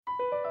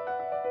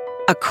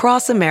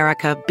Across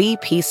America,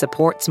 BP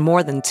supports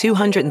more than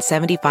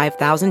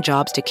 275,000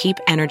 jobs to keep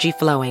energy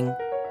flowing.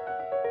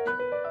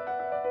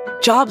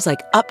 Jobs like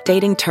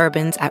updating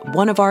turbines at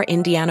one of our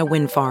Indiana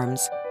wind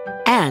farms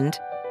and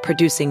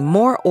producing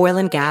more oil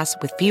and gas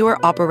with fewer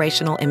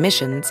operational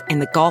emissions in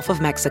the Gulf of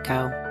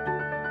Mexico.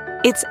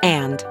 It's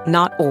and,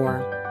 not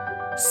or.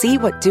 See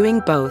what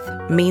doing both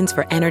means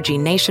for energy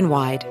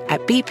nationwide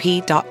at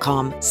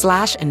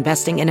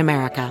bp.com/investing in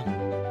America.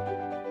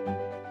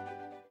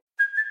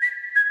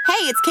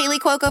 Hey, it's Kaylee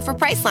Cuoco for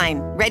Priceline.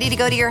 Ready to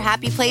go to your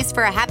happy place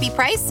for a happy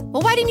price?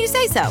 Well, why didn't you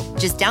say so?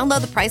 Just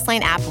download the Priceline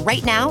app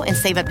right now and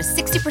save up to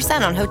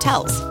 60% on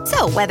hotels.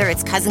 So whether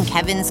it's Cousin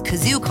Kevin's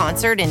Kazoo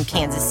Concert in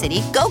Kansas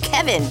City, go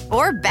Kevin,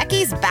 or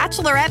Becky's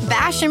Bachelorette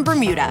Bash in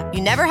Bermuda,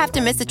 you never have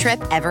to miss a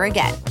trip ever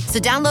again. So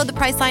download the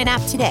Priceline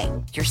app today.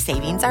 Your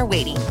savings are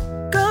waiting.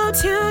 Go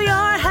to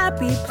your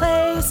happy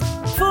place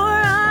for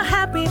a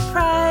happy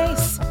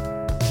price.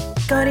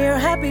 Go to your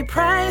happy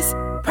price,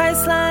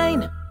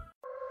 Priceline.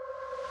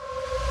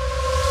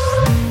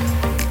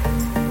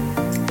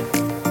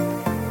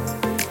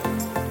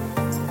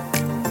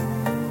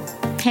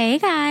 Hey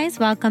guys,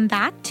 welcome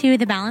back to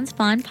the Balanced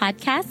Blonde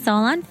podcast,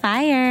 Soul on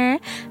Fire.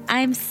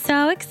 I'm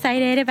so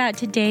excited about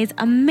today's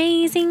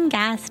amazing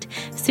guest,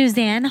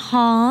 Suzanne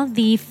Hall,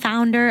 the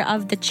founder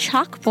of the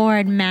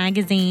Chalkboard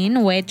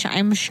magazine, which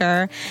I'm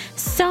sure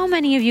so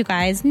many of you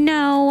guys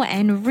know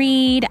and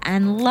read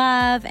and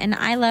love, and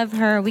I love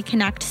her. We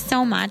connect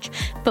so much.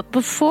 But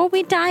before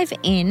we dive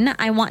in,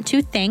 I want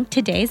to thank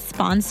today's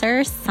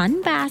sponsor,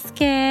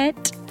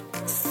 Sunbasket.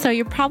 So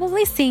you're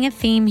probably seeing a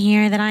theme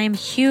here that I am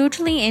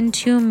hugely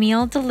into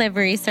meal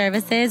delivery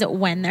services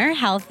when they're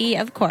healthy,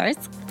 of course.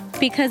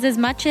 Because as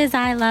much as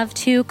I love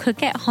to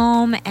cook at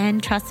home,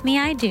 and trust me,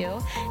 I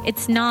do,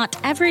 it's not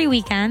every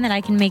weekend that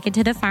I can make it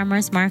to the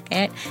farmer's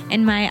market.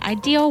 In my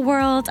ideal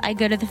world, I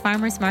go to the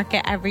farmer's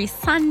market every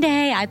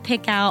Sunday. I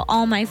pick out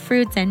all my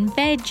fruits and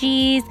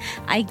veggies.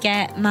 I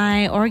get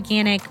my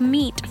organic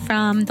meat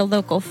from the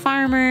local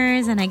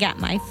farmers, and I get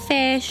my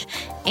fish.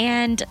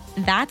 And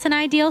that's an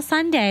ideal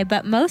Sunday,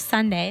 but most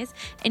Sundays,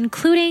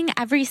 including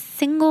every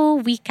single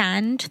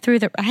weekend through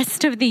the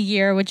rest of the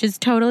year, which is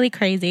totally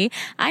crazy,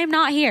 I am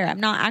not here. I'm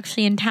not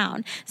actually in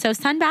town. So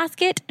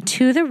Sunbasket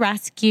to the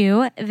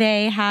rescue.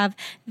 They have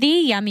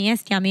the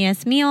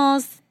yummiest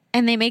meals.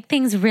 And they make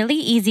things really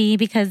easy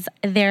because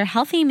their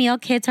healthy meal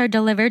kits are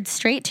delivered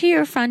straight to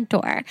your front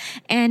door.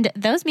 And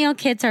those meal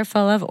kits are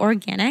full of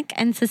organic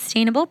and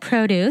sustainable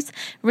produce,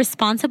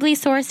 responsibly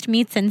sourced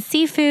meats and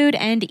seafood,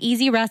 and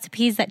easy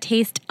recipes that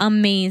taste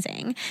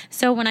amazing.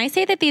 So when I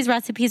say that these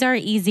recipes are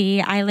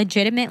easy, I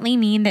legitimately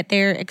mean that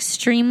they're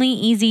extremely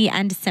easy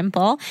and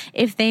simple.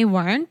 If they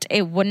weren't,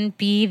 it wouldn't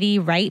be the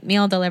right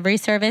meal delivery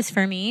service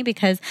for me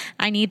because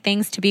I need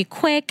things to be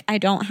quick. I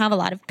don't have a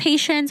lot of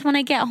patience when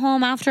I get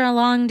home after a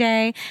long day.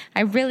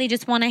 I really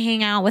just want to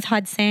hang out with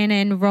Hudson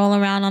and roll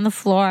around on the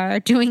floor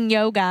doing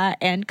yoga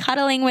and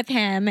cuddling with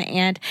him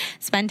and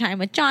spend time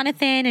with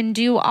Jonathan and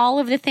do all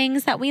of the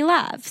things that we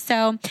love.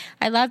 So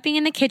I love being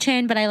in the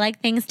kitchen, but I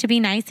like things to be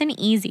nice and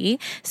easy.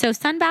 So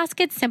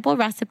Sunbasket's simple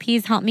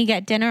recipes help me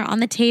get dinner on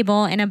the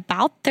table in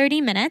about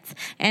 30 minutes,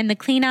 and the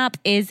cleanup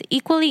is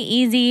equally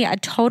easy, a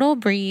total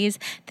breeze.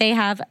 They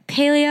have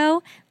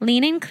paleo,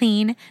 lean and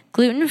clean,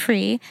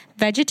 gluten-free,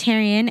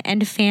 vegetarian,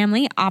 and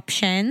family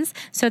options.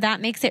 So that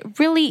makes it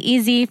really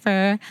easy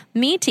for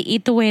me to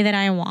eat the way that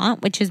I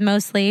want, which is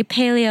mostly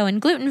paleo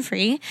and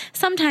gluten-free.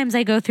 Sometimes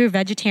I go through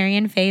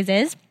vegetarian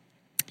phases.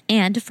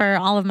 And for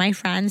all of my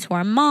friends who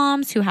are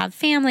moms, who have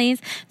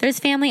families, there's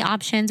family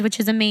options, which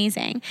is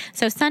amazing.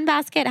 So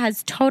Sunbasket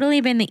has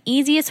totally been the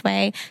easiest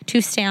way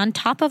to stay on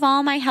top of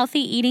all my healthy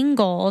eating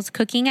goals,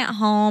 cooking at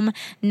home,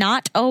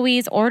 not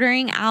always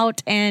ordering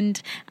out and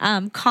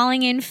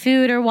calling in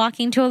food or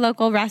walking to a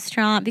local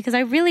restaurant, because I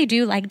really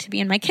do like to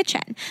be in my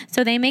kitchen.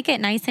 So they make it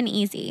nice and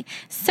easy.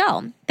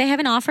 So they have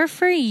an offer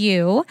for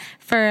you.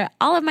 For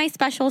all of my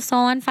special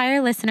Soul on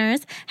Fire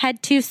listeners,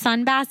 head to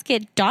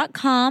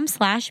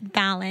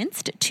sunbasket.com/balance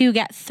to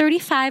get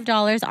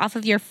 $35 off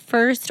of your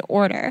first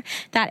order.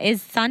 That is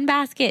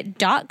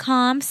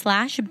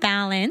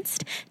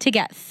sunbasket.com/balanced to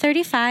get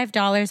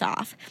 $35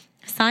 off.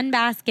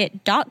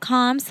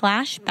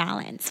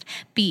 sunbasket.com/balanced,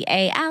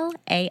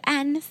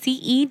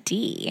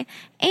 BALANCED.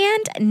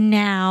 And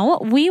now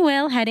we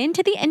will head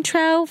into the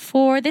intro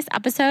for this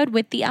episode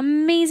with the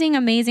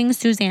amazing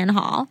Suzanne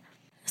Hall.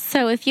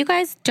 So if you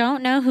guys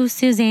don't know who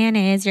Suzanne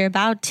is, you're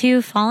about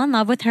to fall in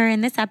love with her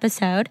in this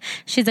episode.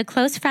 She's a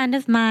close friend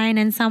of mine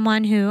and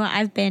someone who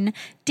I've been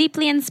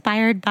deeply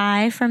inspired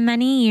by for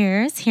many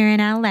years here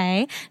in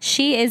LA.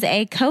 She is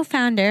a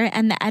co-founder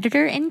and the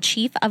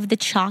editor-in-chief of the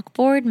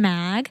Chalkboard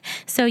mag.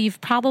 So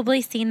you've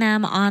probably seen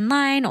them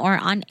online or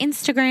on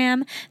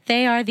Instagram.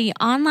 They are the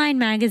online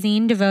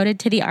magazine devoted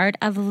to the art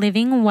of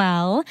living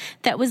well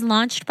that was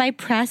launched by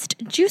Pressed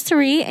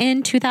Juicery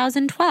in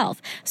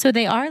 2012. So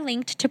they are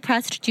linked to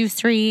Pressed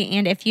Juicery,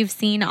 and if you've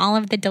seen all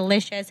of the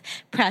delicious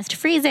pressed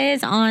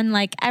freezes on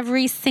like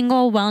every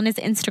single wellness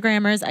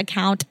Instagrammer's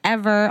account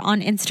ever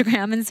on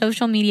Instagram and on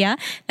social media,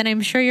 then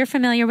I'm sure you're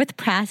familiar with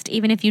Pressed,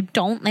 even if you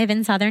don't live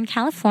in Southern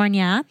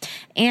California.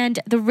 And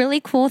the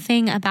really cool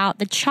thing about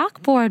the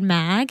Chalkboard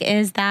mag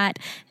is that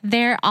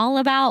they're all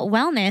about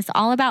wellness,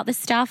 all about the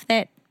stuff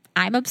that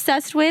I'm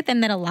obsessed with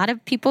and that a lot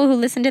of people who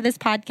listen to this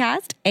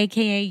podcast,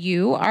 aka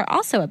you, are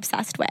also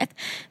obsessed with.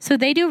 So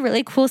they do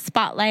really cool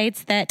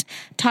spotlights that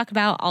talk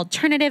about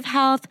alternative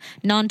health,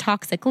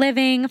 non-toxic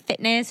living,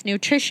 fitness,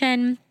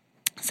 nutrition,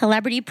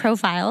 celebrity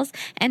profiles,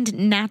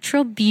 and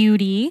natural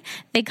beauty.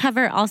 They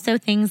cover also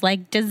things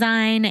like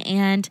design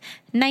and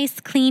nice,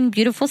 clean,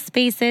 beautiful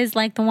spaces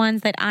like the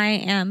ones that I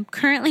am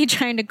currently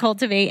trying to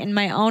cultivate in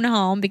my own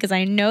home because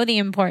I know the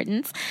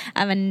importance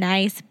of a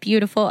nice,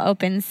 beautiful,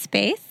 open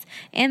space.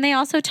 And they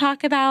also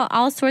talk about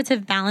all sorts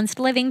of balanced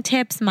living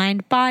tips,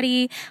 mind,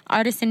 body,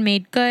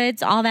 artisan-made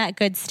goods, all that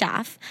good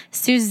stuff.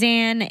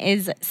 Suzanne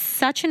is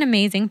such an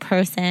amazing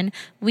person.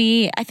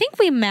 I think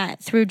we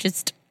met through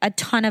just a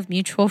ton of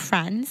mutual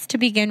friends to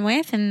begin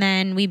with, and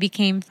then we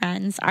became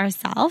friends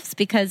ourselves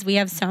because we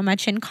have so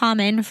much in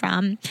common,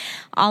 from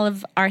all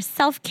of our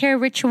self-care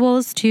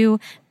rituals to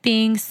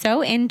being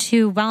so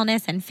into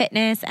wellness and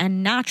fitness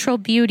and natural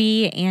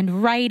beauty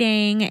and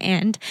writing.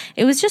 And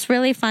it was just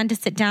really fun to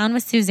sit down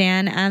with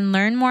Suzanne and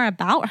learn more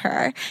about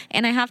her.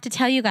 And I have to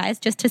tell you guys,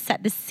 just to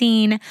set the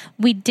scene,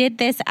 we did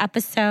this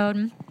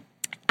episode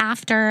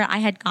after I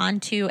had gone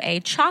to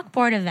a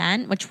Chalkboard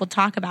event, which we'll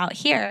talk about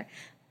here.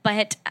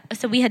 But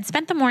so we had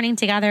spent the morning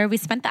together, we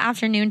spent the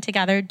afternoon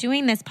together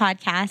doing this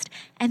podcast,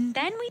 and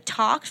then we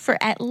talked for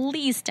at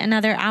least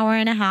another hour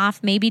and a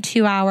half, maybe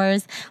 2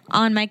 hours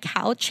on my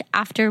couch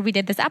after we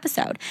did this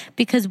episode,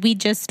 because we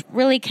just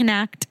really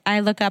connect.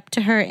 I look up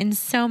to her in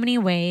so many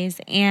ways,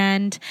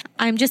 and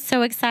I'm just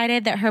so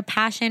excited that her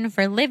passion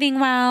for living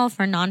well,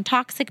 for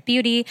non-toxic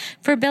beauty,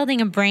 for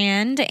building a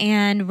brand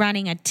and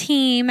running a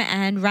team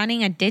and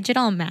running a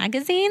digital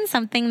magazine,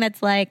 something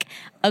that's like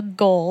a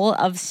goal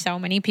of so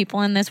many people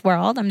in this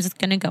world. I'm just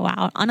going to go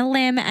out on a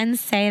limb and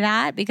say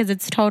that because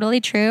it's totally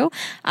true.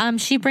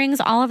 She brings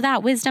all of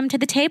that wisdom to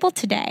the table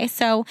today.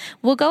 So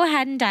we'll go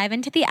ahead and dive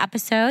into the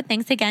episode.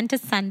 Thanks again to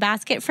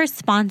Sunbasket for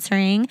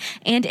sponsoring.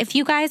 And if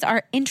you guys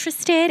are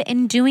interested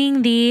in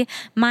doing the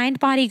Mind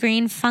Body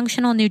Green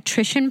functional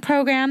nutrition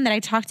program that I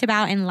talked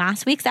about in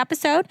last week's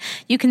episode,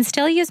 you can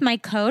still use my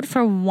code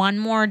for one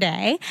more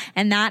day.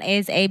 And that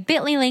is a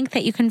bit.ly link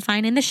that you can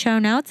find in the show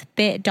notes,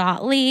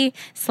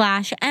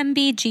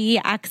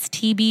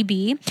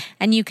 bit.ly/MBGXTBB.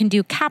 And you can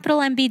do capital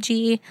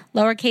MBG,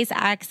 lowercase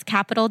x,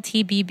 capital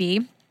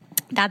TBB.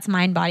 That's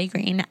Mind Body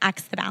Green,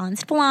 X the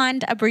Balanced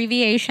Blonde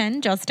abbreviation,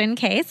 just in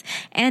case.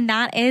 And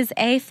that is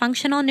a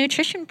functional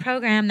nutrition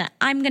program that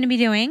I'm going to be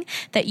doing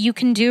that you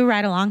can do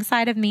right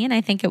alongside of me. And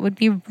I think it would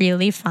be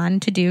really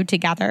fun to do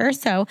together.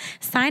 So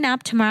sign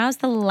up. Tomorrow's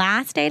the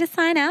last day to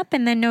sign up.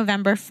 And then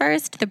November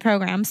 1st, the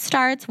program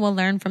starts. We'll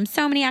learn from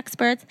so many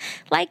experts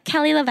like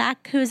Kelly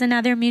Levesque, who's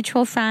another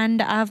mutual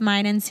friend of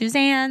mine and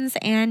Suzanne's.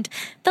 And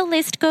the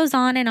list goes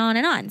on and on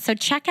and on. So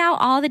check out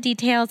all the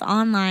details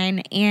online.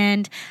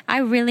 And I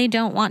really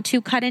don't want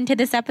to cut into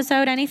this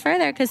episode any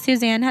further because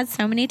Suzanne has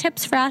so many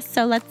tips for us.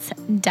 So let's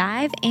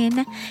dive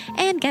in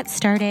and get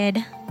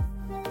started.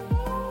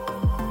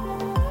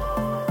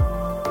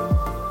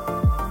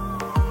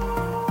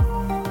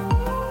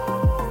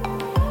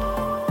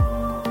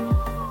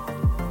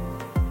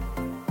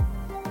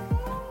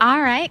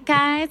 All right,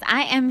 guys,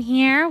 I am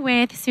here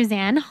with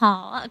Suzanne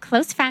Hall, a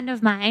close friend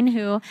of mine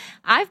who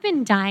I've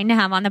been dying to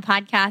have on the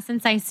podcast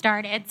since I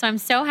started. So I'm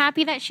so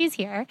happy that she's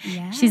here.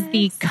 Yes. She's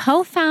the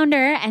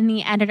co-founder and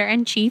the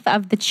editor-in-chief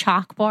of the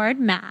Chalkboard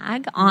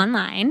mag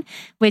online,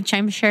 which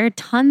I'm sure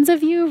tons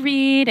of you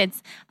read.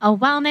 It's a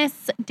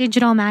wellness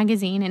digital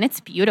magazine, and it's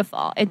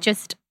beautiful. It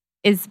just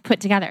is put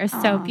together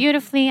so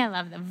beautifully. I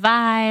love the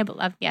vibe,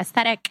 love the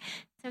aesthetic.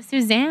 So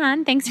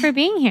Suzanne, thanks for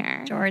being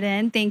here.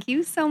 Jordan, thank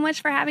you so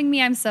much for having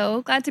me. I'm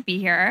so glad to be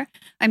here.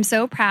 I'm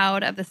so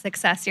proud of the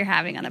success you're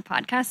having on the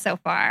podcast so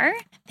far.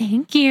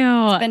 Thank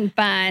you. It's been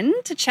fun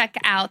to check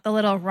out the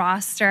little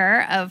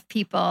roster of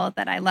people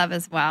that I love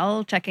as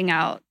well, checking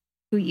out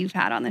who you've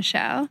had on the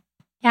show.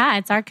 Yeah,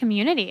 it's our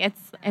community.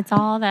 It's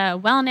all the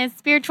wellness,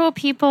 spiritual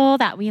people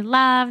that we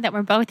love, that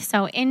we're both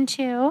so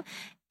into.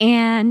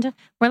 And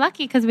we're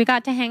lucky because we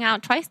got to hang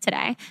out twice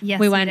today. Yes,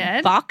 we went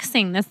did.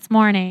 boxing this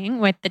morning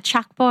with the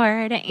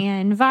Chalkboard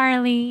and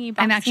Varley.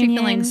 I'm actually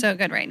feeling so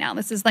good right now.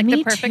 This is like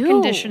the perfect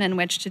condition in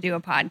which to do a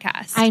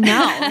podcast. I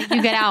know.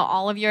 You get out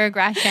all of your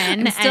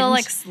aggression. I'm still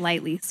like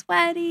slightly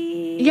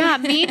sweaty. Yeah,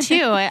 me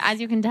too. As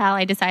you can tell,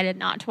 I decided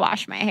not to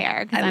wash my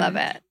hair. I love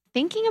it.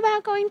 Thinking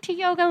about going to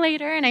yoga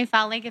later, and I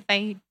felt like if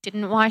I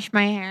didn't wash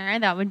my hair,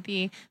 that would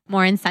be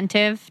more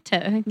incentive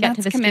to get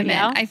to the commitment.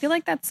 studio. I feel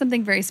like that's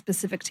something very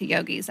specific to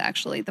yogis,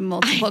 actually, the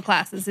multiple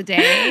classes a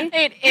day.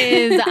 It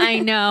is, I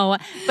know.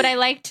 But I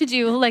like to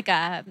do like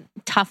a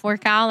tough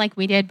workout, like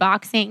we did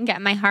boxing,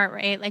 get my heart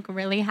rate like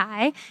really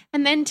high,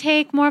 and then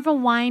take more of a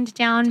wind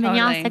down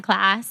vinyasa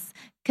class.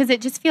 Because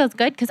it just feels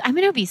good. Because I'm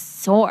going to be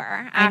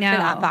sore after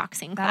that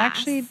boxing class. That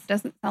actually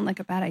doesn't sound like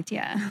a bad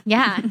idea.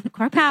 Yeah.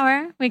 Core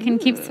power. We can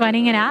keep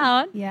sweating it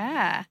out.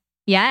 Yeah.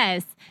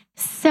 Yes.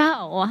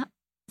 So,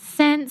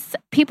 since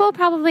people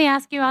probably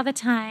ask you all the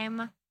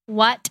time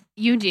what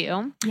you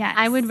do, Yes.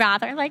 I would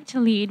rather like to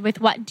lead with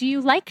what do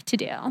you like to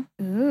do?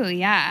 Ooh,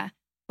 yeah.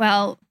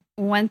 Well,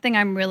 one thing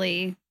I'm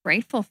really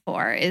grateful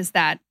for is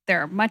that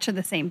they're much of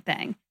the same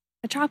thing.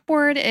 The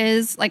chalkboard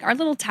is like our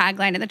little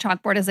tagline at the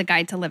chalkboard is a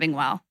guide to living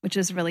well, which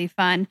is really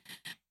fun.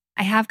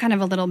 I have kind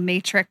of a little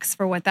matrix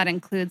for what that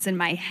includes in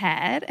my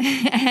head,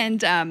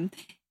 and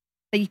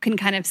that you can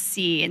kind of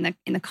see in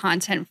the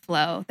content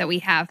flow that we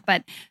have.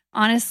 But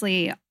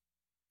honestly,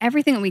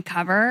 everything that we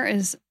cover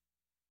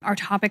are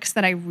topics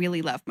that I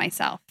really love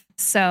myself.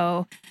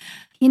 So,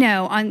 in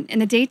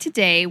the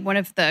day-to-day, one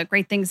of the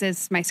great things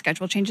is my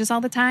schedule changes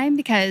all the time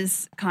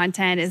because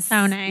content is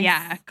so nice.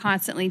 Yeah,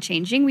 constantly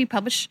changing. We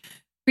publish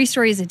 3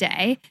 stories a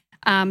day.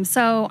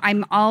 So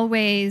I'm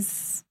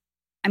always,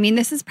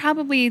 this is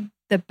probably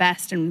the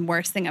best and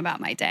worst thing about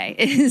my day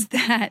is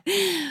that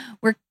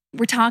we're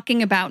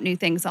talking about new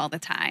things all the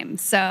time.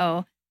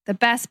 So the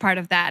best part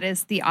of that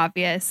is the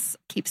obvious,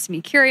 keeps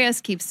me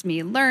curious, keeps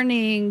me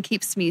learning,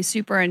 keeps me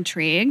super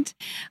intrigued,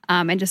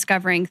 and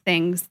discovering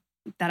things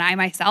that I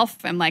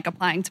myself am like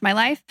applying to my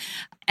life.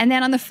 And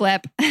then on the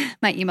flip,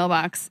 my email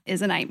box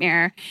is a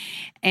nightmare.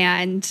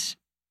 And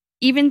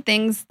even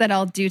things that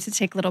I'll do to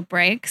take little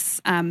breaks.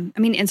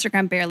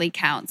 Instagram barely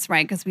counts,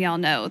 right? Because we all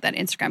know that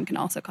Instagram can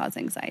also cause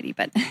anxiety.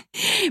 But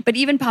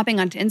even popping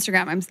onto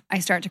Instagram, I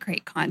start to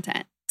create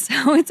content.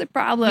 So it's a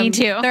problem. Me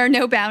too. There are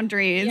no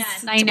boundaries.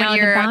 Yes, I know.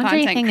 The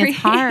boundary thing is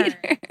hard.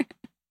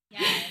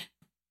 Yes.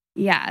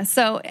 Yeah.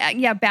 So,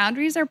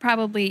 boundaries are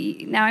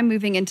probably, now I'm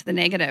moving into the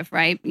negative,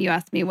 right? You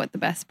asked me what the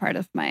best part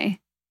of my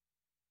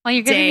Well,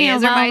 you're giving me a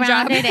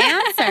well-rounded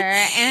answer.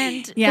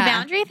 And Yeah. the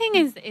boundary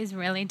thing is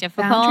really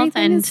difficult. Boundary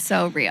thing and is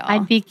so real.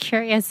 I'd be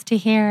curious to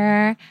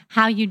hear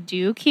how you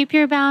do keep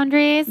your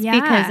boundaries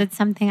because it's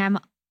something I'm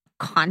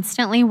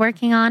constantly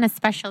working on,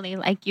 especially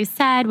like you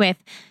said, with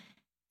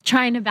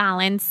trying to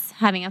balance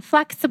having a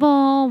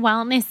flexible,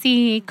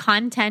 wellnessy,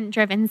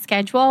 content-driven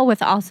schedule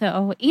with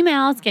also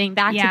emails, getting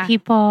back to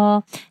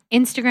people,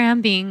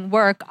 Instagram being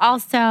work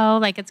also.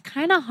 Like, it's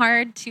kind of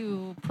hard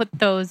to put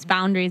those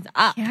boundaries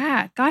up.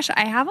 Yeah. Gosh,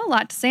 I have a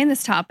lot to say in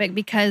this topic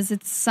because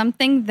it's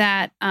something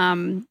that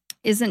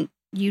isn't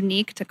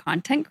unique to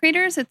content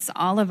creators. It's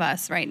all of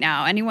us right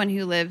now. Anyone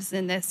who lives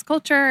in this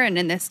culture and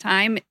in this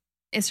time,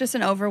 it's just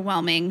an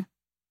overwhelming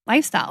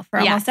lifestyle for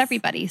almost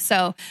everybody.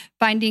 So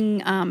finding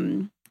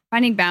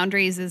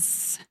boundaries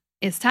is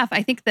tough.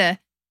 I think the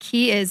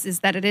key is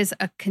that it is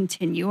a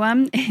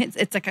continuum.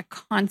 It's like a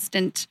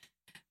constant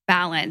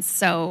balance.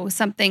 So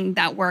something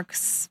that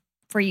works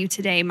for you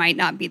today might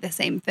not be the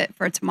same fit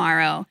for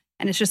tomorrow.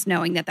 And it's just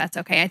knowing that that's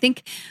okay. I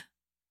think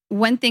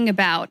one thing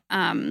about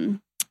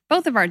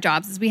both of our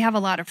jobs is we have a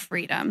lot of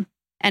freedom.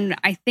 And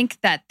I think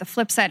that the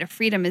flip side of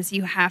freedom is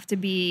you have to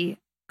be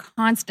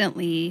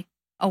constantly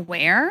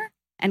aware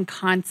and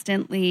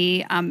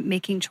constantly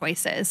making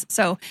choices.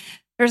 So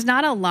there's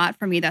not a lot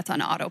for me that's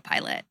on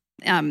autopilot.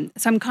 So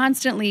I'm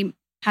constantly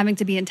having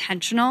to be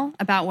intentional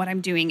about what I'm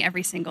doing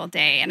every single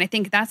day. And I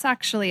think that's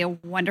actually a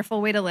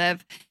wonderful way to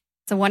live.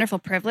 It's a wonderful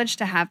privilege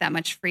to have that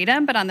much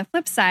freedom. But on the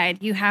flip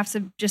side, you have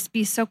to just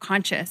be so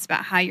conscious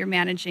about how you're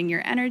managing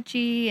your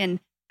energy and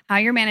how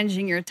you're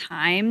managing your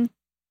time.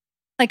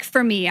 Like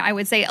for me, I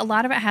would say a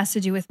lot of it has to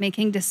do with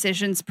making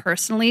decisions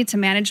personally to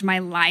manage my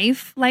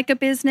life like a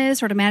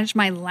business or to manage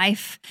my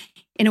life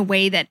in a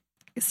way that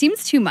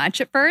seems too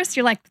much at first.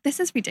 You're like, this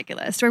is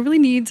ridiculous. Do I really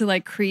need to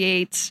like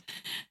create,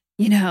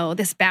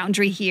 this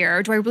boundary here?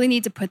 Or do I really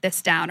need to put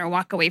this down or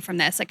walk away from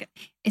this? Like,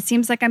 it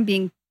seems like I'm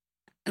being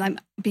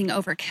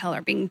overkill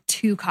or being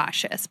too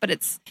cautious,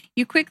 but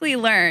you quickly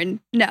learn,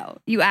 no,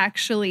 you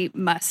actually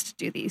must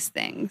do these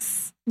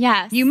things.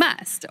 Yes. You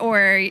must,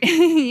 or,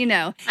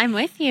 I'm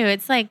with you.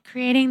 It's like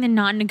creating the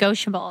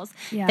non-negotiables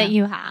that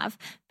you have,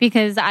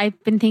 because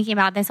I've been thinking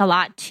about this a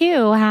lot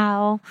too,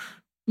 how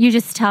you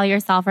just tell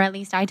yourself, or at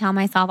least I tell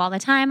myself all the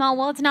time, oh,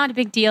 well, it's not a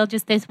big deal.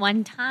 Just this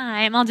one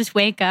time. I'll just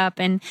wake up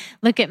and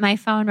look at my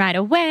phone right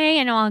away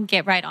and I'll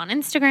get right on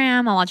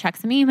Instagram. I'll check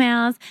some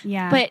emails.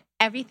 Yeah. But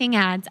everything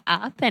adds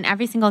up and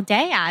every single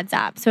day adds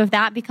up. So if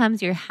that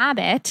becomes your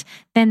habit,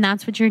 then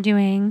that's what you're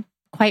doing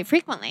quite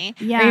frequently.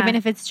 Yeah. Or even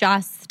if it's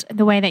just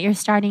the way that you're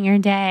starting your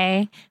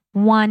day,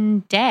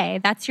 one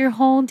day, that's your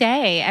whole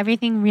day.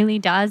 Everything really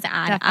does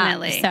add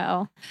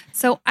up.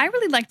 So I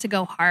really like to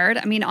go hard.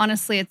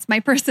 Honestly, it's my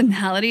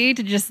personality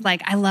to just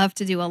I love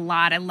to do a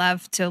lot. I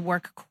love to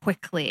work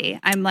quickly.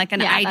 I'm like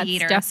an eye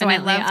eater. So I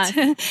love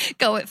to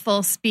go at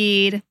full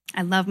speed.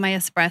 I love my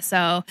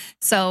espresso.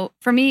 So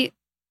for me,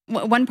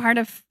 one part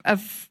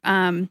of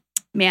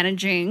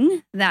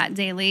managing that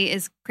daily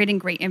is creating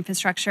great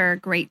infrastructure,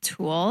 great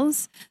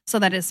tools, so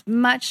that as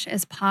much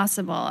as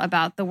possible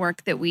about the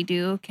work that we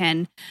do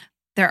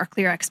there are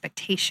clear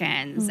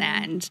expectations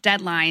and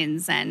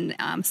deadlines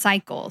and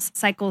cycles.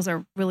 Cycles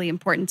are really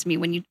important to me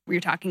when you're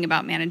talking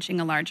about managing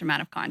a large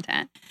amount of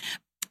content.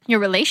 Your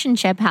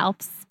relationship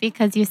helps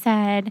because you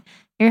said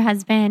your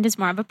husband is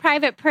more of a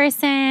private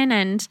person.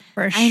 And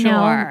I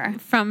know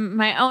from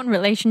my own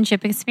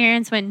relationship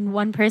experience, when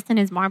one person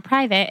is more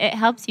private, it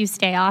helps you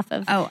stay off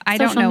of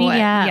social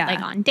media,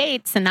 like on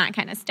dates and that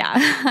kind of stuff.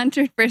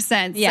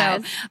 100%.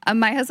 Yes. So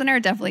my husband and I are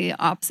definitely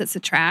opposites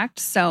attract.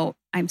 So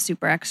I'm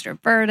super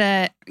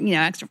extroverted,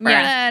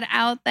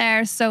 out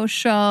there,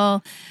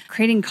 social.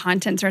 Creating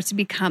content starts to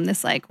become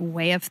this like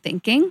way of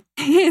thinking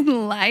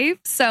in life.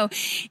 So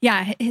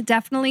yeah,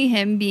 definitely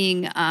him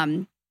being,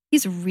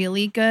 he's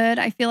really good,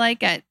 I feel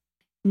like, at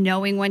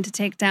knowing when to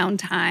take down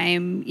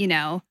time.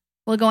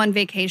 We'll go on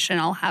vacation.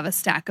 I'll have a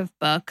stack of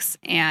books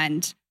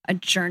and a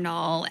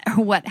journal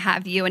or what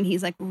have you. And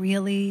he's like,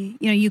 really,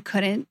 you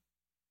couldn't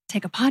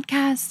take a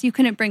podcast. You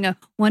couldn't bring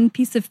one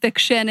piece of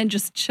fiction and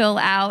just chill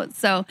out.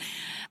 So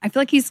I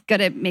feel like he's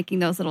good at making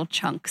those little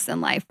chunks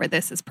in life where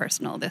this is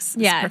personal, this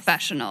is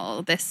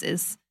professional, this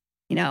is,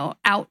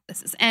 out,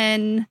 this is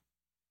in.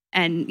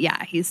 And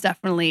yeah, he's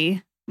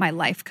definitely my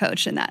life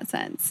coach in that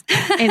sense.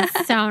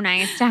 It's so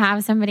nice to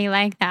have somebody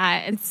like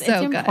that. It's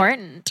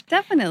important.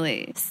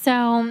 Definitely.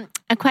 So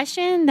a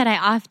question that I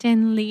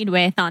often lead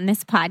with on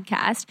this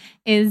podcast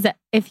is,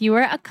 if you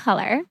were a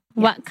color,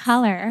 what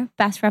color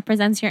best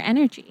represents your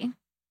energy?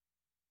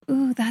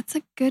 Ooh, that's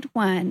a good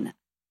one.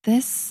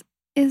 This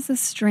is a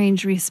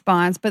strange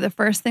response, but the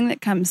first thing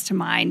that comes to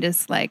mind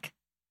is like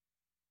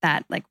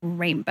that like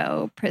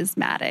rainbow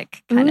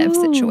prismatic kind of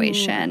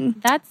situation.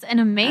 That's an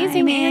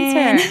amazing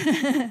answer.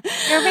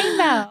 You're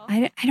rainbow.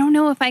 I don't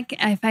know if I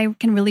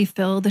can really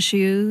fill the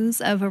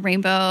shoes of a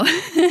rainbow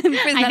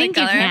prismatic I think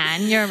color. You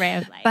can. You're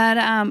right. But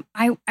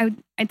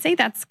I'd say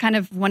that's kind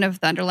of one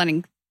of the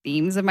underlying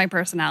themes of my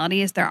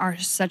personality is there are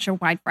such a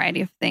wide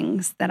variety of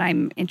things that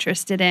I'm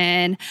interested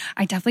in.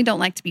 I definitely don't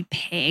like to be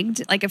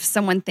pegged. Like if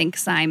someone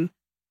thinks I'm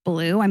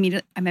blue, I'm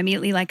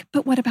immediately like,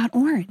 but what about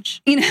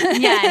orange?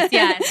 Yes.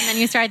 And then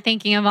you start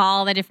thinking of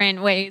all the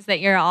different ways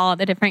that you're all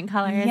the different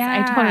colors.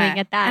 Yeah. I totally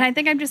get that. And I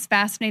think I'm just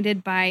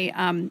fascinated by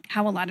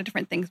how a lot of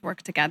different things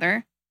work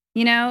together.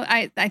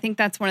 I think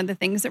that's one of the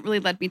things that really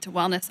led me to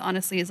wellness,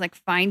 honestly, is like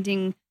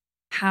finding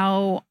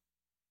how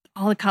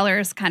all the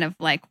colors kind of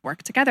like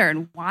work together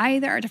and why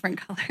there are different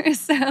colors.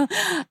 So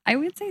I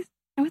would say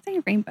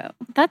rainbow.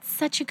 That's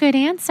such a good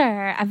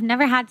answer. I've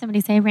never had somebody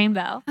say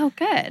rainbow. Oh,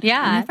 good.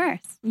 Yeah. I'm the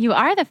first. You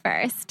are the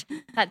first.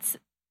 That's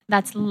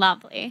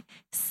lovely.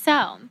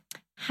 So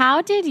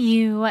how did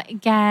you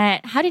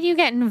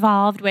get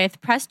involved with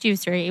Press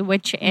Juicery,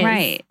 which is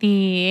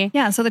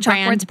so the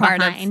Chalkboard's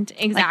part of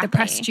exactly. like the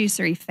Press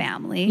Juicery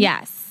family.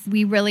 Yes.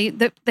 We really,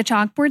 the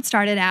Chalkboard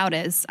started out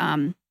as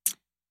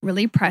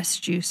really Press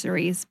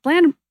Juicery's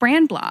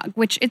brand blog,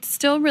 which it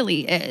still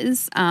really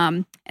is.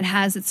 It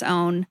has its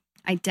own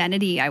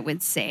identity, I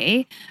would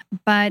say.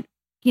 But,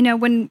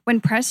 when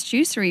Press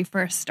Juicery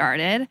first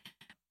started,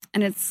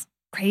 and it's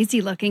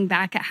crazy looking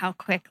back at how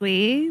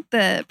quickly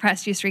the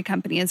Press Juicery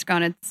company has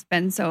grown. It's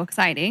been so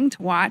exciting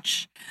to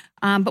watch.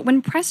 But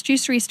when Press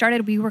Juicery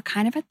started, we were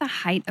kind of at the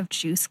height of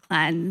juice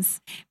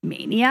cleanse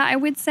mania, I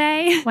would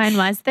say. When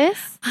was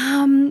this?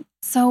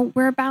 So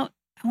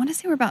I want to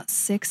say we're about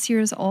 6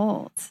 years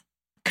old.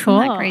 Cool.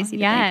 Isn't that crazy?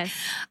 Yes.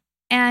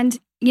 And,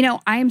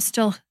 I am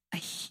still a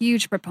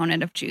huge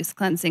proponent of juice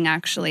cleansing,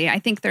 actually. I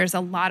think there's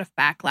a lot of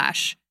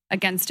backlash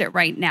against it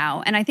right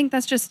now. And I think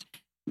that's just,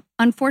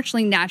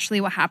 unfortunately, naturally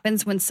what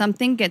happens when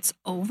something gets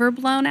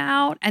overblown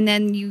out and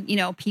then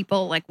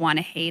people like want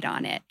to hate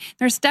on it.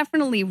 There's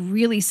definitely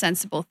really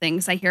sensible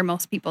things I hear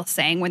most people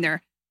saying when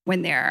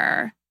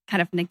they're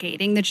kind of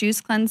negating the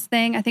juice cleanse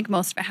thing. I think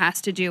most of it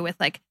has to do with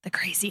like the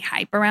crazy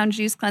hype around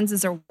juice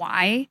cleanses or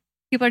why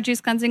people are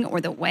juice cleansing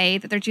or the way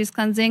that they're juice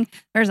cleansing.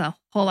 There's a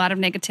whole lot of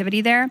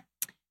negativity there.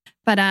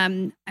 But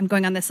I'm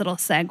going on this little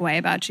segue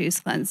about juice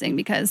cleansing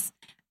because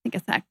I think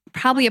it's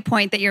probably a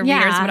point that your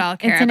readers would all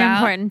care about. It's an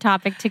important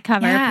topic to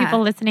cover. Yeah.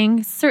 People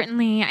listening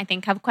certainly, I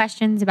think, have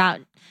questions about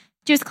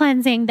juice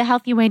cleansing, the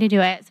healthy way to do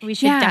it. So we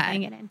should definitely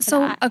get into that.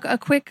 So a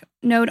quick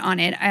note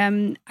on it.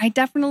 I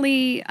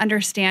definitely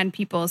understand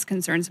people's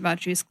concerns about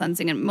juice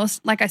cleansing. And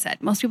most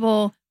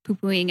people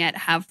poo-pooing it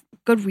have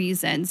good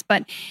reasons.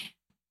 But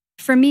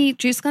for me,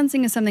 juice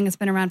cleansing is something that's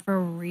been around for a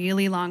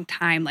really long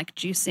time. Like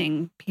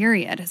juicing,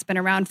 period, has been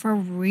around for a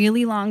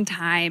really long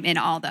time in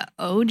all the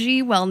OG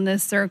wellness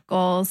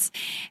circles.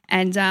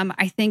 And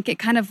I think it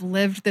kind of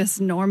lived this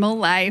normal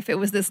life. It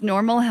was this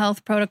normal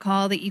health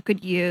protocol that you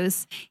could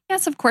use.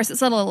 Yes, of course,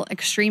 it's a little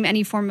extreme.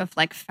 Any form of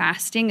like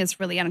fasting is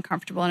really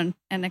uncomfortable and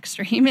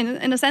extreme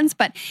in a sense.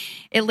 But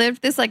it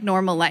lived this like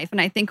normal life.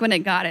 And I think when it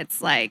got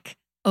its like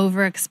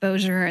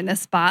overexposure in the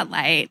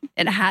spotlight,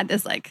 it had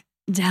this like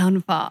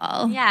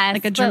downfall. Yes.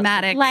 Like a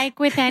dramatic. Like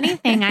with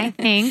anything, I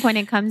think when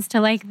it comes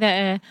to like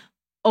the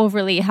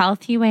overly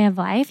healthy way of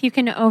life, you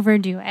can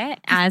overdo it,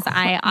 as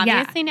I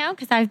obviously know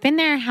because I've been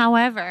there.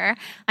 However,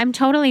 I'm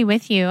totally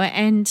with you.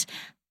 And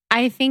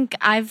I think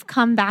I've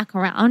come back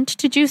around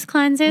to juice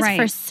cleanses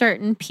for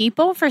certain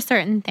people, for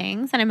certain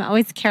things. And I'm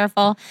always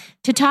careful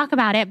to talk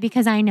about it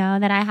because I know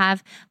that I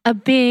have a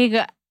big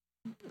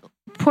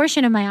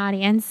portion of my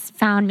audience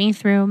found me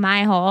through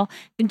my whole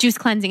juice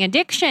cleansing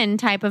addiction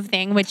type of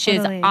thing, which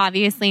is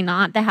obviously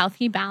not the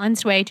healthy,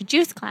 balanced way to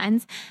juice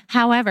cleanse.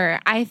 However,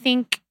 I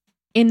think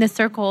in the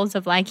circles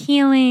of like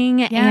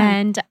healing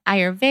and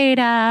Ayurveda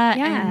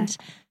and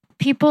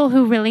people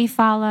who really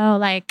follow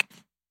like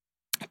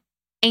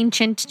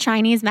ancient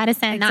Chinese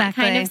medicine, that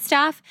kind of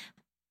stuff,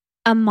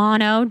 a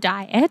mono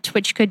diet,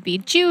 which could be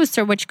juice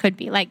or which could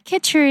be like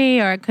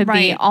khichdi or it could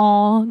be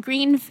all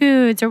green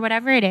foods or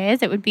whatever it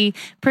is. It would be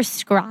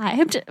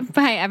prescribed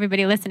by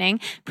everybody listening,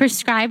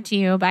 prescribed to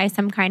you by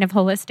some kind of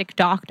holistic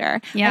doctor.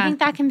 Yeah. I think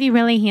that can be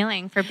really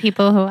healing for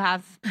people who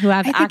have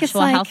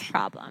actual health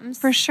problems.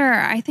 For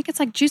sure. I think it's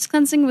like juice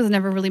cleansing was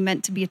never really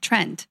meant to be a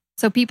trend.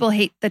 So people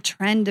hate the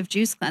trend of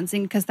juice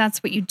cleansing because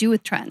that's what you do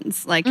with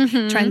trends. Like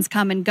trends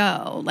come and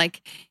go.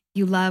 Like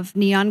you love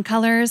neon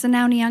colors and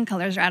now neon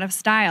colors are out of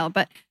style.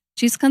 But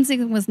juice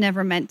cleansing was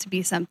never meant to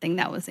be something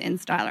that was in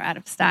style or out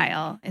of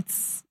style.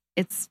 It's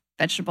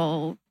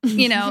vegetable,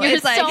 you know. You're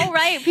it's like, so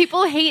right.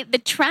 People hate the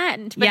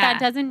trend, but that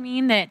doesn't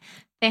mean that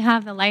they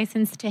have the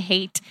license to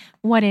hate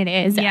what it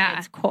is at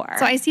its core.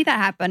 So I see that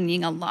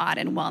happening a lot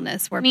in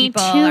wellness where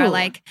people are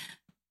like,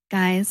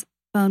 guys,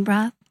 bone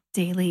broth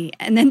daily.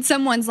 And then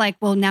someone's like,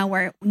 well,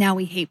 now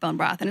we hate bone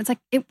broth. And it's like,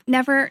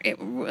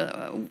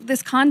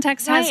 this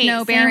context has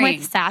no bearing. Same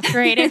with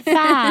saturated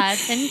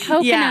fats and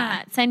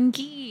coconuts and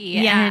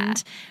ghee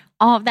and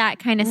all of that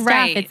kind of stuff.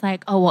 Right. It's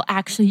like, oh, well,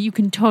 actually you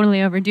can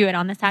totally overdo it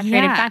on the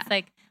saturated fats.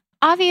 Like,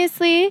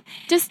 obviously,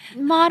 just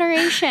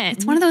moderation.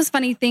 It's one of those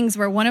funny things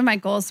where one of my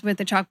goals with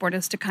the Chalkboard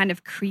is to kind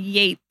of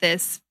create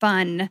this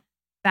fun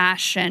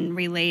fashion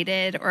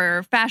related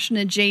or fashion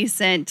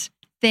adjacent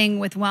thing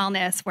with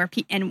wellness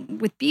and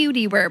with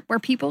beauty where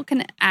people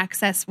can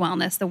access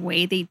wellness the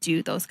way they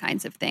do those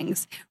kinds of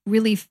things.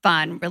 Really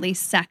fun, really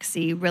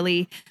sexy,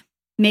 really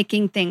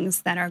making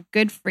things that are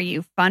good for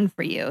you, fun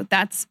for you.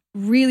 That's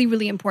really,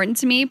 really important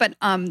to me. But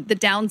the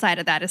downside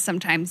of that is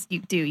sometimes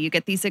you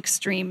get these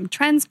extreme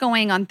trends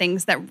going on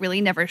things that really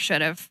never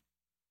should have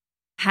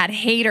had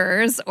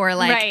haters or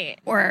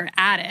or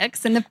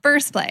addicts in the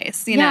first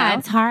place, you know?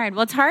 It's hard.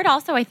 Well, it's hard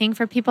also, I think,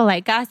 for people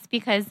like us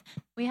because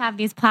we have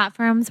these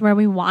platforms where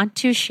we want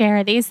to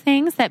share these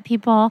things that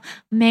people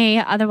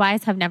may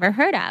otherwise have never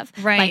heard of.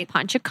 Right. Like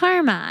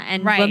Panchakarma.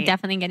 And we'll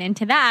definitely get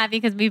into that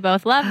because we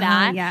both love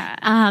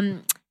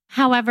that.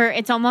 However,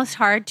 it's almost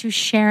hard to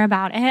share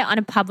about it on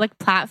a public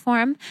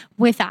platform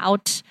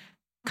without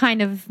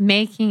kind of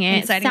making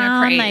it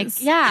sound like,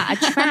 a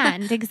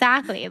trend.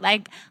 Exactly.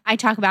 Like I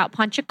talk about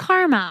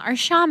Panchakarma or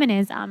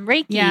shamanism,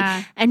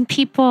 Reiki, and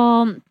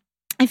people,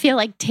 I feel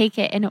like, take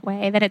it in a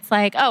way that it's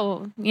like,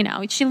 oh, you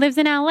know, she lives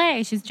in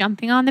LA. She's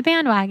jumping on the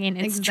bandwagon.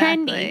 It's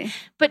trendy.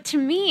 But to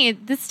me,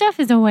 this stuff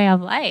is a way of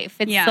life.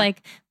 It's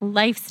like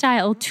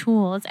lifestyle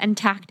tools and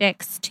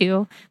tactics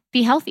to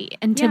be healthy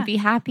and to be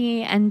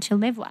happy and to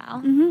live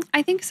well.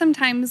 I think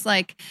sometimes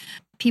like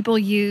people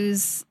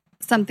use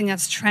something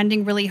that's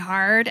trending really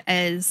hard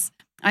as,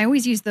 I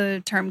always use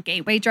the term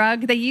gateway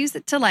drug. They use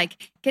it to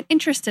like get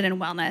interested in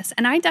wellness.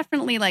 And I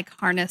definitely like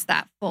harness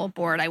that full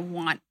board. I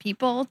want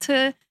people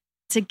to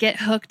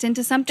get hooked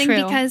into something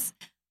because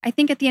I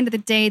think at the end of the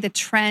day, the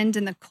trend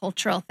and the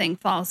cultural thing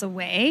falls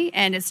away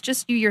and it's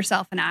just you,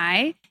 yourself, and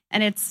I.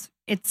 And it's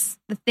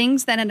the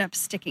things that end up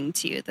sticking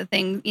to you, the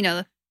thing, you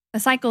know, the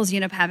cycles you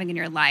end up having in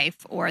your life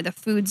or the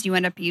foods you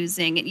end up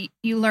using. And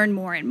you learn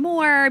more and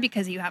more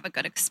because you have a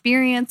good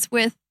experience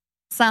with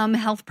some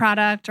health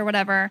product or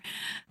whatever.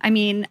 I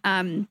mean,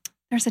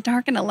 there's a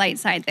dark and a light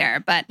side there,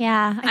 but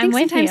I think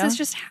sometimes it's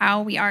just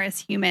how we are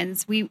as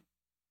humans.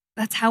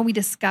 That's how we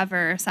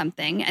discover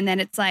something. And then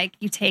it's like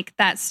you take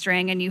that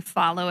string and you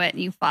follow it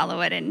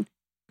and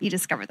you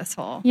discover this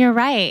whole. You're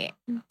right.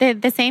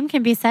 The same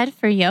can be said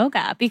for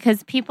yoga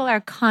because people are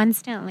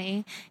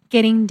constantly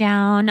getting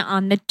down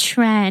on the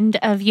trend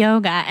of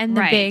yoga. And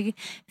the big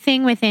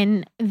thing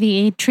within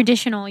the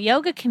traditional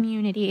yoga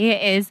community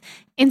is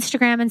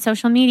Instagram and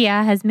social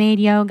media has made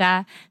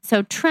yoga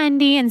so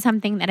trendy and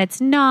something that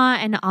it's not,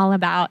 and all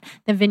about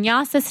the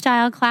vinyasa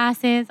style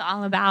classes,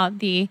 all about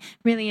the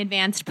really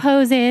advanced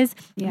poses.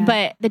 Yeah.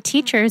 But the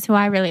teachers who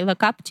I really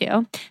look up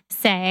to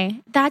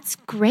say, that's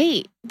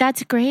great.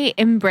 That's great.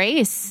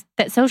 Embrace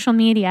that social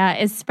media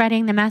is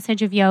spreading the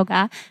message of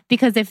yoga,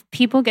 because if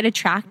people get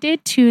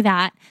attracted to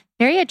that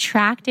very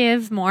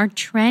attractive, more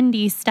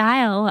trendy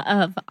style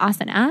of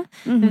asana,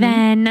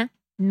 then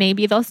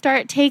maybe they'll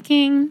start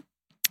taking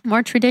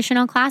more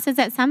traditional classes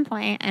at some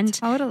point and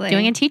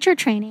doing a teacher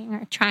training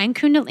or trying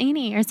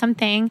Kundalini or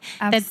something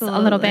that's a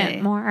little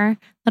bit more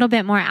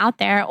out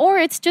there, or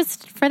it's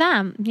just for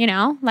them, you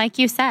know, like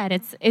you said,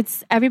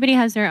 it's everybody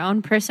has their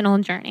own personal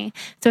journey.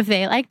 So if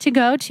they like to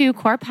go to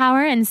Core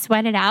Power and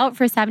sweat it out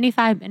for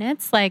 75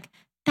 minutes, like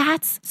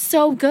that's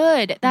so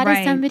good. That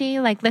is somebody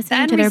like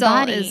listening to their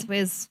body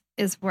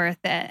is worth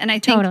it. And I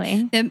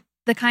think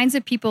the kinds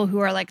of people who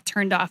are like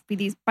turned off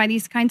by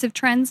these kinds of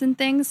trends and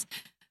things,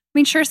 I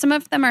mean, sure, some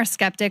of them are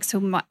skeptics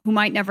who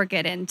might never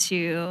get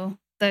into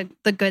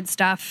the good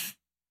stuff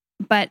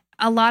But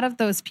a lot of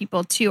those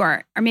people too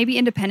are maybe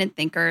independent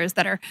thinkers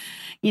that are,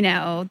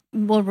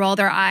 will roll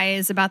their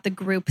eyes about the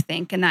group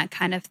think and that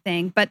kind of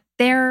thing. But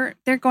they're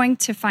going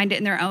to find it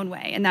in their own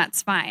way, and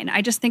that's fine.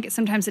 I just think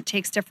sometimes it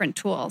takes different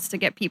tools to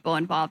get people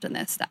involved in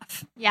this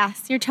stuff.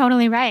 Yes, you're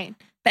totally right.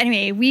 But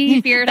anyway,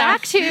 we veered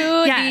back off to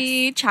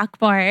the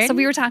chalkboard. So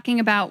we were talking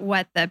about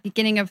the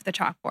beginning of the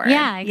chalkboard.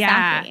 Yeah,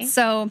 exactly. Yeah.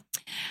 So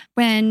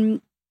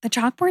when the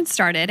chalkboard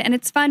started, and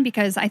it's fun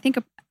because I think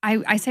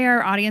I say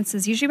our audience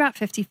is usually about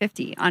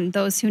 50-50 on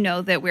those who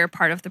know that we're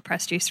part of the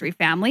Press Juicery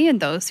family and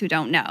those who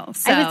don't know.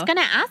 So, I was going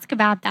to ask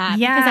about that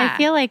because I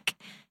feel like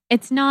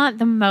it's not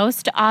the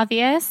most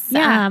obvious,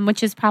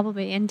 which is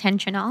probably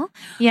intentional.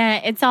 Yeah,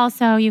 it's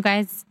also, you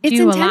guys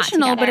do a lot together. It's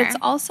intentional, but it's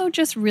also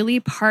just really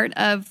part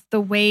of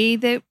the way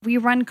that we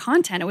run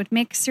content. It would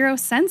make zero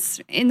sense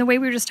in the way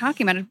we were just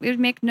talking about it. It would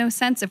make no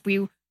sense if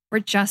we were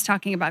just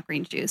talking about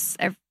green juice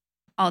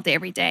all day,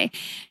 every day.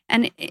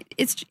 And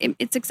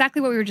it's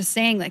exactly what we were just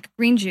saying. Like,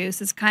 green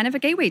juice is kind of a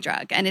gateway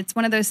drug. And it's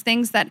one of those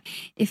things that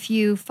if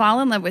you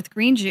fall in love with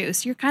green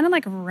juice, you're kind of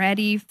like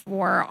ready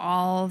for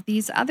all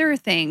these other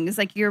things.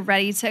 Like, you're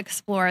ready to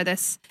explore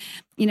this,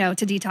 to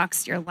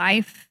detox your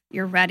life.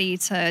 You're ready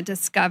to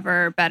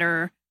discover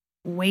better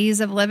ways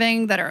of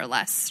living that are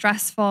less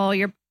stressful.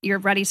 You're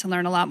ready to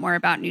learn a lot more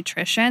about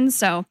nutrition.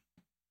 So,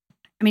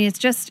 I mean,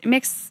 it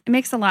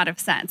makes a lot of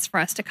sense for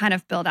us to kind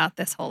of build out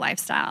this whole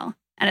lifestyle.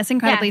 And it's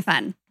incredibly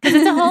fun. Because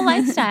it's a whole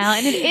lifestyle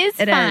and it is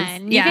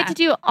fun. You get to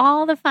do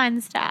all the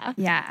fun stuff.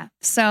 Yeah.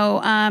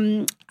 So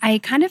I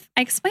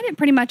explained it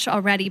pretty much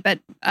already, but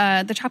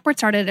the chalkboard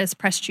started as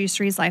Press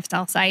Juicery's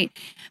lifestyle site.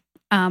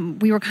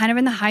 We were kind of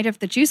in the height of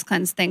the juice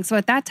cleanse thing. So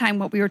at that time,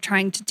 what we were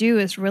trying to do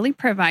is really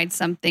provide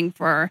something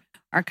for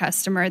our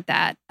customer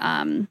that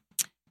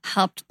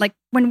helped. Like,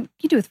 when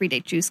you do a 3-day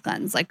juice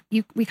cleanse,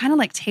 we kind of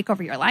like take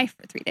over your life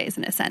for 3 days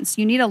in a sense.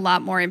 You need a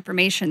lot more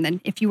information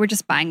than if you were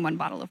just buying one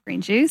bottle of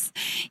green juice.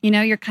 You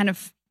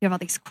have all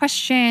these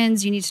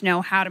questions. You need to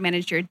know how to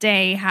manage your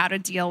day, how to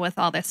deal with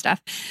all this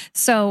stuff.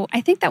 So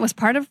I think that was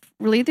part of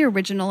really the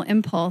original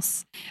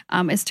impulse,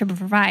 is to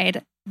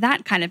provide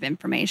that kind of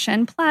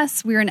information.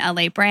 Plus, we're an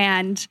LA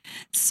brand.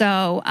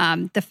 So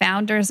the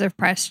founders of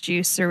Press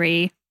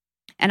Juicery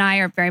and I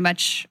are very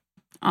much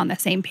on the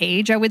same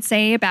page, I would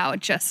say, about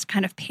just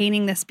kind of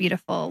painting this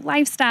beautiful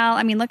lifestyle.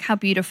 I mean, look how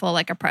beautiful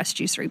like a Press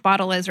Juicery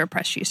bottle is or a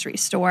Press Juicery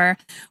store.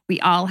 We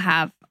all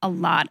have a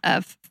lot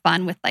of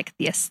fun with like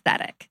the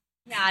aesthetic.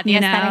 Yeah, the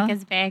aesthetic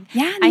is big.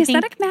 Yeah, the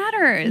aesthetic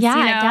matters.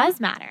 Yeah, it does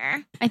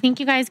matter. I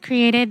think you guys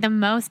created the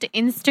most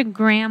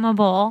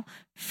Instagrammable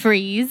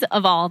freeze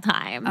of all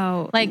time.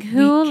 Oh, like,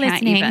 who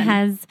listening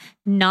has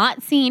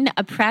not seen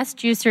a Press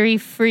Juicery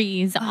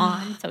freeze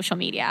on social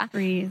media?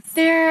 Freeze.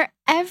 They're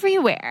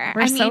everywhere.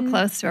 We're so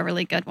close to a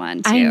really good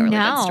one, too. I know.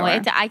 Really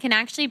good store. I can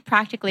actually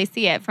practically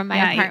see it from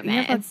my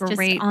apartment. It's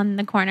just on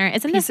the corner.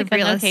 Isn't this a good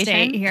real location?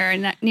 Estate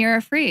here near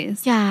a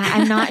freeze. Yeah,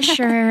 I'm not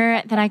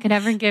sure that I could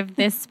ever give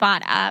this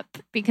spot up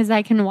because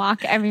I can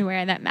walk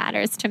everywhere that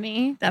matters to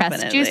me.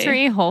 Definitely. Press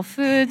Juicery, Whole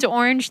Foods,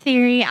 Orange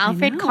Theory,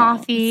 Alfred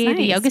Coffee, nice.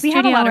 the yoga we studio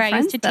have a lot of where I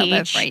used to that teach.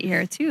 Live right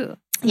here too.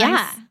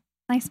 Yeah.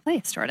 Nice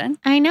place, Jordan.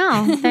 I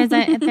know.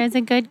 There's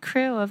a good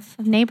crew of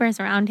neighbors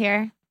around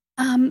here.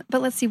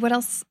 But let's see, what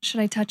else should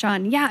I touch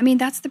on? Yeah, I mean,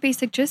 that's the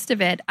basic gist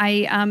of it.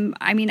 I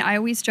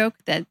always joke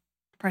that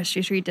Press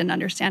Juicery didn't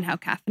understand how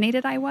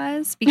caffeinated I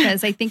was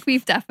because I think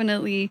we've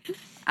definitely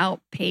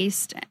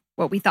outpaced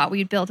what we thought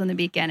we'd build in the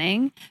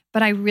beginning.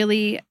 But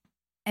it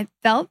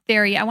felt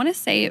very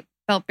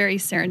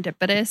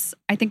serendipitous.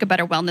 I think a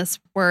better wellness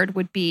word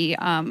would be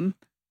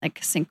like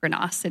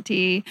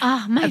synchronicity.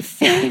 Oh, my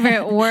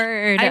favorite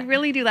word. I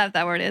really do love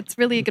that word. It's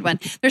really a good one.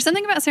 There's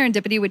something about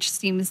serendipity which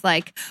seems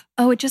like,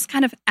 it just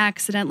kind of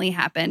accidentally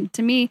happened.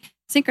 To me,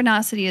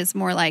 synchronicity is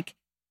more like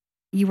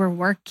you were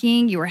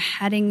working, you were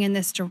heading in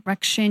this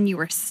direction. You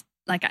were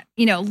like,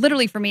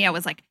 literally for me, I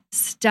was like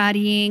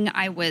studying.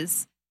 I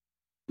was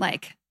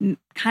like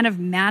kind of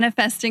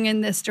manifesting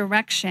in this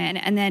direction,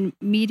 and then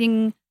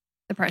meeting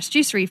the Press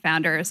Juicery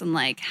founders and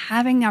like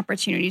having the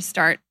opportunity to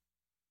start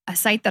a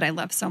site that I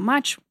love so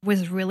much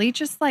was really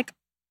just like,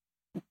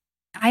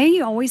 I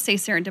always say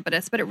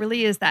serendipitous, but it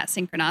really is that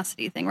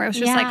synchronicity thing where it was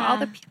just like all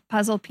the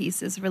puzzle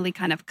pieces really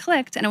kind of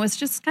clicked and it was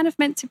just kind of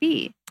meant to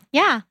be.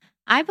 Yeah.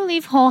 I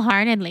believe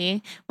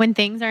wholeheartedly when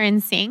things are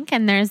in sync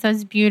and there's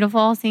those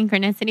beautiful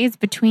synchronicities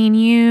between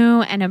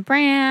you and a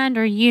brand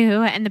or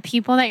you and the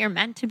people that you're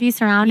meant to be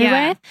surrounded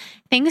with,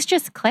 things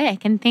just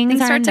click and things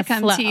are start in to the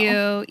come flow. to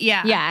you.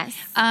 Yeah. Yes.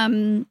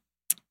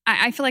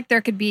 I feel like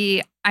there could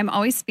be, I'm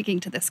always speaking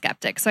to the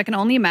skeptic. So I can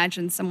only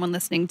imagine someone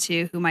listening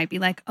to who might be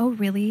like, oh,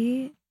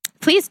 really?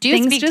 Please do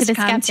Things speak just to the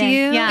come skeptic. to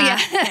you? Yeah.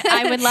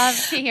 I would love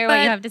to hear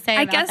what you have to say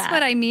about that. I guess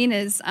what I mean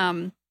is,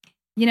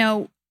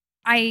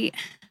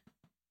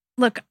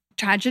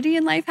 tragedy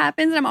in life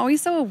happens. And I'm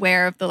always so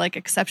aware of the like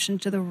exception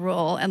to the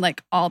rule and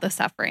like all the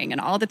suffering and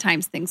all the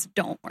times things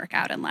don't work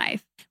out in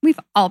life. We've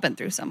all been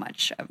through so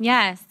much.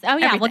 Yes. Oh,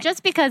 yeah. Everything. Well,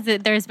 just because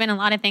there's been a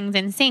lot of things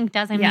in sync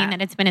doesn't mean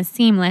that it's been a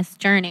seamless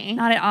journey.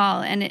 Not at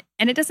all. And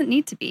it doesn't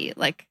need to be.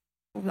 Like,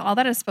 all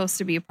that is supposed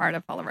to be a part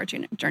of all of our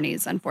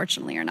journeys,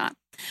 unfortunately, or not.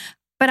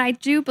 But I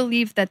do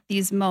believe that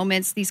these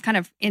moments, these kind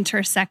of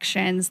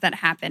intersections that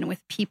happen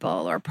with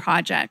people or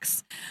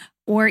projects,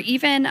 or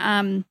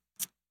even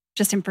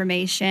just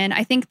information,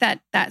 I think that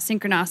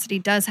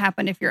synchronicity does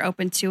happen if you're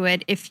open to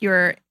it.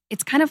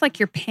 It's kind of like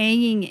you're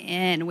paying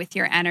in with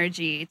your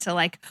energy to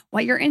like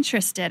what you're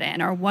interested in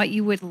or what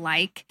you would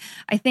like.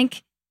 I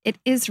think it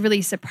is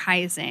really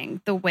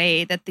surprising the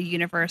way that the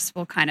universe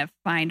will kind of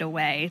find a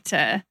way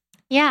to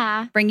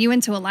bring you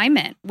into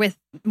alignment with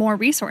more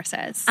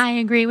resources. I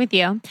agree with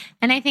you.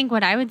 And I think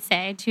what I would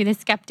say to the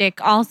skeptic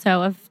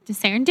also of the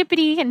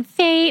serendipity and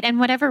fate and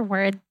whatever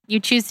word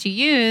you choose to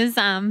use,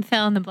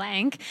 fill in the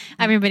blank,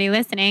 everybody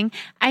listening,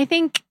 I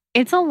think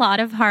it's a lot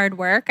of hard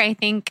work. I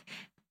think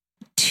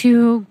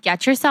to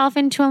get yourself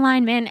into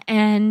alignment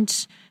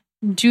and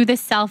do the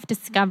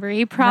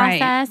self-discovery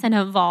process and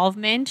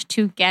evolvement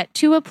to get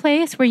to a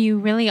place where you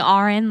really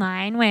are in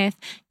line with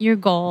your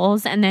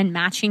goals and then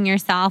matching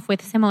yourself with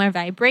similar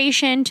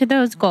vibration to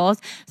those goals.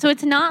 So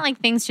it's not like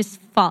things just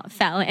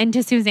fell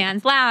into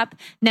Suzanne's lap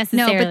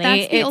necessarily. No, but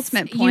that's the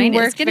ultimate point. You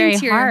work very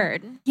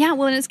hard. Yeah,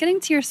 well, and it's getting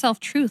to your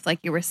self-truth, like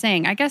you were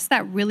saying. I guess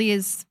that really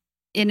is,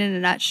 in a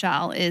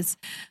nutshell, is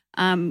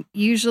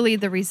usually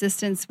the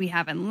resistance we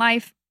have in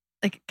life,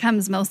 like it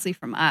comes mostly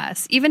from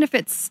us, even if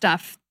it's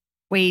stuff,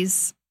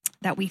 ways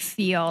that we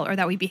feel or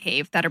that we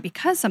behave that are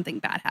because something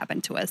bad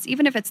happened to us.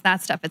 Even if it's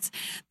that stuff, it's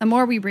the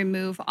more we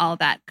remove all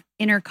that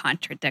inner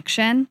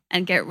contradiction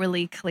and get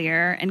really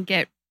clear and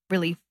get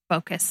really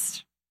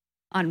focused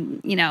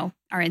on,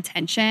 our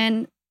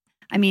intention.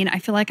 I mean, I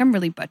feel like I'm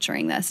really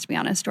butchering this, to be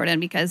honest, Jordan,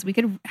 because we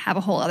could have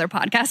a whole other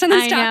podcast on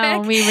this topic. I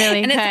know, we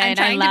really could. I'm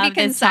trying to be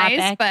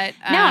concise, but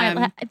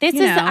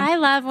I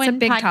love when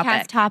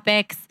podcast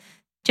topics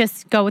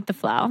just go with the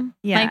flow.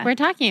 Yeah. Like we're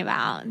talking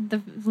about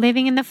the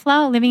living in the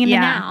flow, living in the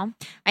now.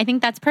 I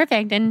think that's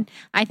perfect. And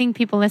I think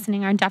people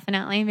listening are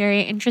definitely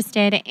very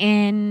interested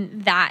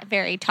in that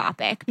very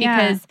topic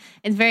because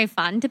it's very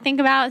fun to think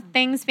about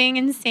things being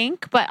in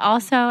sync. But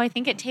also I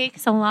think it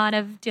takes a lot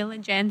of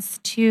diligence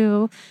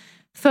to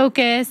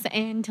focus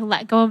and to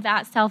let go of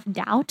that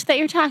self-doubt that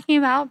you're talking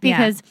about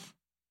because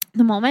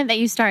the moment that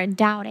you start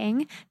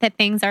doubting that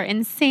things are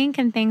in sync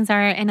and things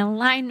are in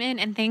alignment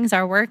and things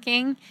are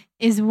working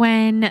is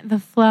when the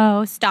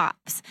flow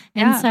stops.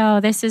 And so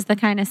this is the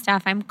kind of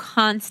stuff I'm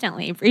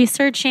constantly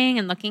researching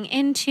and looking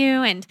into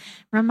and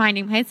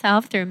reminding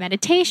myself through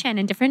meditation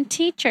and different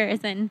teachers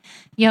and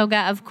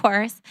yoga, of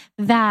course,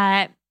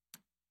 that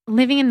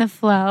living in the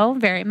flow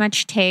very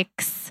much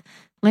takes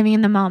living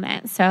in the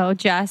moment. So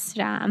just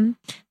kind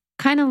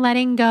of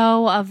letting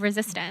go of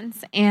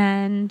resistance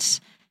and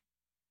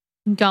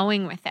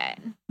going with it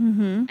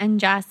and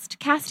just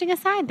casting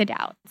aside the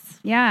doubts.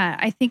 Yeah,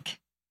 I think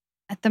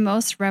at the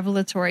most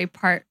revelatory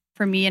part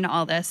for me in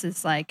all this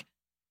is like,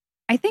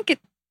 I think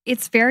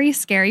it's very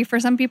scary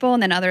for some people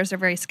and then others are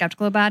very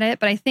skeptical about it.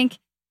 But I think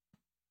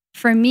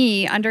for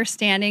me,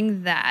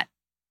 understanding that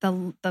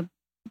the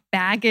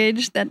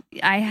baggage that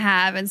I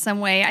have in some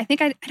way, I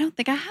don't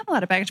think I have a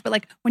lot of baggage, but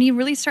like when you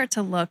really start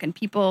to look and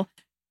people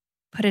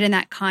put it in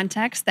that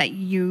context that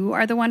you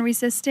are the one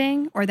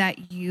resisting or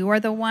that you are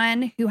the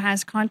one who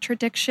has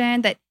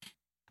contradiction, that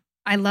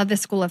I love this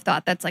school of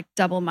thought that's like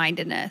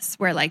double-mindedness,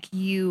 where like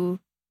you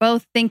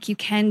both think you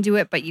can do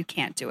it, but you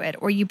can't do it.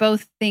 Or you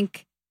both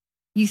think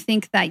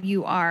that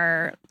you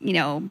are,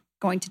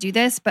 going to do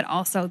this, but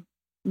also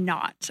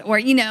not. Or,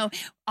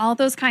 all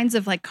those kinds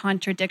of like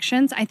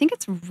contradictions. I think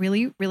it's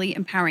really, really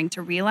empowering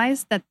to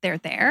realize that they're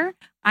there.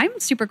 I'm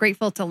super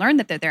grateful to learn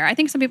that they're there. I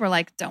think some people are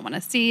like, don't want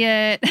to see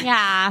it.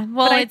 Yeah.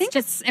 Well, but I think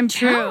it's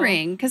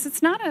empowering because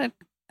it's not a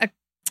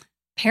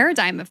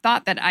paradigm of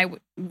thought that I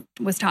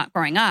was taught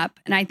growing up.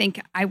 And I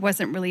think I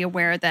wasn't really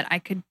aware that I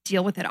could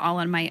deal with it all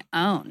on my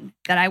own,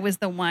 that I was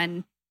the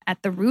one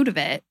at the root of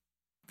it,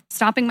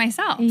 stopping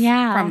myself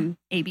from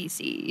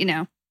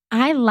ABC,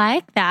 I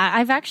like that.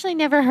 I've actually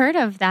never heard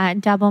of that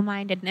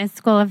double-mindedness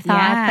school of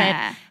thought,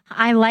 but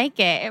I like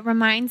it. It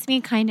reminds me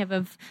kind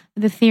of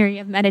the theory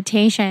of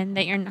meditation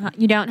that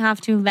you don't have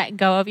to let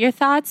go of your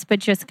thoughts, but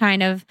just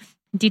kind of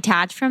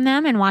detach from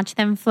them and watch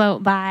them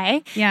float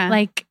by. Yeah.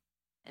 Like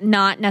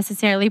not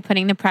necessarily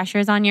putting the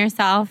pressures on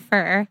yourself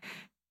for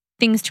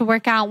things to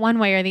work out one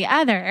way or the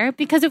other.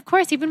 Because of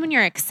course, even when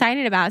you're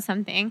excited about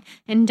something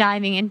and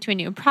diving into a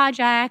new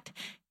project,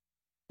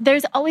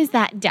 there's always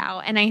that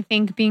doubt. And I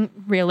think being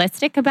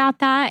realistic about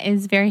that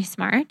is very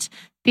smart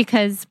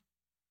because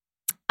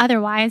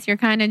otherwise you're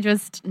kind of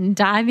just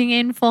diving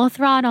in full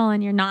throttle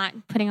and you're not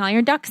putting all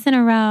your ducks in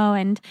a row.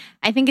 And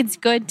I think it's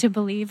good to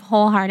believe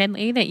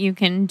wholeheartedly that you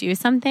can do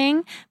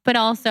something, but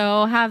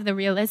also have the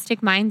realistic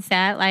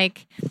mindset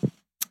like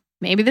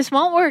maybe this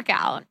won't work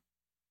out.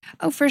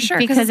 Oh, for sure.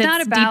 Because it's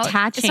not about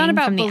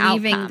from the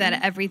believing outcome.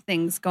 that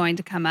everything's going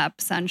to come up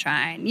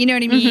sunshine. You know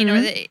what I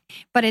mean?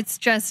 But it's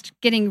just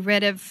getting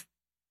rid of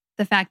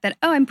the fact that,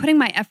 I'm putting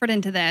my effort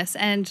into this.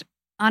 And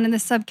on the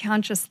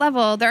subconscious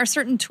level, there are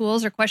certain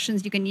tools or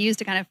questions you can use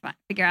to kind of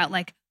figure out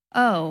like,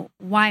 oh,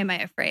 why am I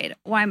afraid?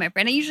 Why am I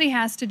afraid? And it usually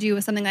has to do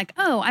with something like,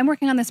 oh, I'm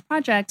working on this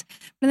project.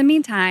 But in the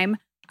meantime,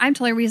 I'm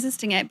totally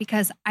resisting it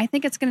because I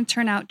think it's going to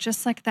turn out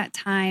just like that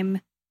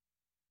time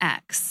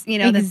X,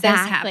 that this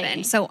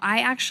happened. So I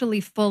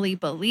actually fully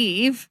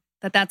believe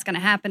that that's going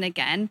to happen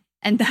again.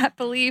 And that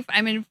belief,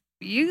 I'm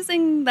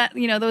infusing that,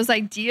 those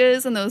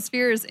ideas and those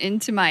fears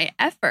into my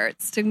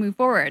efforts to move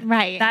forward.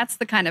 Right. That's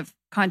the kind of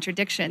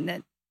contradiction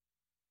that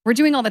we're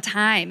doing all the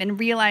time, and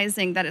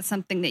realizing that it's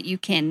something that you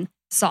can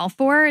solve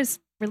for is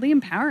really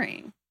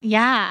empowering.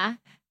 Yeah.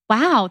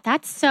 Wow.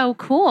 That's so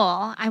cool.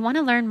 I want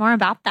to learn more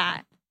about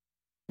that.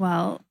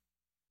 Well,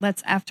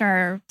 after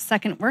our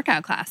second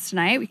workout class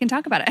tonight, we can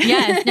talk about it.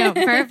 Yes. No,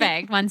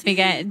 perfect. Once we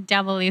get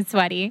doubly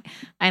sweaty.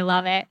 I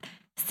love it.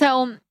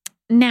 So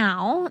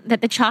now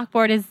that the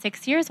chalkboard is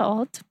 6 years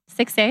old,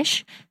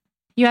 6-ish,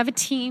 you have a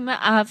team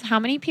of how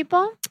many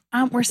people?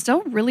 We're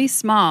still really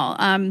small.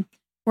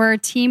 We're a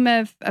team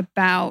of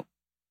about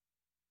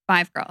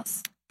 5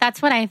 girls. That's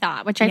what I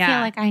thought, which I feel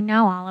like I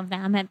know all of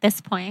them at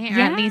this point, or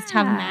at least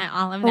have met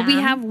all of them. Well, we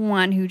have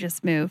one who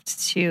just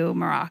moved to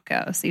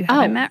Morocco, so you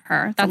haven't met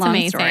her. It's that's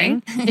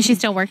amazing. Is she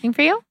still working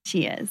for you?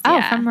 She is.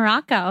 Oh, from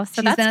Morocco.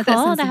 So she's that's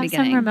cool to have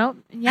some remote.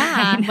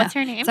 Yeah. What's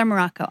her name? It's our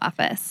Morocco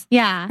office.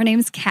 Yeah. Her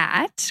name's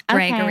Kat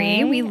Gregory.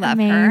 Okay, we love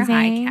her.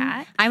 Hi,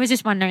 Kat. I was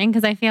just wondering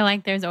because I feel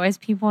like there's always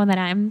people that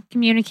I'm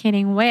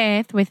communicating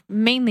with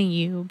mainly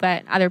you,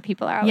 but other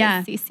people are always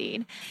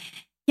CC'd.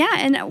 Yeah,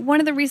 and one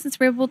of the reasons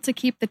we're able to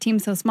keep the team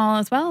so small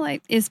as well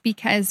is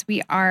because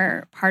we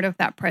are part of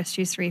that Press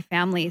Juicery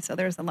family. So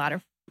there's a lot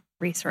of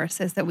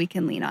resources that we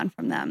can lean on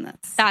from them.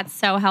 That's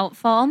so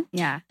helpful.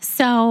 Yeah.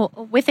 So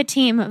with a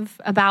team of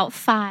about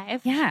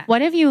 5,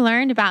 what have you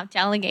learned about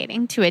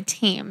delegating to a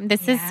team?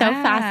 This is so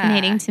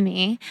fascinating to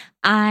me.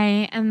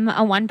 I am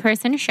a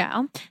one-person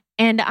show.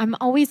 And I'm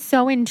always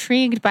so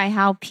intrigued by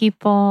how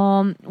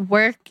people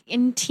work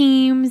in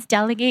teams,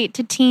 delegate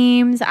to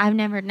teams. I've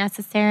never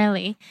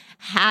necessarily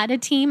had a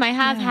team. I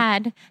have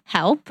had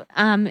help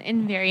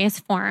in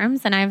various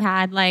forms. And I've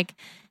had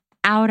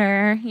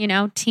outer,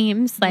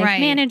 teams like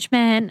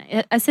management,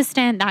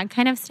 assistant, that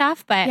kind of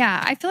stuff. But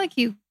yeah, I feel like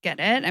you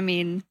get it.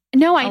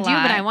 No, I do,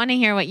 but I want to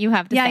hear what you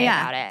have to say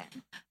about it.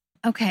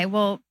 Okay,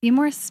 well, be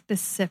more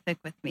specific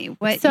with me.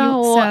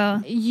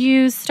 So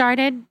you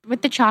started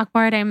with the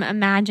chalkboard. I'm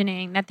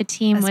imagining that the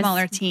team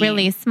was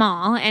really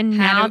small. And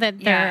now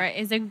that there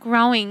is a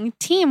growing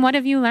team, what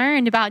have you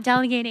learned about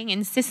delegating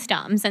in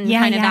systems and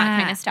that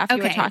kind of stuff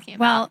you were talking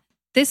about? Well,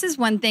 this is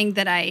one thing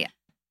that I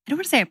don't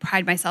want to say I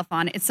pride myself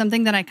on. It's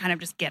something that I kind of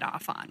just get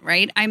off on,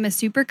 right? I'm a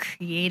super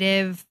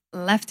creative,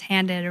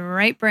 left-handed,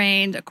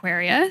 right-brained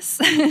Aquarius.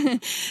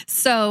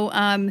 So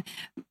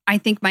I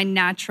think my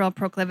natural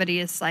proclivity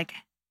is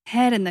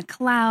head in the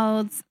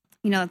clouds.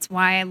 That's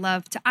why I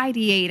love to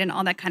ideate and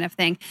all that kind of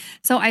thing.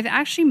 So I've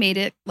actually made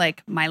it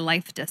my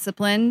life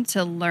discipline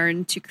to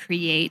learn to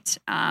create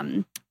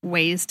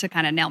ways to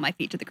kind of nail my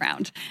feet to the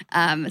ground.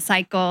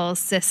 Cycles,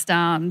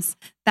 systems,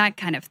 that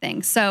kind of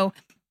thing. So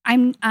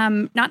I'm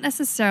not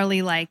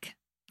necessarily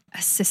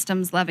a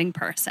systems loving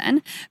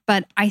person,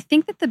 but I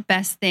think that the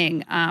best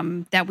thing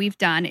that we've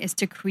done is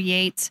to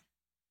create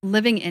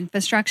living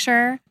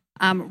infrastructure,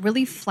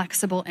 really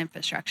flexible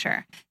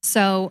infrastructure.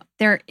 So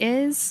there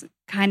is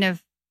kind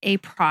of a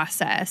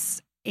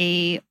process,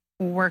 a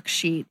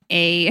worksheet,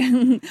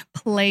 a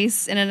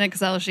place in an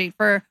Excel sheet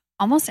for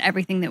almost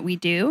everything that we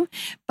do.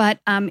 But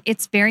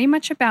it's very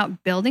much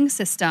about building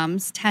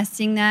systems,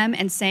 testing them,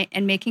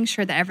 and making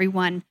sure that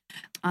everyone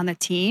on the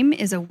team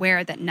is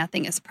aware that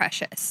nothing is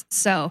precious.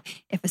 So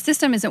if a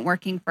system isn't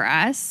working for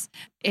us,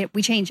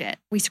 we change it,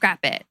 we scrap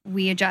it,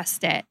 we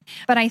adjust it.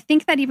 But I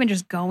think that even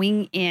just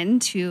going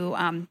into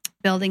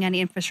building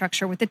any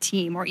infrastructure with a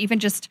team, or even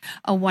just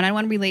a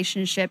one-on-one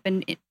relationship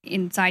and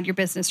inside your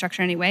business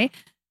structure anyway,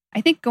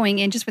 I think going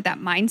in just with that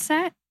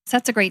mindset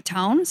sets a great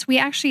tone. So we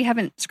actually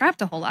haven't scrapped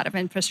a whole lot of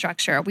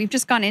infrastructure. We've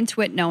just gone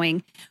into it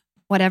knowing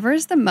whatever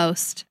is the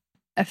most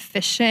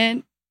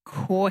efficient,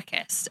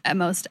 quickest,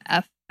 most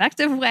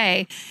effective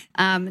way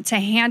to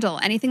handle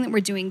anything that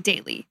we're doing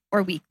daily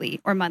or weekly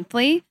or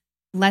monthly.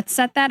 Let's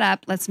set that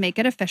up. Let's make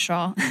it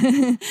official.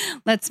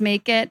 Let's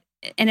make it.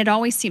 And it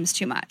always seems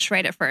too much,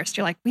 right? At first,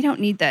 you're like, we don't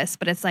need this,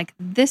 but it's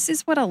this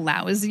is what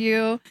allows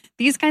you.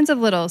 These kinds of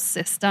little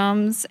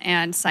systems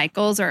and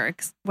cycles are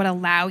what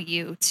allow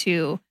you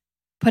to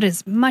put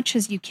as much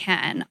as you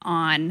can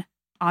on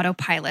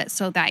autopilot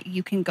so that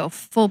you can go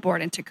full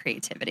board into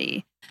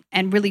creativity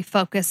and really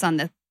focus on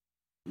the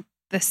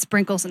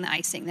sprinkles and the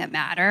icing that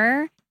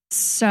matter.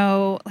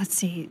 So let's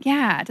see.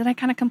 Yeah. Did I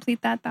kind of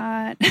complete that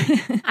thought?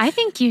 I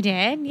think you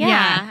did.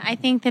 Yeah. I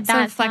think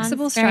that's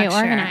flexible very structure,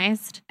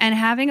 organized. And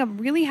having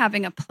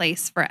a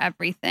place for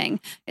everything.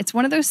 It's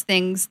one of those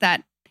things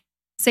that,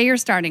 say you're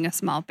starting a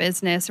small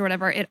business or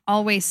whatever, it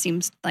always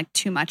seems like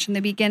too much in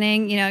the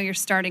beginning. You're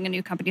starting a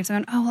new company. You're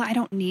saying, oh, well, I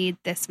don't need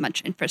this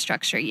much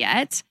infrastructure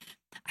yet.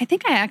 I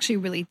think I actually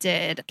really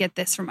did get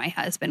this from my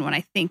husband when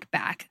I think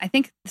back. I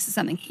think this is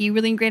something he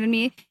really ingrained in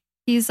me.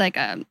 He's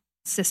a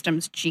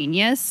systems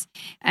genius.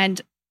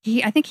 And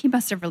I think he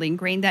must have really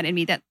ingrained that in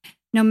me, that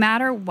no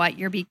matter what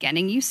you're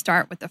beginning, you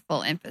start with the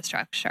full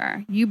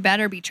infrastructure. You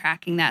better be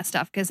tracking that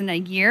stuff, because in a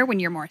year when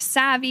you're more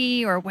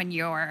savvy, or when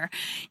you're,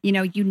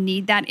 you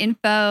need that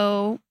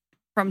info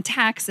from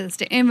taxes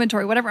to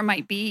inventory, whatever it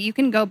might be, you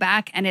can go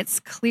back and it's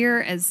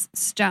clear as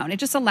stone. It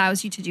just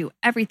allows you to do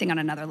everything on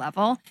another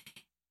level.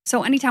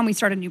 So anytime we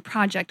start a new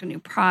project, a new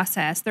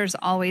process, there's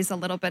always a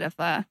little bit of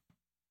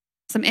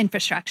some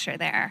infrastructure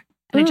there.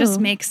 And it just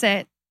makes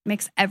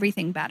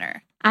everything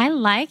better. I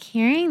like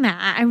hearing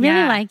that. I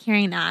really like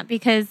hearing that,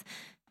 because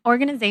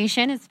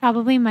organization is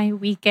probably my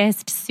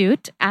weakest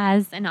suit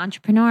as an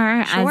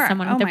entrepreneur, as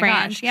someone with a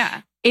brand. Gosh,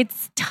 yeah.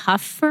 It's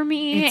tough for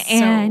me,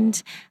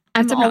 and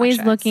I'm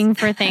always looking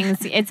for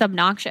things. It's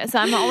obnoxious.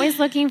 I'm always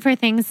looking for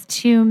things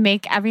to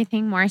make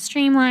everything more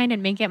streamlined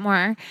and make it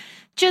more,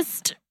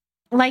 just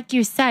like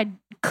you said,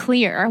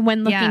 clear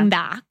when looking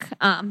back.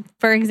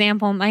 For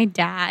example, my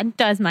dad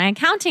does my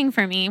accounting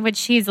for me, which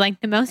he's like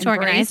the most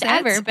organized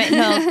ever, but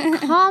he'll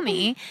call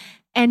me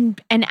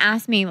and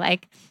ask me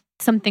like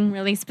something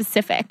really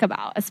specific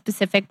about a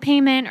specific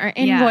payment or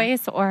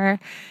invoice or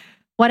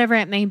whatever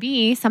it may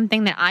be,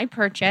 something that I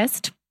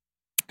purchased.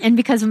 And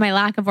because of my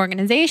lack of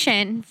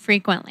organization,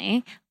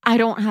 frequently, I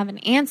don't have an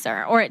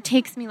answer, or it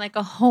takes me like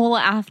a whole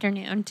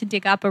afternoon to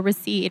dig up a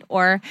receipt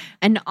or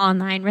an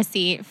online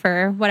receipt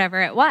for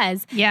whatever it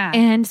was. Yeah.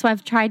 And so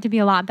I've tried to be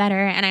a lot better,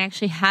 and I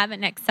actually have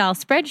an Excel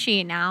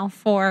spreadsheet now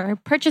for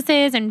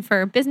purchases and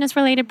for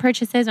business-related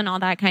purchases and all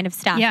that kind of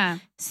stuff. Yeah.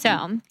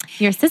 So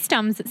your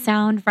systems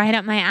sound right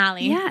up my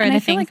alley for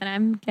the things that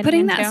I'm getting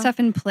putting into. that stuff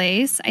in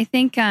place, I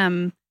think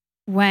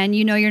when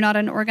you're not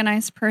an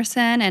organized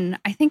person, and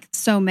I think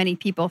so many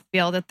people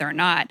feel that they're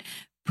not,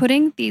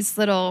 putting these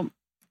little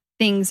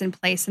things in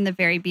place in the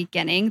very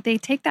beginning, they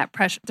take that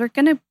pressure. They're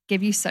going to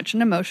give you such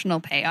an emotional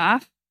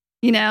payoff.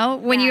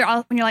 When you're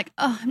like,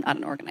 oh, I'm not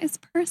an organized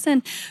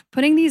person,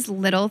 putting these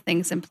little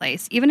things in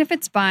place, even if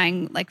it's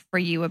buying like for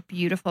you a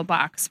beautiful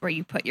box where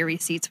you put your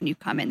receipts when you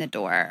come in the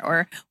door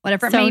or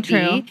whatever it may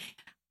be.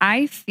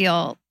 I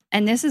feel,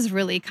 and this is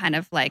really kind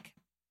of like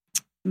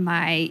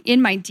my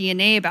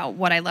DNA about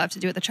what I love to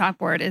do with the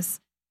chalkboard, is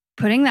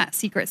putting that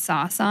secret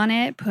sauce on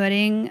it,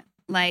 putting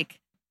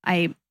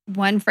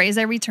one phrase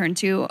I return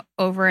to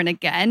over and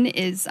again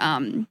is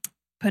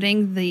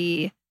putting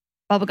the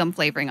bubblegum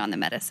flavoring on the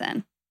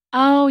medicine.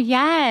 Oh,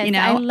 yes.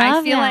 I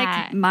love feel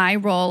that. like my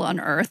role on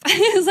earth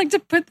is like to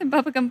put the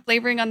bubblegum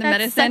flavoring on the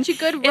medicine. Such a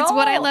good role. It's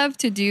what I love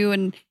to do,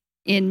 and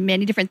in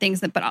many different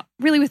things, but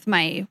really with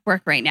my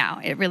work right now,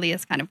 it really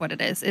is kind of what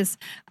it is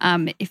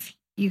if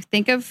you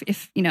think of,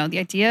 the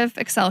idea of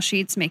Excel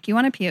sheets make you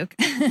want to puke,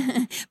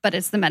 but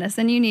it's the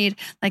medicine you need.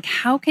 Like,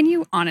 how can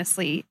you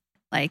honestly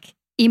like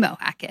emo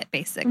hack it,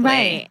 basically?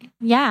 Right.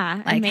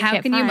 Yeah. Like, how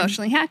can you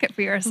emotionally hack it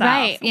for yourself?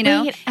 Right.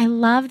 Wait, I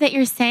love that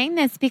you're saying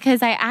this,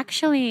 because I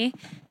actually,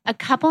 a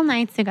couple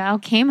nights ago,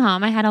 came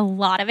home. I had a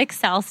lot of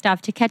Excel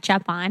stuff to catch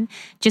up on,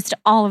 just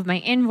all of my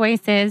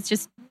invoices,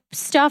 just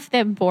stuff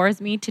that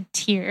bores me to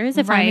tears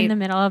if I'm in the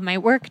middle of my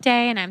work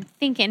day and I'm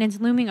thinking, it's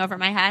looming over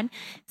my head.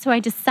 So I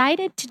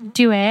decided to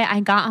do it. I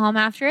got home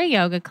after a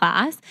yoga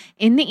class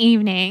in the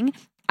evening.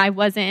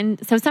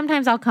 So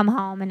sometimes I'll come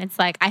home and it's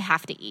like, I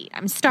have to eat.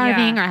 I'm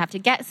starving or I have to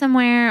get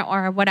somewhere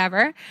or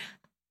whatever.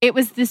 It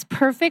was this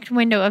perfect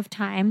window of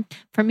time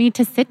for me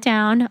to sit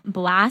down,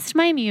 blast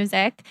my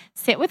music,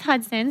 sit with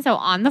Hudson, so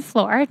on the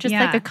floor, just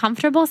like a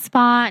comfortable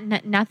spot,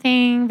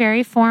 nothing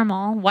very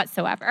formal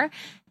whatsoever,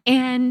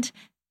 and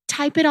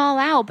type it all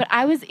out. But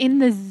I was in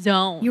the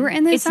zone. You were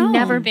in the zone. It's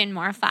never been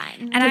more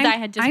fun. And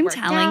I'm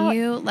telling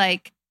you,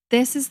 like,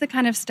 this is the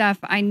kind of stuff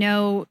I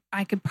know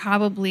I could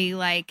probably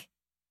like,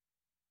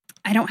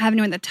 I don't have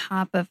anyone at the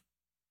top of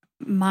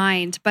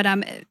mind, but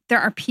there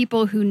are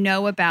people who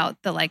know about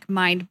the like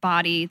mind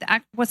body,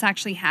 what's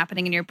actually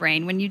happening in your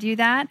brain when you do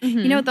that.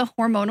 Mm-hmm. The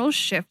hormonal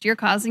shift you're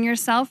causing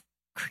yourself,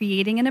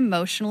 creating an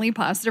emotionally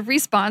positive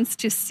response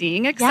to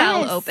seeing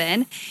Excel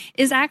open,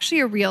 is actually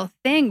a real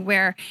thing,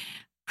 where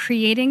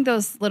creating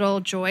those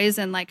little joys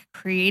and like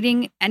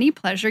creating any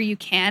pleasure you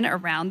can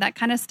around that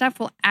kind of stuff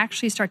will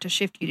actually start to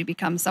shift you to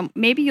become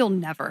maybe you'll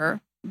never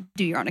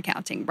do your own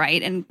accounting,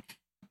 right? And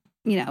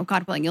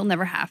God willing, you'll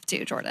never have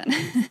to, Jordan.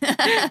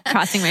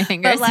 Crossing my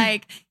fingers. But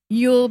like,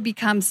 you'll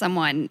become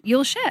someone,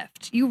 you'll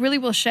shift. You really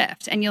will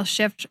shift, and you'll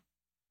shift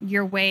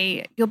your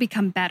way. You'll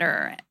become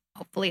better,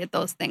 hopefully, at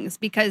those things,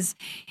 because,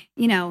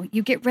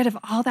 you get rid of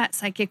all that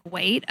psychic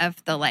weight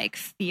of the like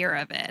fear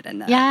of it.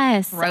 And the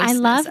I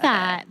love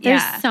that.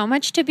 There's so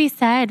much to be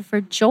said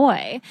for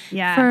joy,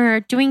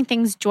 for doing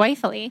things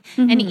joyfully.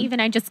 And even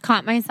I just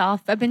caught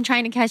myself, I've been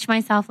trying to catch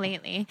myself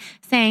lately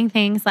saying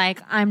things like,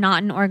 I'm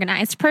not an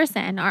organized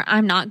person, or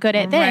I'm not good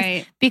at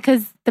this,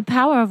 because the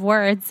power of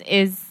words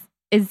is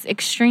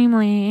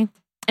extremely,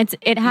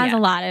 it holds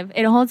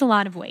a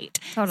lot of weight.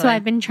 Totally. So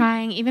I've been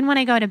trying, even when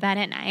I go to bed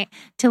at night,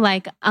 to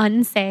like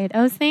unsay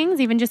those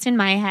things, even just in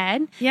my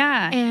head.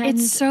 Yeah. And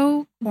it's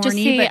so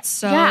corny, but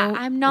so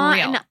I'm not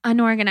real. an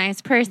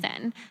unorganized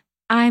person.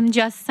 I'm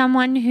just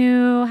someone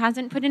who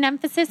hasn't put an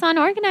emphasis on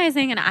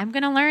organizing, and I'm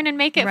going to learn and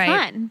make it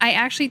fun. I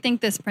actually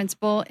think this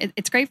principle,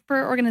 it's great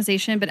for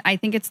organization, but I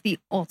think it's the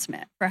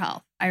ultimate for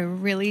health. I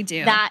really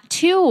do. That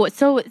too.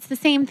 So it's the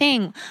same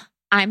thing.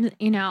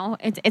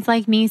 It's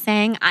like me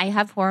saying I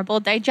have horrible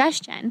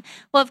digestion.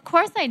 Well, of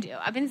course I do.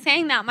 I've been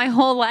saying that my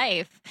whole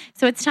life.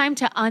 So it's time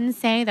to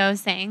unsay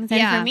those things.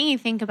 And for me,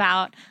 think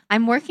about,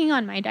 I'm working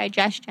on my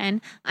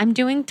digestion. I'm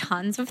doing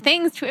tons of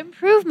things to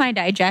improve my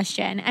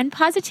digestion, and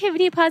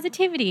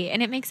positivity.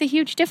 And it makes a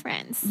huge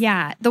difference.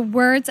 Yeah. The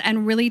words,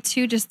 and really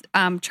too, just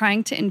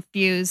trying to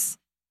infuse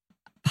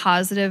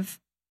positive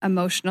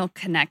emotional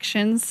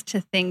connections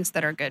to things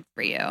that are good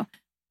for you.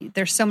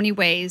 There's so many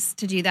ways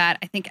to do that.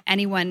 I think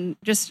anyone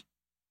just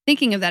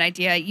thinking of that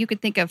idea, you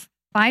could think of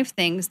 5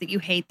 things that you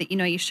hate that you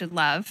know you should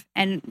love.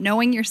 And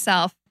knowing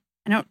yourself,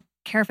 I don't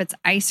care if it's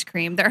ice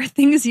cream, there are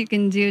things you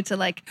can do to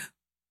like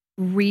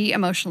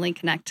re-emotionally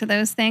connect to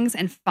those things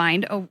and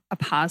find a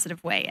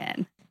positive way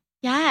in.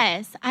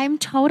 Yes, I'm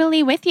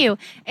totally with you.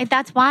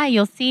 That's why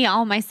you'll see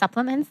all my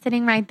supplements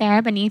sitting right there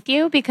beneath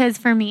you, because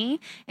for me,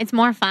 it's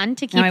more fun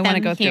to keep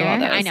them go here. Through all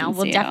those I know.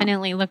 We'll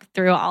definitely look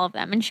through all of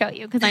them and show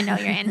you, because I know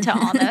you're into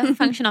all the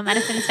functional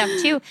medicine stuff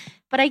too.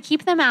 But I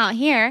keep them out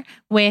here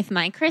with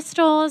my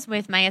crystals,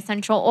 with my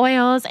essential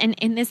oils, and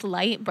in this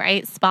light,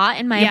 bright spot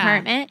in my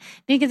apartment.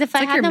 Because if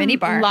I had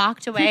them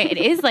locked away, it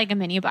is like a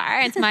mini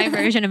bar. It's my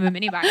version of a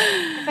mini bar.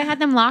 If I had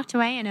them locked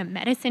away in a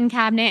medicine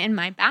cabinet in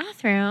my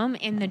bathroom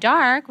in the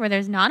dark where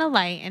there's not a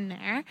light in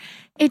there,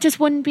 it just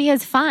wouldn't be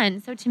as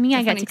fun. So to me,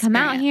 I get to come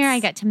out here. I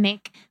get to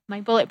make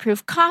my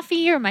bulletproof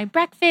coffee or my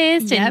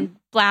breakfast and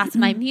blast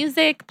my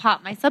music,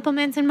 pop my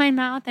supplements in my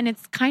mouth. And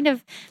it's kind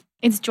of...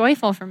 it's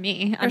joyful for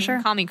me.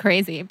 Sure. Call me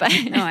crazy, but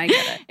no, I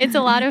get it. It's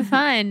a lot of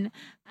fun.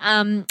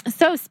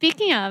 So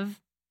speaking of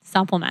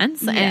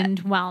supplements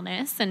and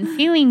wellness and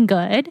feeling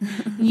good,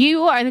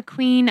 you are the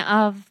queen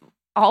of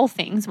all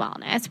things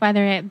wellness,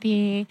 whether it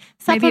be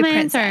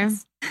supplements or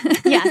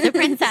the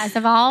princess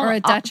of all, or a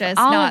duchess,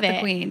 all not of the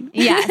queen.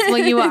 Yes, well,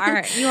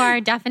 you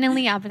are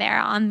definitely up there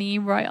on the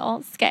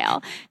royal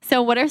scale.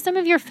 So, what are some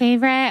of your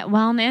favorite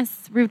wellness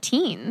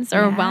routines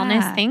or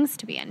wellness things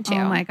to be into?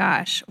 Oh my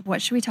gosh,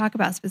 what should we talk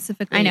about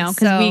specifically? I know,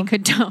 because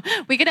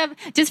we could have,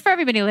 just for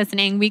everybody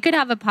listening, we could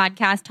have a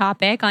podcast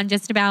topic on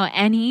just about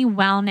any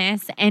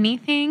wellness,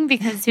 anything,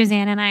 because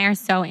Suzanne and I are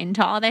so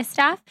into all this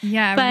stuff.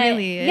 Yeah, but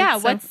really.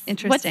 What's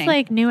interesting? What's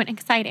like new and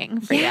exciting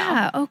for you?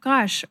 Yeah. Oh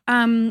gosh.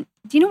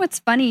 Do you know what's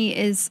funny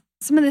is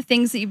some of the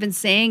things that you've been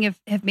saying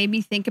have made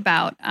me think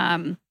about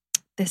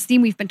this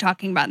theme we've been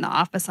talking about in the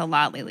office a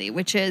lot lately,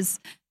 which is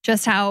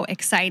just how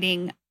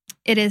exciting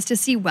it is to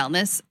see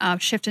wellness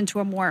shift into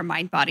a more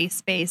mind-body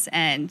space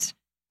and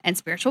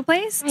spiritual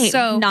place. Right.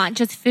 So not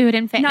just food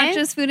and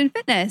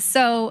fitness.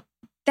 So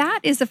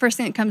that is the first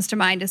thing that comes to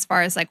mind as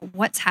far as like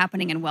what's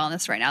happening in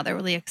wellness right now that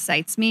really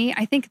excites me.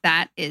 I think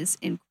that is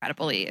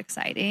incredibly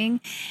exciting.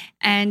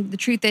 And the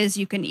truth is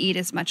you can eat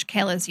as much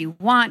kale as you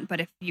want,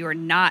 but if you're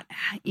not,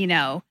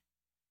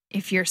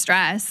 if you're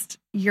stressed,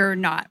 you're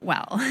not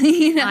well,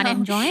 not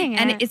enjoying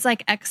it. And it's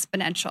like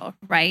exponential,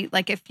 right?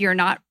 Like if you're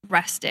not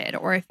rested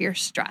or if you're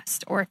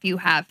stressed or if you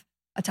have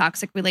a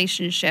toxic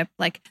relationship,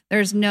 like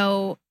there's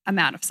no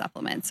amount of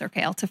supplements or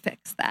kale to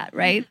fix that,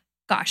 right?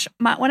 Gosh,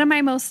 one of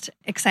my most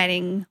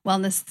exciting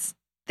wellness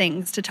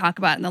things to talk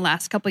about in the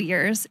last couple of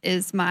years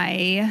is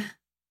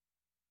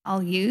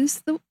I'll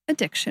use the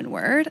addiction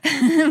word,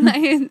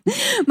 my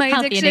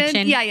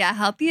addiction. Yeah.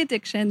 Healthy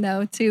addiction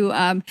though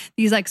to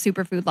these like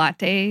superfood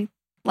lattes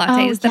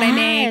that I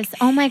make.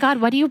 Oh my God.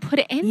 What do you put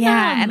in them?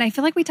 Yeah. And I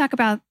feel like we talk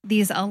about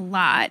these a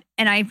lot.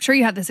 And I'm sure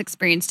you have this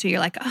experience too. You're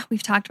like, oh,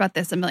 we've talked about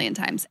this a million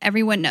times.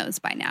 Everyone knows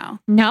by now.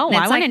 No,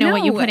 I want to know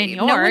what you put in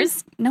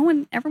yours.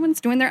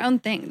 Everyone's doing their own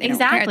thing. They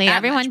exactly.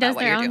 Everyone does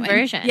their own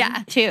version.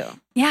 Yeah. Too.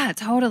 Yeah,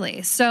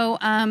 totally. So,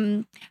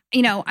 I'm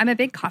a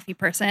big coffee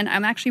person.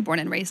 I'm actually born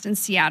and raised in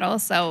Seattle.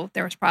 So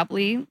there was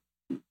probably,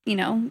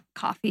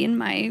 coffee in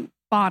my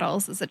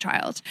bottles as a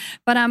child.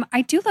 But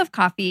I do love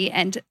coffee,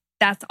 and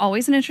that's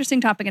always an interesting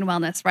topic in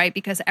wellness, right?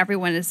 Because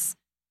everyone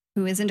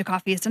who is into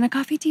coffee has done a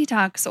coffee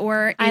detox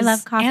or I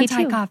love coffee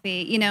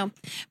anti-coffee,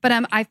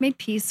 But I've made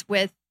peace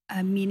with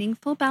a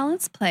meaningful,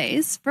 balanced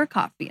place for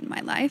coffee in my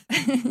life.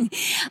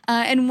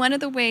 And one of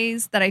the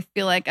ways that I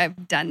feel like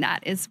I've done that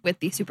is with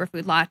the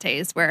superfood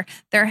lattes, where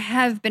there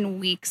have been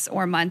weeks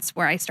or months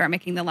where I start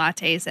making the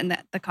lattes and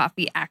that the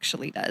coffee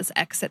actually does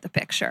exit the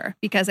picture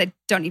because I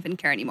don't even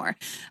care anymore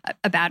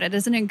about it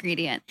as an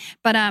ingredient.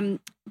 But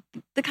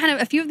the kind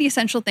of a few of the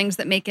essential things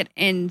that make it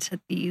into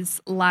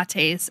these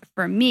lattes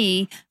for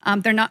me,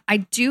 they're not. I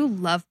do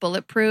love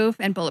bulletproof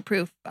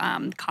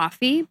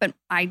coffee, but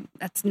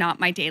that's not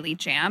my daily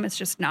jam. It's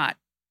just not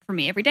for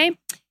me every day.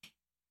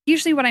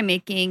 Usually, what I'm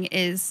making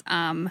is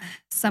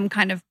some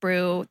kind of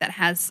brew that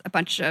has a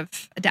bunch of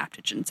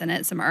adaptogens in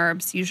it, some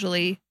herbs,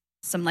 usually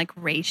some like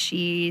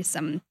reishi,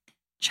 some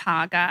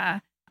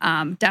chaga,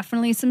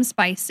 definitely some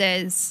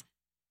spices.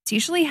 It's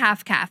usually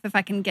half calf if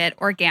I can get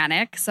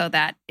organic so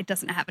that it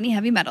doesn't have any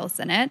heavy metals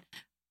in it.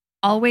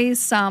 always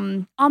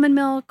some almond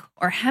milk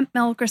or hemp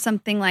milk or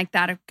something like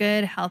that, a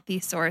good healthy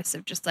source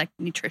of just like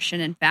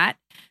nutrition and fat.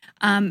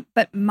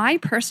 But my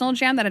personal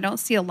jam that I don't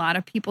see a lot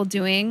of people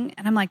doing,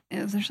 and I'm like,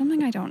 is there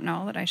something I don't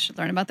know that I should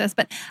learn about this?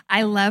 But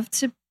I love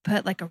to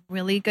put like a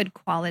really good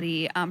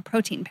quality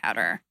protein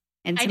powder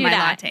into my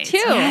lattes too.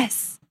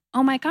 Yes.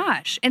 Oh my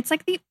gosh. It's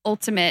like the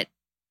ultimate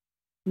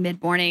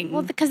mid-morning.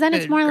 Well, because then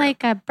it's more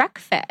like a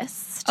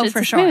breakfast. Oh, it's for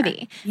a sure.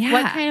 smoothie. Yeah.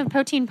 What kind of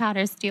protein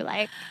powders do you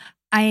like?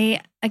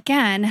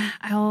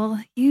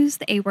 I'll use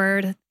the A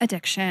word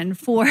addiction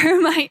for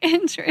my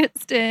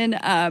interest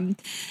in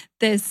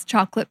this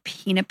chocolate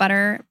peanut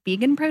butter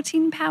vegan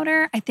protein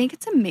powder. I think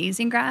it's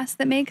Amazing Grass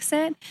that makes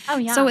it. Oh,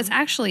 yeah. So it's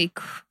actually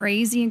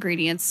crazy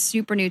ingredients,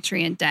 super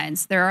nutrient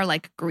dense. There are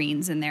like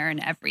greens in there and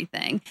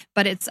everything,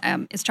 but it's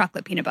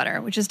chocolate peanut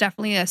butter, which is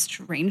definitely a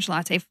strange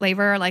latte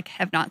flavor. Like,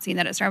 have not seen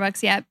that at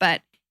Starbucks yet,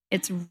 but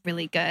it's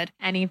really good.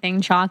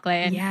 Anything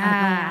chocolate.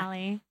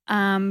 Yeah.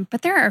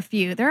 But there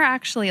are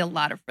actually a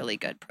lot of really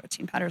good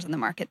protein powders on the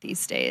market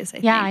these days.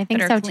 I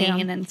think that are so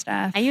clean too. and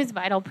stuff. I use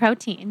Vital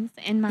Proteins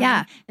in my.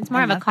 Yeah. It's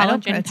more of a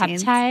collagen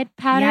peptide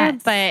powder,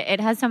 Yes. but it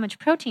has so much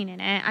protein in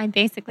it. I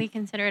basically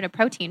consider it a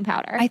protein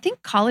powder. I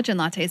think collagen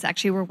lattes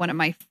actually were one of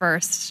my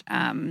first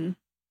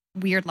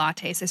weird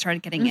lattes I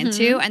started getting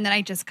into, and then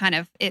I just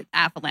it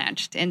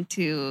avalanched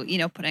into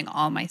putting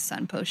all my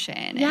sun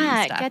potion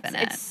and stuff in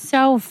it. It's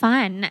so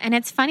fun, and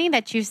it's funny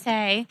that you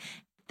say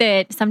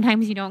that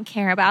sometimes you don't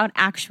care about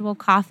actual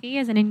coffee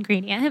as an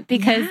ingredient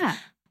because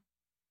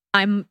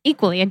I'm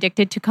equally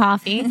addicted to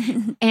coffee.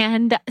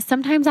 And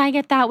sometimes I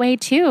get that way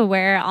too,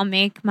 where I'll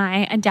make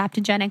my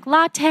adaptogenic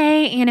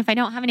latte. And if I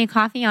don't have any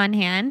coffee on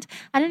hand,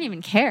 I don't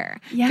even care.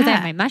 Because I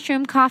have my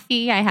mushroom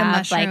coffee. I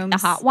have like the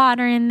hot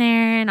water in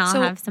there, and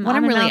I'll have some what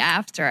I'm almond really milk.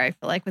 after, I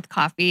feel like with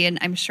coffee, and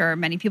I'm sure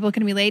many people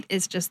can relate,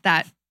 is just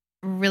that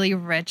really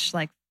rich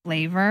like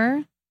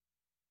flavor.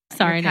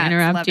 Sorry to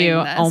interrupt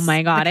you. This. Oh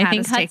my God. I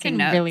think Hudson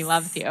really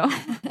loves you.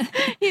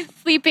 He's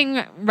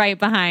sleeping right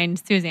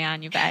behind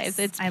Suzanne, you guys.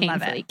 It's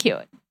painfully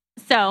cute.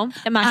 So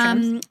the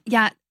mushrooms.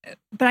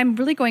 But I'm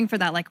really going for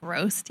that like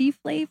roasty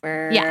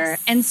flavor.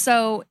 Yes. And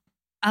so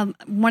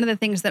one of the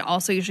things that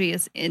also usually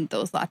is in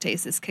those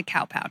lattes is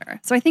cacao powder.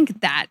 So I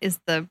think that is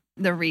the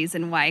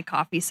reason why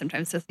coffee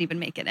sometimes doesn't even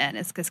make it in,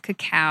 is because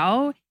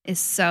cacao is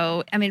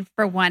so,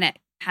 for one, it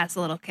has a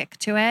little kick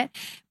to it,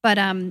 but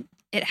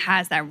it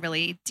has that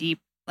really deep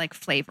like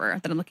flavor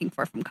that I'm looking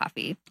for from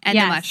coffee, and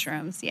the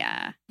mushrooms.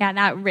 Yeah,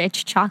 that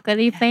rich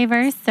chocolatey flavor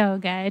is so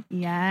good.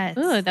 Yes.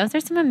 Ooh, those are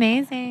some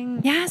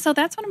amazing. Yeah, so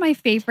that's one of my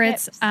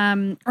favorites.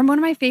 Or one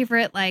of my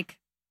favorite like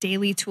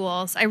daily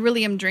tools. I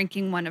really am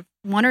drinking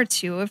one or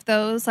two of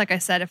those. Like I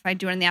said, if I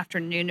do it in the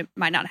afternoon, it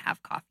might not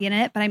have coffee in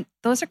it, but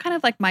those are kind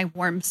of like my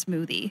warm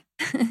smoothie.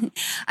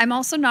 I'm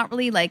also not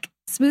really like,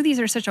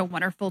 smoothies are such a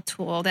wonderful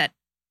tool that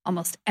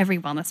almost every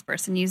wellness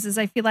person uses,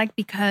 I feel like,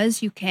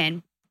 because you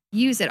can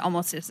use it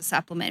almost as a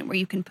supplement where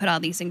you can put all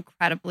these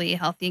incredibly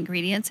healthy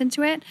ingredients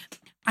into it.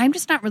 I'm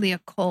just not really a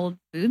cold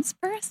foods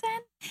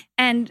person.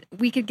 And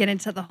we could get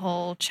into the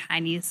whole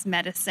Chinese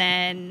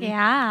medicine,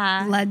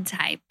 blood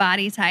type,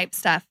 body type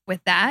stuff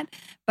with that.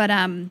 But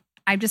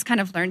I've just kind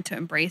of learned to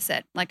embrace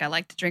it. Like, I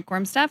like to drink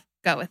warm stuff,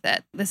 go with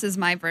it. This is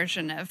my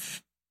version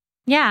of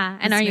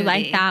and are you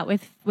like that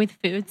with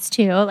foods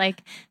too?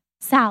 Like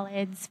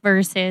salads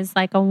versus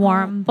like a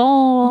warm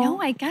bowl?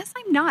 No, I guess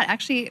I'm not.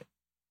 Actually,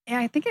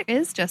 I think it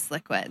is just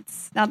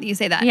liquids. Now that you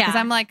say that, because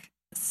I'm like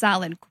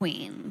salad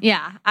queen.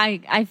 Yeah,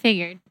 I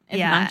figured as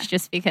much,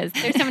 just because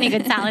there's so many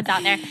good salads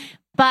out there.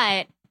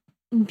 But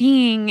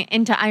being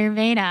into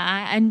Ayurveda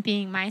and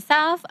being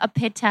myself a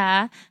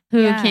Pitta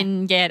who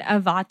can get a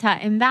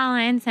Vata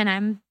imbalance, and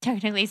I'm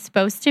technically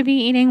supposed to be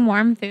eating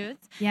warm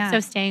foods. So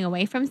staying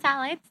away from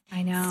salads.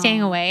 I know.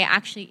 Staying away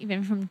actually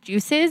even from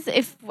juices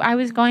if I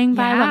was going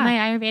by what my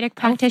Ayurvedic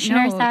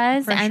practitioner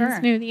says, and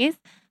smoothies.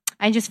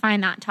 I just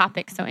find that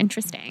topic so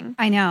interesting.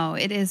 I know.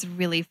 It is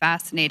really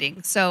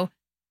fascinating. So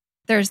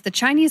there's the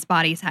Chinese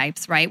body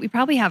types, right? We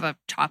probably have a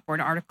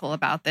Chalkboard article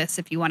about this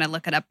if you want to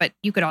look it up, but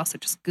you could also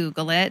just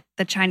Google it.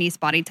 The Chinese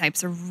body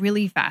types are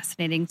really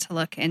fascinating to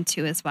look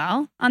into as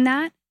well on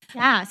that.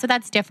 Yeah, so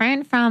that's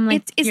different from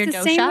like it's your the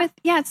dosha? Same with,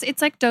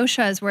 it's like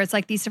doshas, where it's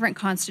like these different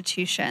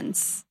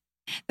constitutions.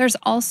 There's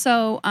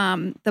also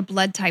the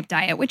blood type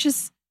diet, which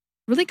is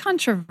really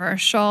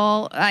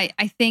controversial,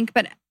 I think,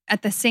 but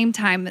at the same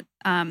time,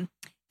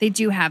 they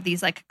do have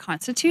these like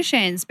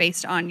constitutions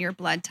based on your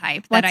blood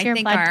type. What's your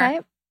blood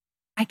type?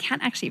 I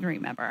can't actually even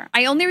remember.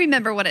 I only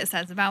remember what it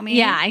says about me.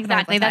 Yeah,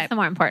 exactly. That's the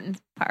more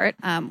important part.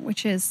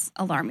 Which is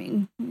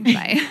alarming. If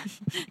I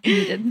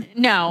needed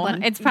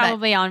it's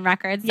probably on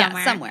record somewhere.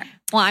 Yeah, somewhere.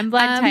 Well, I'm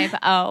blood type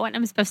O, and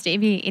I'm supposed to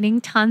be eating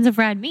tons of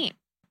red meat.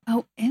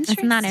 Oh,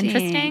 interesting. Isn't that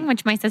interesting?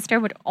 Which my sister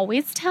would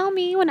always tell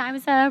me when I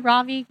was a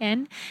raw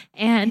vegan.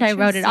 And I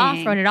wrote it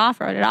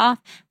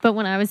off. But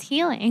when I was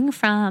healing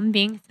from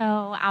being so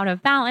out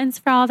of balance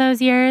for all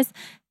those years,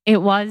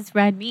 it was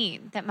red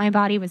meat that my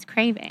body was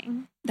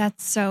craving.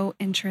 That's so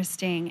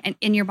interesting.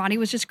 And your body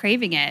was just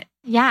craving it.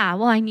 Yeah.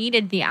 Well, I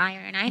needed the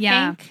iron, I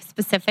think,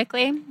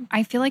 specifically.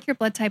 I feel like your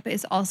blood type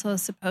is also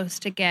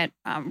supposed to get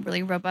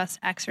really robust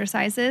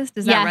exercises.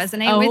 Does that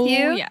resonate with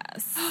you?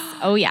 Yes.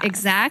 Oh, yeah.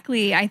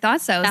 Exactly. I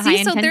thought so.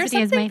 So there's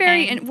something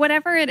and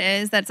whatever it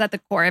is that's at the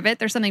core of it,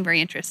 there's something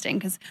very interesting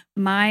because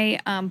my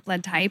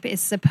blood type is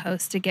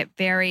supposed to get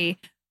very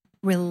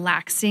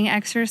relaxing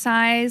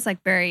exercise,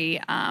 like very,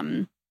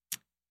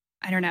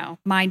 I don't know,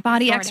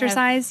 mind-body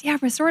exercise. Yeah,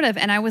 restorative.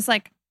 And I was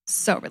like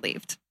so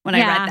relieved when I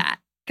read that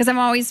because I'm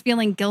always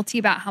feeling guilty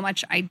about how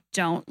much I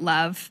don't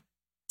love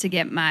to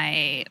get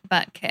my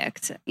butt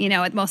kicked. You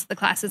know, at most of the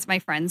classes my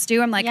friends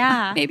do, I'm like,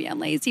 maybe I'm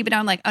lazy, but now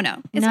I'm like, oh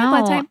no, it's my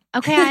blood type.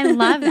 Okay, I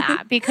love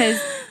that because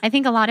I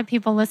think a lot of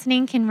people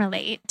listening can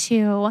relate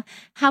to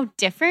how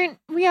different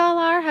we all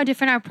are, how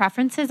different our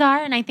preferences are.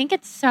 And I think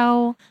it's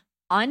so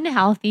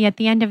unhealthy at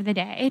the end of the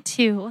day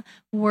to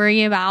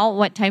worry about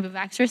what type of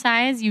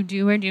exercise you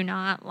do or do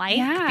not like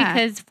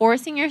because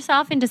forcing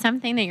yourself into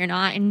something that you're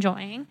not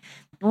enjoying,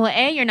 well,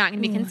 A, you're not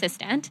going to be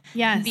consistent.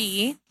 Yes.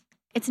 B,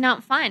 it's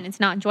not fun. It's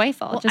not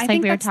joyful, just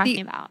like we were talking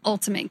about.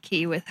 Ultimate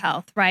key with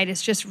health, right?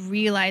 It's just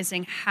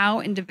realizing how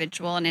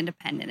individual and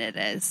independent it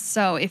is.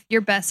 So if your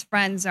best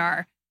friends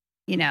are,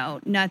 you know,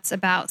 nuts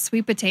about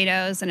sweet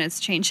potatoes and it's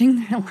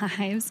changing their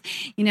lives,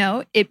 you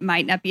know, it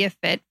might not be a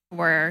fit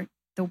for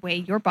the way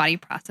your body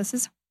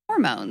processes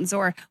hormones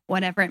or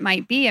whatever it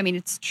might be. I mean,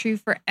 it's true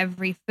for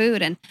every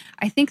food. And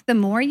I think the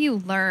more you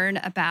learn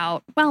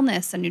about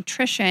wellness and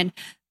nutrition,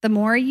 the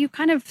more you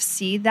kind of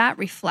see that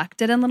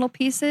reflected in little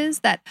pieces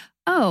that,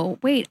 oh,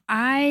 wait,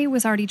 I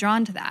was already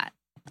drawn to that.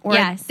 Or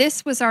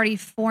this was already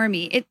for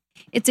me.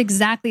 It's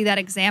exactly that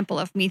example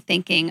of me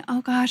thinking,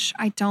 oh gosh,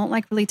 I don't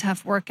like really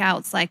tough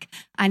workouts. Like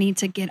I need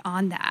to get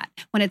on that.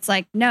 When it's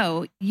like,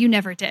 no, you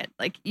never did.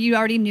 Like you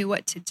already knew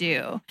what to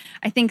do.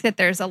 I think that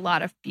there's a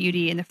lot of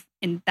beauty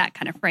in that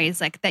kind of phrase,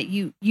 like that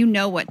you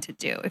know what to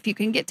do. If you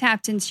can get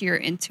tapped into your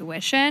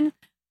intuition,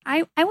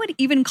 I would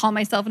even call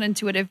myself an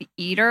intuitive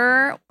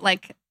eater,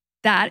 like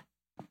that.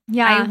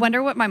 Yeah. I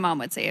wonder what my mom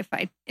would say if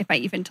I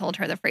even told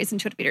her the phrase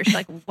intuitive eater. She's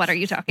like, what are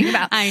you talking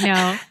about? I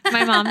know.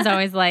 My mom's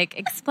always like,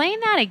 explain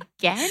that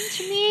again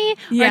to me.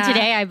 Yeah. Or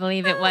today, I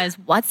believe it was,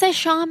 what's a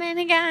shaman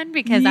again?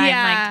 Because I'm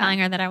like telling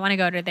her that I want to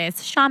go to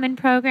this shaman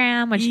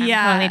program, which I'm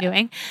totally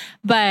doing.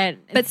 But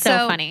it's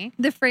so funny.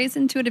 The phrase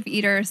intuitive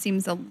eater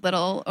seems a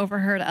little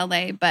overheard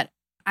LA, but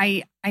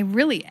I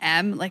really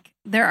am. Like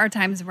there are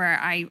times where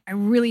I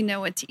really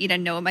know what to eat. I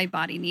know what my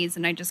body needs.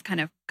 And I just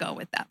kind of go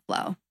with that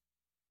flow.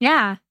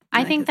 Yeah.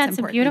 I think that's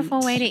important. A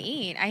beautiful way to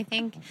eat. I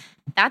think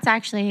that's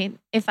actually,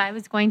 if I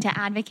was going to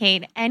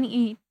advocate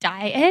any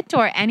diet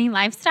or any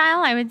lifestyle,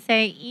 I would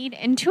say eat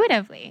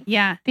intuitively.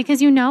 Yeah.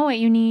 Because you know what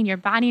you need. Your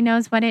body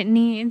knows what it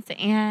needs.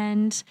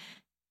 And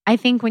I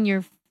think when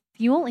you're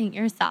fueling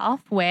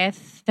yourself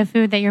with the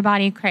food that your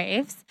body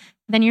craves,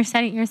 then you're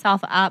setting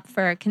yourself up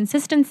for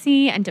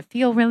consistency and to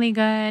feel really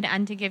good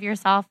and to give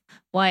yourself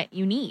what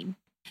you need.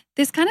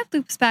 This kind of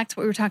loops back to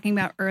what we were talking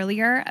about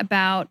earlier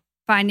about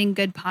finding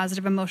good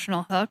positive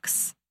emotional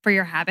hooks for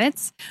your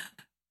habits.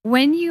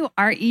 When you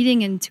are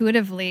eating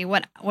intuitively,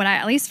 what I,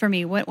 at least for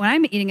me, when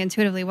I'm eating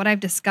intuitively, what I've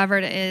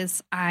discovered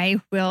is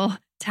I will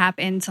tap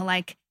into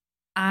like,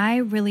 I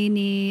really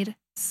need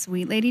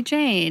Sweet Lady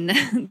Jane,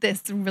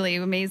 this really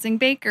amazing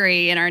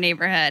bakery in our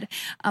neighborhood.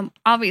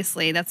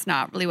 Obviously, that's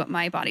not really what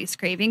my body's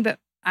craving, but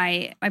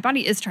my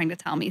body is trying to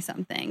tell me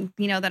something,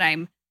 you know, that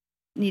I'm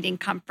needing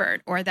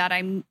comfort or that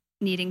I'm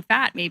needing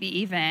fat, maybe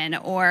even,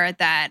 or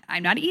that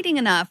I'm not eating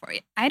enough, or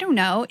I don't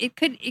know.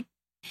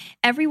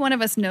 Every one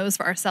of us knows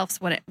for ourselves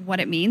what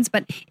it means,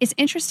 but it's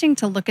interesting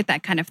to look at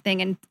that kind of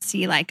thing and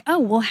see like, oh,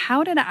 well,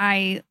 how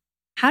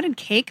did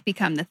cake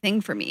become the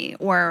thing for me,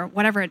 or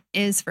whatever it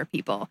is for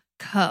people?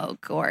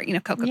 Coke or, you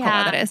know, Coca-Cola,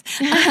 that is.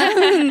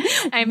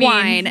 I mean,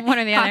 wine, one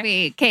or the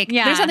coffee, other. Cake.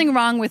 Yeah. There's nothing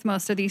wrong with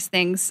most of these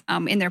things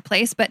in their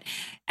place. But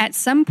at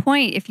some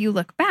point, if you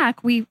look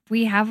back, we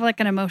have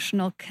like an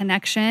emotional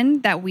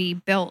connection that we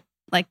built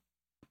like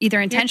either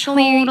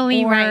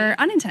intentionally or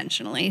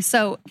unintentionally.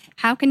 So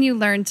how can you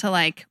learn to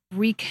like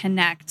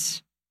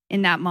reconnect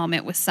in that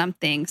moment with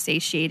something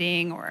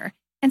satiating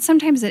and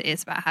sometimes it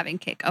is about having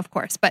cake, of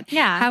course, but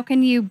how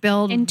can you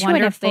build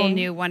wonderful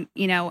new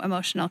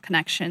emotional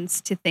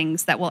connections to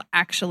things that will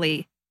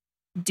actually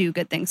do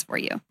good things for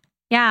you?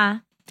 Yeah,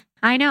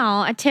 I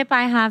know. A tip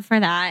I have for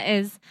that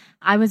is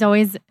I was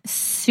always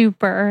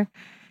super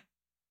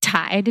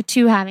tied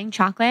to having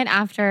chocolate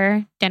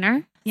after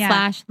dinner.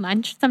 /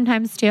 lunch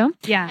sometimes too.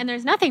 Yeah. And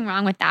there's nothing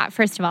wrong with that,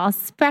 first of all,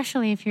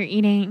 especially if you're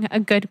eating a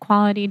good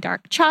quality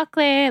dark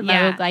chocolate,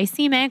 low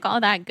glycemic,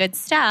 all that good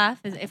stuff,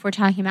 if we're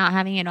talking about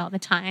having it all the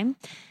time.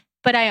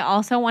 But I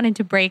also wanted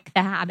to break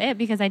the habit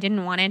because I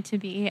didn't want it to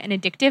be an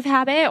addictive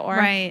habit or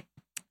an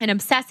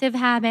obsessive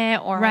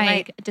habit or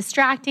like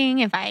distracting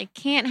if I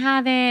can't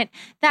have it,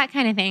 that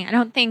kind of thing. I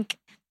don't think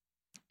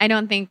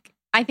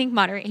I think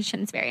moderation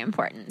is very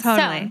important.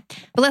 Totally. So,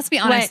 but let's be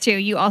honest too.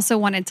 You also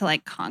wanted to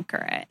like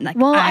conquer it. Like,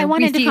 well, I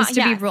wanted refused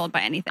to be yes. ruled by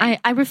anything.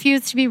 I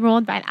refused to be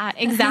ruled by that.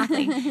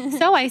 Exactly.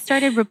 So I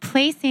started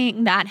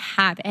replacing that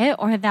habit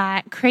or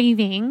that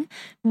craving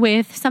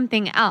with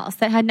something else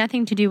that had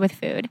nothing to do with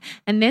food.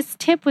 And this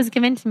tip was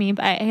given to me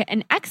by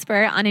an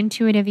expert on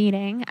intuitive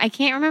eating. I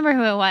can't remember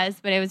who it was,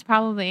 but it was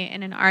probably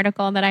in an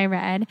article that I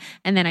read.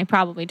 And then I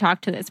probably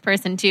talked to this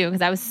person too,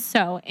 because I was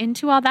so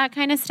into all that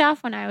kind of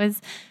stuff when I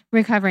was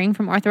recovering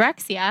from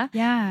orthorexia.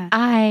 Yeah.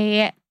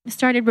 I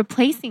started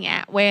replacing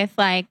it with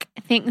like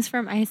things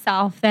for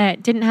myself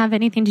that didn't have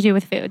anything to do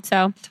with food.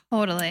 So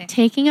totally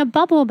taking a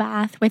bubble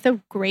bath with a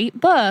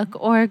great book,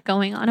 or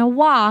going on a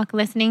walk,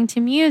 listening to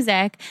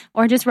music,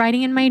 or just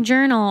writing in my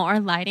journal, or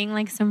lighting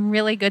like some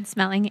really good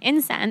smelling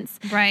incense.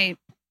 Right.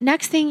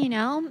 Next thing you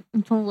know,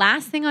 the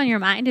last thing on your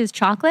mind is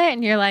chocolate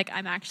and you're like,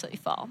 I'm actually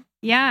full.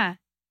 Yeah.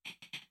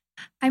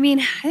 I mean,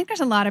 I think there's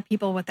a lot of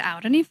people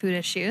without any food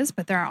issues,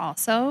 but there are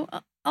also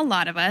a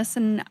lot of us,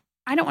 and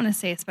I don't want to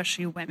say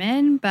especially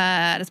women,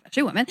 but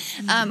especially women,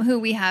 who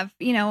we have,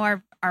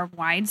 our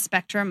wide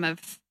spectrum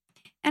of,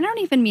 and I don't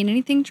even mean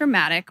anything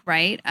dramatic,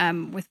 right?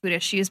 With food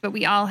issues, but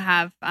we all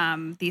have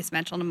these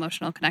mental and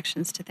emotional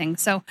connections to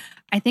things. So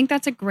I think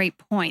that's a great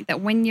point,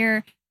 that when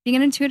you're being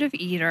an intuitive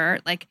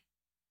eater, like,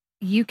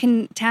 you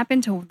can tap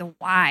into the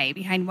why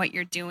behind what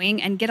you're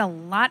doing and get a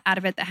lot out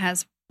of it that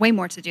has way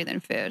more to do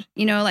than food.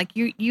 Like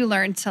you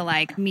learn to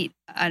like meet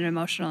an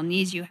emotional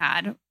need you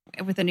had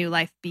with a new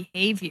life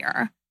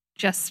behavior,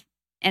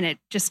 and it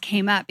just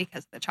came up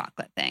because of the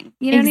chocolate thing.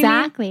 You know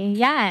exactly. What I mean?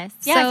 Yes.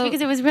 Yes,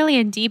 because it was really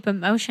a deep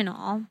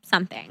emotional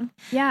something.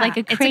 Yeah. Like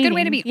it's a good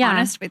way to be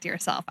honest with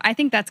yourself. I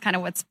think that's kind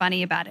of what's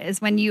funny about it,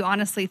 is when you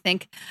honestly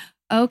think,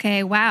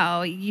 okay,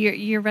 wow,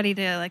 you're ready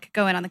to like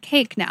go in on the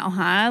cake now,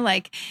 huh?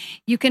 Like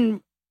you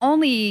can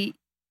only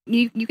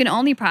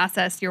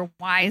process your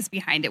whys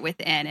behind it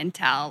within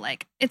until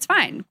like, it's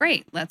fine,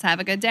 great, let's have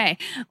a good day.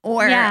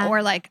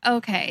 Or like,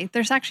 okay,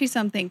 there's actually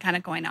something kind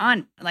of going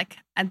on. Like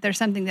there's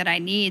something that I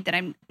need that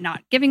I'm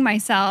not giving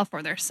myself,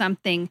 or there's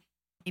something,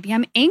 maybe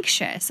I'm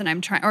anxious and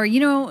I'm trying, or,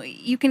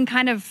 you can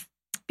kind of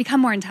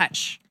become more in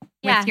touch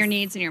with your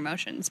needs and your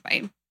emotions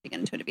by being an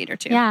intuitive eater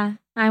too. Yeah,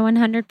 I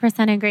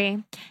 100%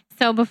 agree.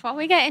 So before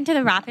we get into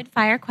the rapid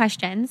fire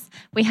questions,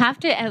 we have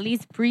to at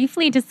least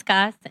briefly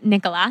discuss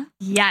Nicola.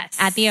 Yes.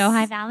 At the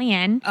Ojai Valley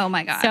Inn. Oh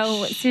my gosh.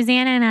 So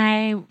Suzanne and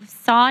I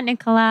saw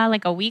Nicola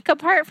like a week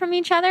apart from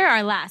each other,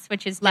 or less,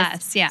 which is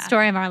just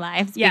story of our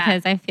lives. Yeah.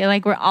 Because I feel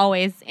like we're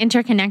always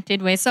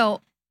interconnected with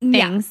things.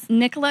 Yeah.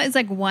 Nicola is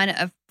like one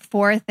of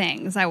 4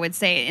 things I would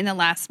say in the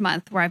last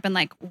month where I've been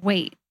like,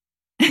 wait.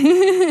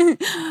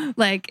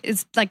 Like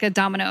it's like a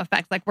domino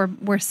effect. Like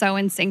we're so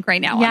in sync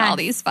right now on all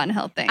these fun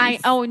health things.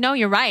 No,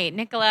 you're right.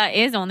 Nicola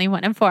is only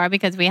one of 4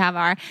 because we have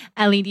our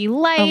LED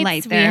lights, the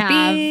light therapy,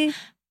 we have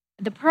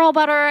the pearl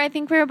butter. I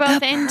think we were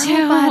both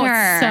into.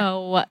 Butter.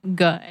 So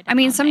good. I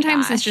mean,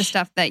 sometimes it's just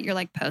stuff that you're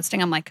like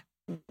posting. I'm like,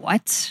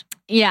 what?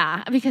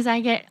 Yeah, because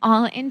I get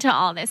all into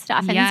all this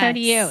stuff, and so do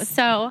you.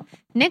 So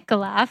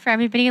Nicola, for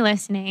everybody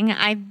listening,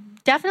 I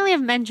definitely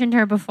have mentioned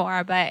her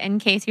before, but in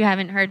case you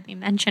haven't heard me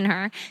mention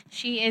her,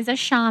 she is a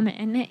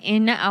shaman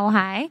in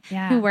Ojai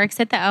who works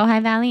at the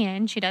Ojai Valley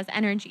Inn. She does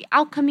energy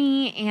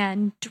alchemy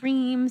and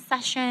dream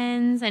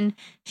sessions, and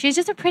she's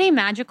just a pretty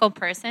magical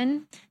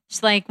person.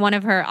 She's like, one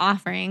of her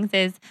offerings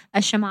is a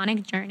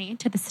shamanic journey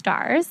to the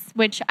stars,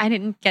 which I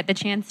didn't get the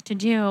chance to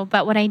do.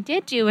 But what I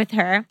did do with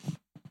her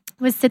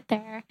was sit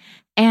there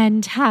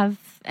and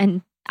have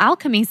an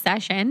alchemy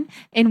session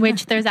in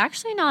which there's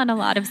actually not a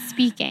lot of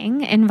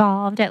speaking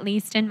involved, at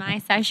least in my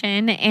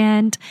session.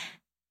 And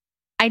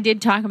I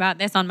did talk about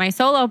this on my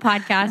solo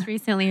podcast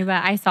recently,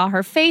 but I saw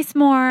her face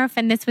morph.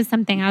 And this was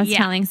something I was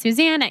telling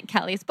Suzanne at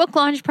Kelly's book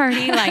launch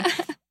party. Like,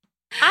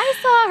 I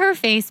saw her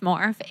face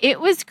morph. It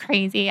was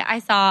crazy. I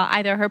saw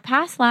either her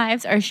past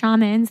lives or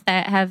shamans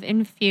that have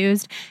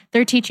infused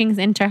their teachings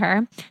into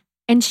her.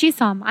 And she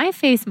saw my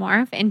face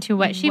morph into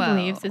what she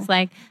believes is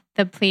like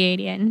the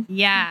Pleiadian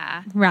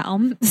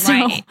realm.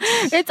 So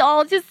it's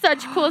all just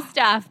such cool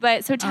stuff.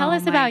 But so tell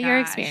us about your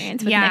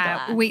experience with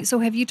Nicola. Wait, so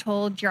have you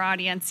told your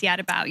audience yet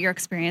about your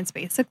experience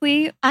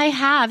basically? I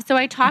have. So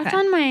I talked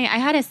on I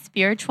had a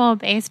spiritual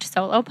based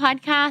solo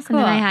podcast, and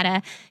then I had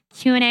a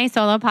Q&A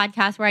solo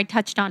podcast where I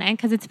touched on it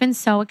because it's been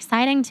so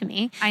exciting to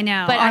me. I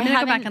know. But I'm going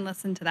to go back and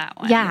listen to that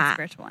one. Yeah. The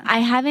spiritual one. I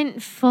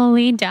haven't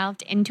fully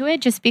delved into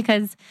it just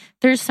because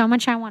there's so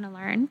much I want to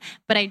learn.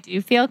 But I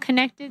do feel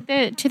connected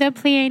to the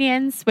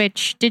Pleiadians,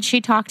 which, did she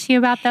talk to you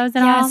about those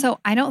at all? Yeah, so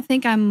I don't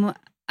think I'm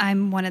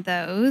one of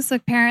those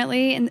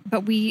apparently,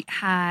 but we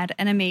had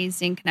an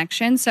amazing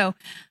connection. So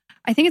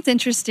I think it's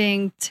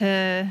interesting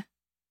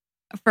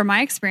for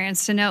my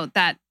experience to note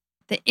that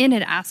the inn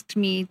had asked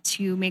me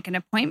to make an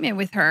appointment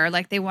with her.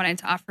 Like they wanted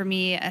to offer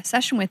me a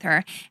session with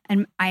her.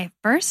 And I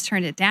first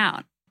turned it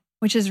down,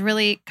 which is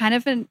really kind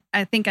of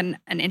I think an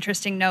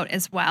interesting note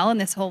as well in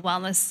this whole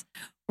wellness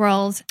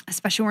world,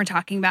 especially when we're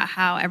talking about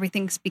how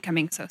everything's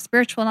becoming so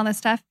spiritual and all this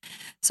stuff.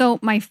 So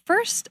my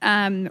first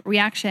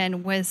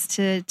reaction was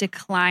to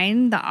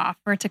decline the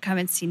offer to come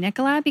and see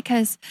Nicola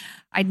because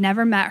I'd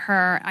never met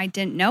her. I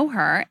didn't know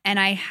her. And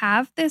I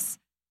have this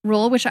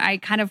rule, which I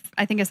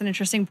think is an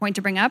interesting point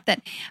to bring up,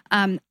 that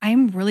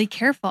I'm really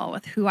careful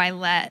with who I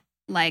let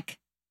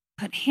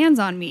put hands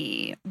on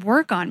me,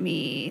 work on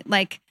me,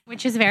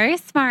 which is very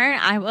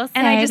smart, I will say.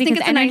 And I just think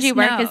it's energy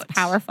work note. is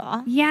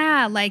powerful.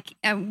 Yeah,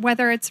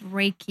 whether it's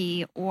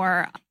Reiki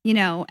or,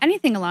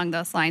 anything along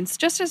those lines,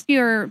 just as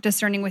you're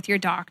discerning with your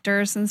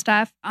doctors and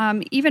stuff,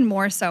 even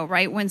more so,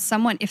 right?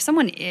 If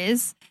someone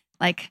is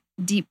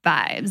deep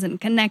vibes and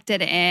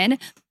connected in,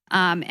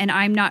 and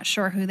I'm not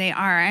sure who they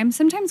are, I'm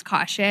sometimes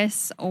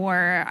cautious,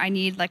 or I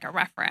need a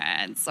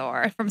reference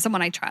or from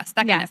someone I trust,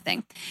 that kind of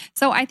thing.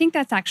 So I think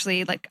that's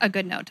actually a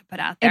good note to put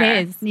out there.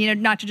 It is.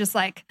 Not to just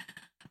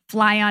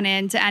fly on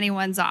into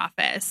anyone's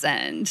office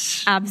and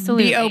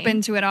absolutely be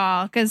open to it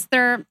all, because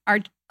there are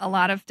a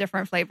lot of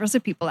different flavors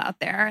of people out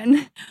there,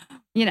 and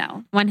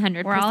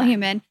 100%. We're all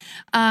human.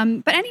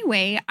 But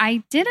anyway,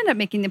 I did end up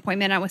making the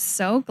appointment. I was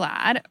so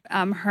glad.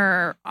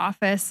 Her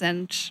office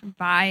and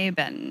vibe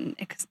and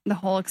the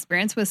whole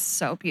experience was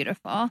so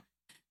beautiful.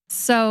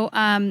 So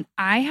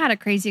I had a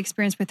crazy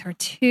experience with her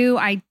too.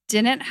 I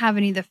didn't have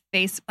any of the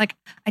face, I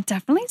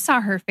definitely saw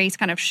her face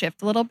kind of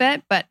shift a little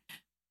bit, but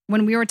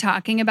when we were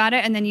talking about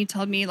it and then you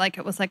told me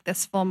it was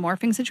this full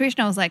morphing situation,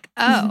 I was like,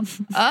 oh.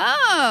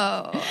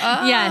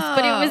 Yes,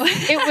 but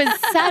it was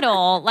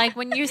subtle.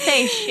 When you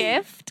say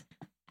shift,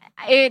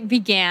 it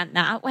began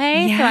that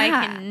way. Yeah. So I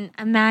can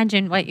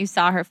imagine what you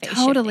saw her face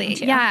totally.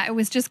 shifting to. Yeah, it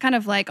was just kind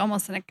of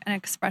almost an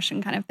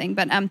expression kind of thing.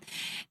 But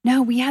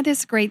no, we had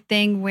this great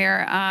thing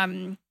where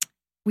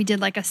we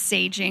did a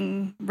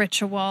saging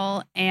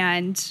ritual,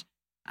 and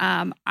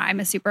I'm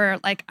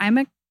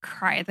a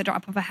cry at the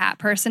drop of a hat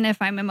person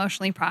if I'm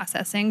emotionally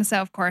processing.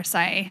 So of course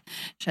I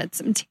shed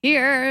some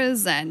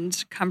tears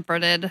and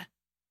comforted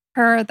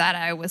her that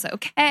I was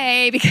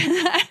okay, because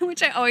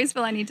which I always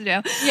feel I need to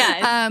do.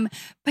 Yeah.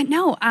 But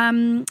no,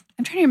 I'm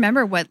trying to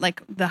remember what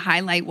the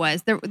highlight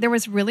was. There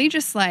was really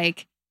just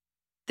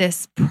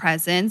this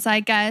presence, I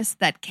guess,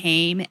 that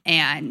came,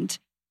 and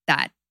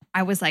that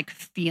I was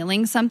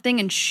feeling something,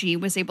 and she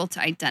was able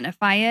to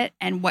identify it,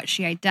 and what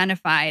she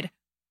identified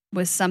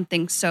was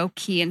something so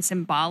key and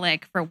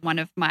symbolic for one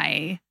of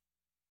my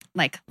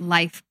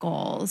life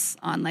goals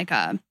on a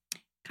kind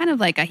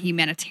of a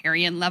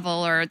humanitarian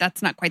level, or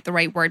that's not quite the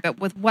right word, but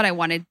with what I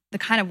wanted, the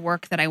kind of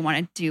work that I want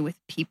to do with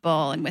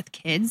people and with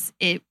kids,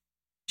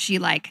 she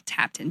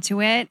tapped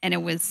into it, and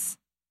it was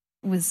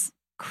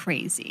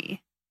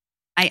crazy.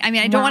 I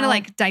mean, I don't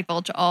want to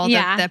divulge all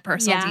the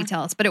personal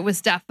details, but it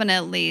was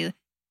definitely,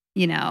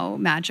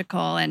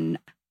 magical. And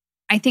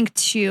I think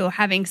too,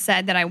 having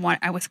said that, I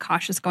was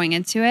cautious going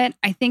into it.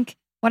 I think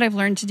what I've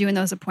learned to do in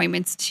those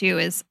appointments too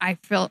is I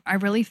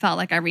really felt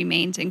like I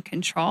remained in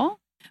control,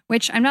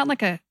 which I'm not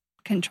a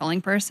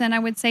controlling person, I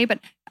would say, but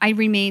I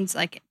remained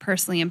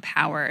personally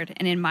empowered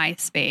and in my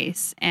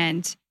space,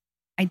 and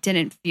I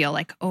didn't feel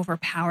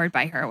overpowered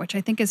by her, which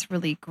I think is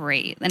really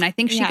great. And I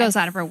think she goes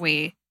out of her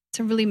way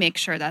to really make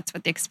sure that's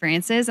what the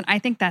experience is. And I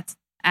think that's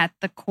at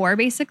the core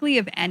basically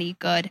of any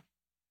good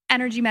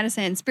energy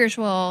medicine,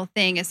 spiritual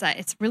thing, is that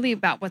it's really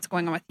about what's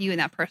going on with you, and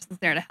that person's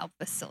there to help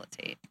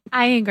facilitate.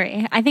 I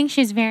agree. I think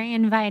she's very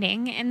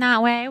inviting in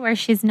that way, where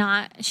she's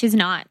not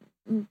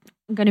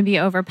going to be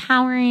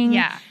overpowering.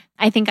 Yeah.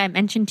 I think I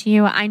mentioned to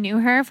you, I knew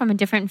her from a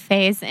different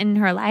phase in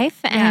her life,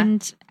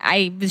 and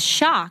I was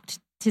shocked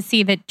to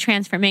see the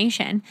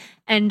transformation.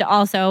 And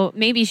also,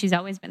 maybe she's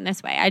always been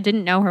this way. I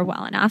didn't know her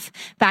well enough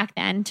back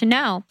then to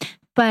know,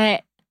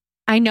 but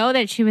I know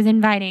that she was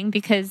inviting,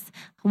 because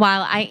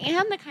while I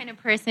am the kind of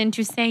person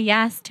to say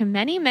yes to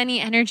many, many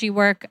energy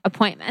work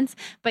appointments,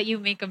 but you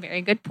make a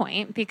very good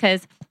point,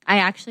 because I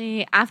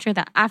actually,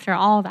 after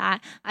all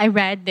that, I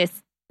read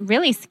this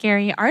really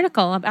scary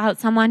article about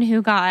someone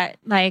who got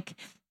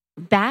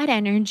bad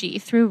energy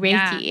through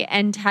Reiki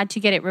and had to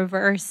get it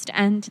reversed.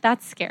 And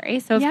that's scary.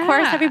 So of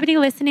course, everybody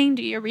listening,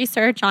 do your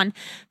research on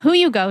who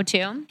you go to.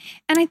 And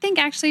I think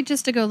actually,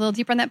 just to go a little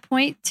deeper on that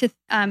point,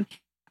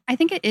 I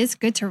think it is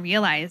good to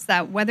realize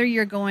that whether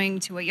you're going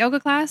to a yoga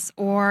class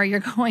or you're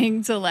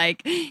going to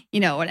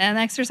an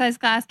exercise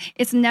class,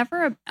 it's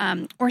never,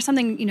 or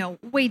something,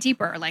 way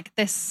deeper like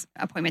this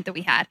appointment that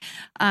we had.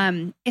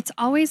 It's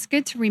always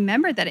good to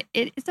remember that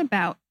it is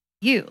about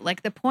you.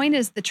 The point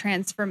is the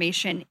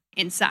transformation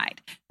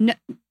inside. No,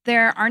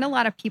 there aren't a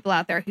lot of people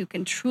out there who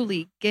can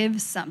truly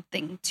give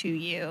something to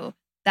you,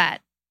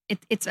 that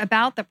it's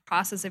about the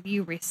process of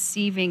you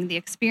receiving the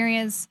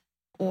experience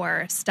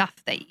or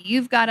stuff that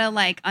you've got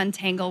to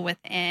untangle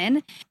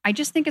within. I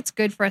just think it's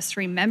good for us to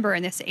remember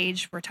in this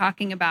age, we're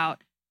talking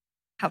about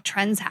how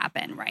trends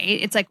happen, right?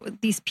 It's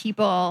these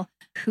people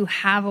who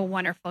have a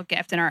wonderful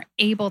gift and are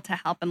able to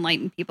help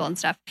enlighten people and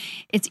stuff.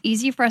 It's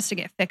easy for us to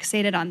get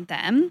fixated on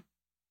them,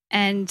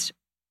 and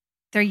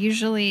they're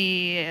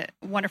usually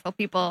wonderful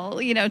people,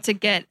 to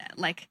get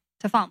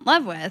to fall in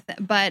love with.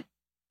 But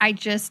I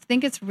just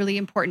think it's really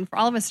important for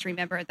all of us to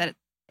remember that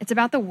it's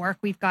about the work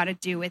we've got to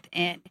do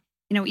within.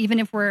 You know, even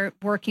if we're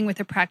working with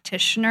a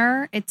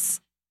practitioner, it's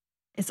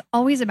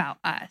always about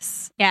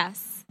us.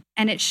 Yes.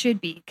 And it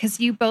should be, because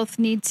you both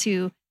need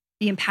to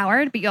be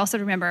empowered, but you also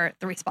remember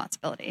the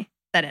responsibility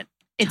that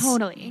it's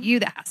Totally. you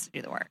that has to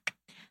do the work.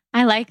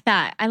 I like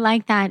that. I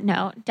like that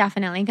note,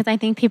 definitely, because I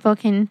think people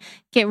can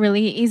get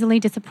really easily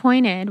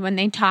disappointed when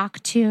they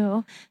talk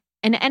to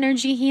an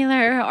energy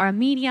healer or a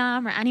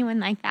medium or anyone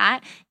like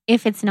that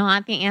if it's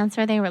not the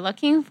answer they were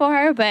looking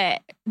for.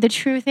 But the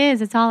truth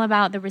is, it's all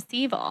about the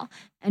receival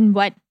and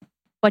what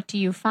do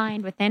you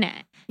find within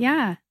it.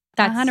 Yeah,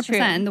 that's 100%. true.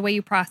 And the way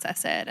you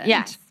process it. And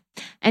yes.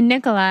 And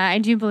Nicola, I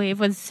do believe,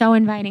 was so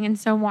inviting and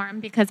so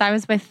warm because I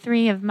was with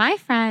 3 of my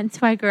friends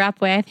who I grew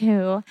up with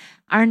who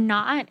are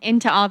not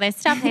into all this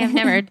stuff. They have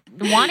never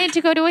wanted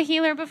to go to a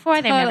healer before.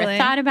 They've never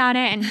thought about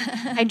it. And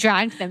I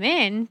dragged them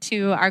in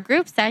to our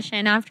group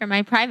session after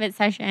my private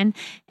session.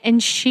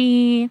 And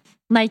she,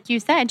 like you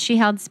said, she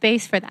held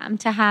space for them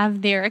to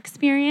have their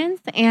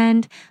experience.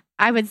 And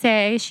I would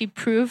say she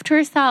proved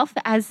herself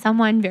as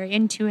someone very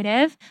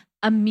intuitive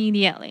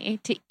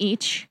immediately to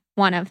each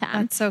one of them.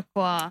 That's so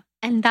cool.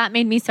 And that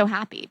made me so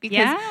happy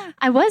because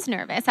I was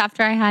nervous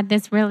after I had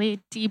this really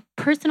deep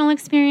personal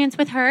experience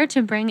with her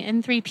to bring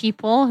in 3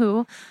 people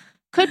who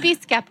could be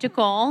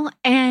skeptical.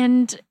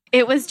 And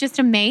it was just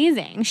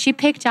amazing. She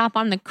picked up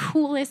on the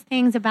coolest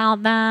things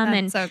about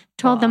them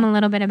told them a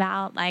little bit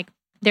about like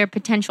their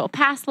potential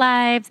past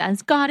lives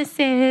as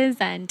goddesses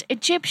and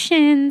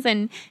Egyptians.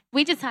 And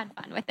we just had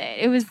fun with it.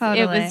 It was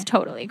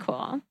totally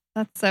cool.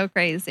 That's so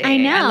crazy. I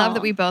know. I love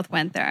that we both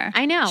went there.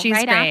 I know. She's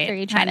right great. after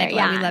each Hi, other.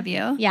 Nicola, we love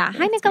you. Yeah.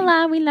 Hi,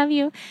 Nicola. We love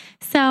you.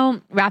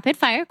 So, rapid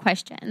fire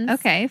questions.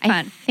 Okay, fun.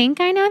 I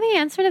think I know the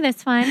answer to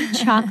this one.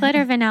 Chocolate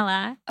or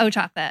vanilla? Oh,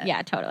 chocolate.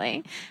 Yeah,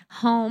 totally.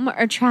 Home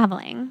or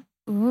traveling?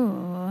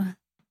 Ooh.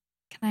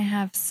 Can I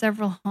have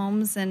several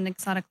homes in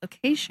exotic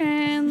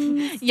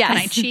locations? Yes. Can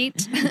I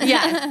cheat?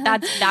 Yeah,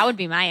 that would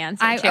be my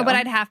answer too. But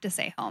I'd have to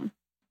say home.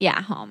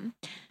 Yeah, home.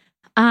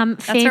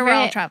 That's where we're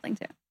all traveling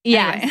to.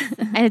 Yes,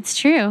 anyway. It's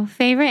true.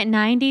 Favorite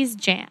 90s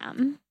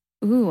jam?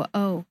 Ooh,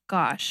 oh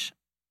gosh.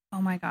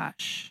 Oh my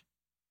gosh.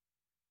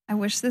 I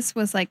wish this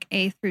was like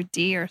A through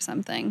D or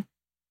something.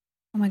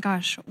 Oh my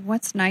gosh.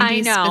 What's 90s I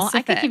know.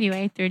 specific? I could give you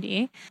A through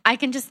D. I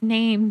can just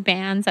name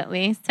bands at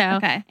least. So,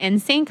 okay.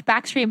 NSYNC,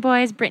 Backstreet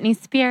Boys, Britney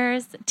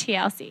Spears,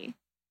 TLC.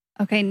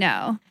 Okay,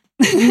 no.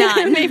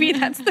 None. Maybe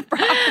that's the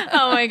problem.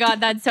 Oh my God,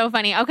 that's so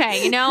funny.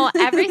 Okay,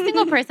 every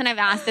single person I've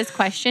asked this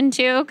question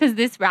to, because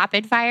this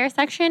rapid fire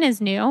section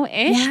is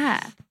new-ish,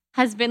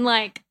 has been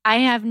like, I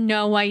have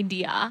no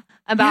idea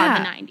about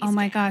the 90s. Oh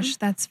my gosh,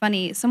 that's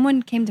funny.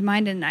 Someone came to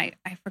mind and I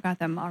forgot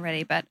them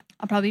already, but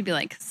I'll probably be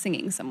like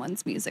singing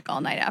someone's music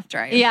all night after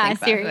I think about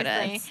seriously. Who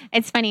it is.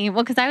 It's funny.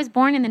 Well, because I was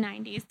born in the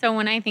 90s. So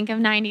when I think of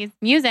 90s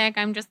music,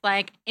 I'm just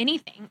like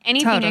anything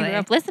Totally. I grew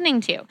up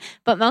listening to.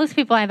 But most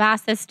people I've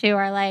asked this to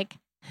are like,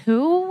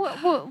 who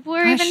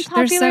were even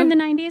popular in the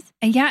 90s?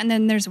 Yeah, and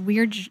then there's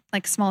weird,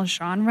 like small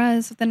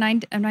genres of the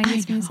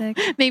 90s music.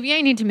 Maybe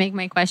I need to make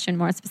my question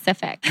more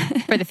specific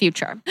for the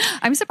future.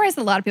 I'm surprised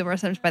a lot of people were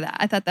surprised by that.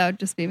 I thought that would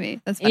just be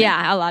me. That's funny.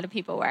 Yeah, a lot of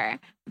people were.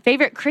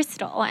 Favorite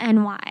crystal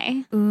and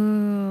why?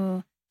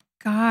 Ooh,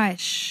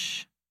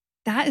 gosh.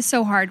 That is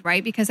so hard,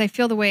 right? Because I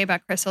feel the way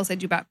about crystals I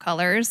do about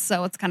colors.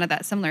 So it's kind of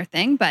that similar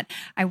thing. But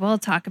I will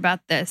talk about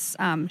this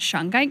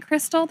shungite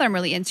crystal that I'm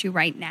really into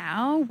right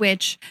now,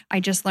 which I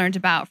just learned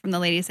about from the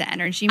ladies at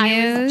Energy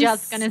Muse. I was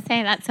just going to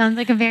say, that sounds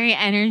like a very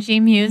Energy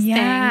Muse thing.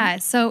 Yeah.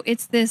 So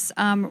it's this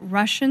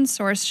Russian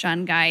source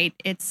shungite.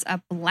 It's a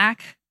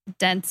black,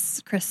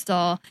 dense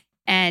crystal.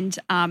 And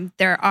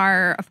there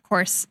are, of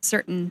course,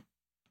 certain,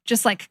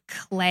 just like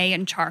clay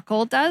and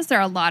charcoal does, there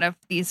are a lot of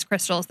these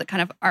crystals that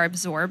kind of are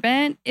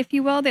absorbent, if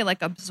you will. They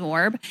like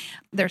absorb.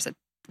 There's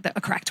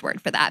a correct word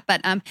for that.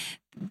 But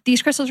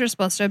these crystals are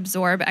supposed to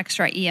absorb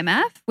extra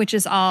EMF, which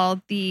is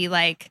all the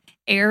like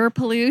air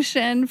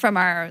pollution from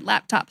our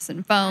laptops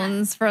and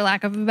phones, for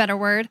lack of a better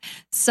word.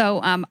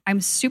 So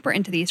I'm super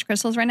into these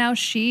crystals right now.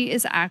 She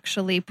is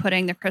actually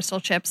putting the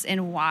crystal chips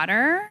in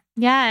water.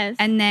 Yes.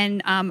 And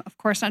then, of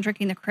course, not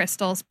drinking the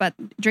crystals, but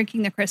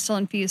drinking the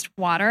crystal-infused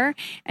water.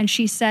 And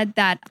she said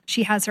that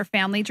she has her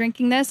family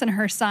drinking this, and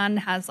her son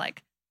has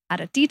like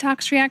had a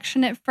detox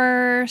reaction at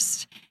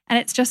first. And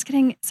it's just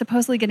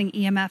supposedly getting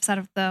EMFs out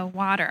of the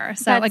water.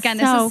 So That's again,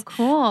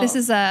 cool. This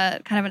is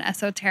a kind of an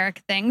esoteric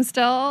thing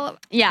still.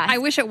 Yeah. I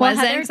wish it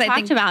wasn't. Heather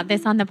talked about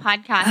this on the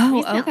podcast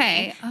recently.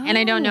 Okay. And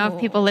I don't know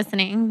if people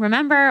listening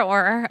remember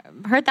or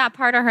heard that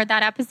part or heard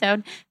that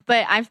episode,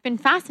 but I've been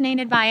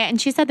fascinated by it.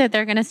 And she said that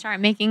they're going to start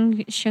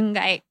making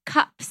shungite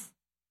cups.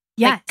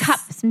 Yes. Like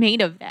cups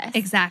made of this.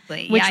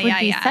 Exactly. Which would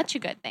be such a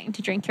good thing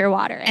to drink your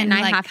water in. And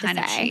I like have to kind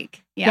of say.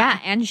 chic. Yeah,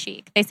 and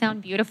chic. They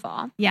sound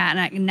beautiful. Yeah,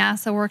 and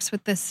NASA works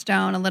with this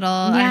stone a little.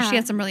 Yeah. She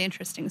has some really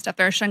interesting stuff.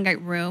 There are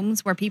shungite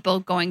rooms where people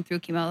going through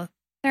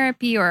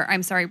chemotherapy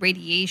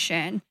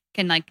radiation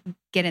can like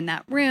get in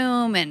that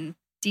room and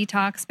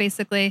detox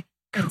basically.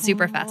 It's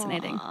super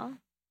fascinating.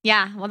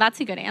 Yeah, well, that's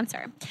a good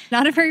answer.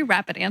 Not a very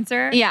rapid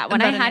answer. Yeah,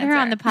 when I had her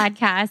on the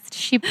podcast,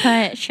 she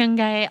put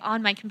Shungay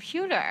on my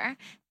computer,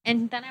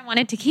 and then I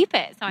wanted to keep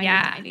it. So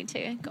I need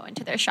to go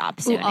into their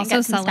shop soon. Also, and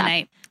get some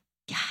selenite. Stuff.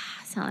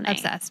 Yeah, selenite.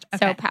 Obsessed.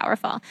 Okay. So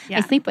powerful. Yeah.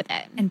 I sleep with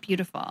it. And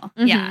beautiful.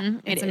 Mm-hmm. Yeah,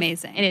 it's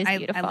amazing. It is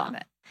beautiful. I love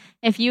it.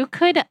 If you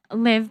could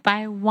live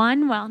by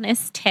one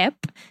wellness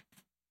tip,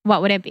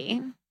 what would it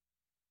be?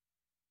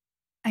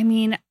 I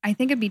mean, I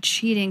think it'd be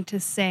cheating to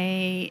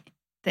say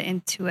the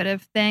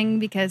intuitive thing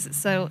because it's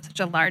such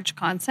a large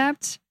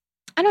concept.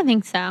 I don't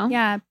think so.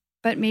 Yeah,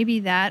 but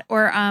maybe that.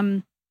 Or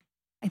I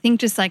think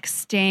just like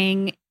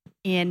staying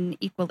in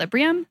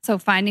equilibrium. So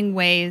finding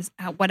ways,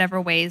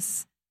 whatever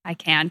ways I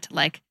can to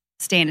like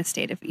stay in a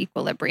state of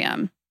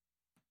equilibrium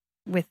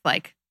with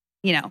like,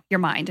 your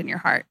mind and your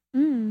heart.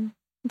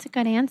 That's a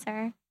good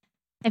answer.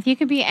 If you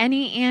could be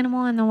any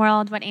animal in the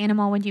world, what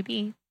animal would you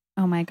be?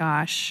 Oh my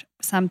gosh.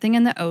 Something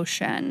in the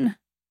ocean.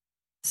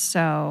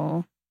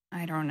 So,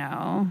 I don't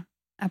know.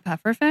 A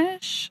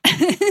pufferfish?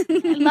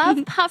 I love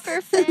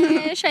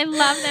pufferfish. I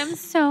love them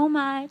so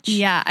much.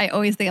 Yeah, I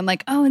always think I'm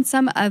like, oh, in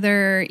some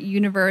other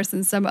universe,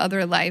 in some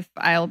other life,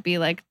 I'll be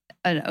like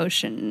an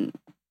ocean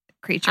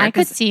creature. I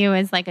could see you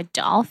as like a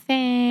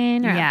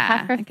dolphin or a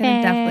pufferfish. I could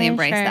definitely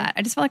embrace that.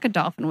 I just felt like a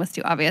dolphin was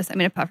too obvious. I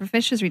mean, a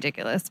pufferfish is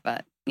ridiculous,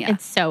 but yeah.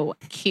 It's so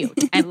cute.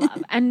 I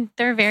love. And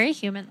they're very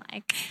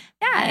human-like.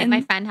 Yeah. And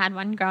my friend had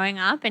one growing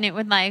up and it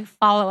would like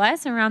follow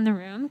us around the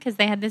room because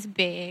they had this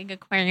big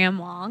aquarium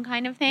wall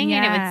kind of thing.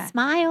 And it would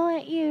smile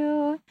at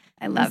you.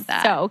 I love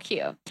that. So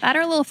cute. That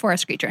or a little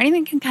forest creature.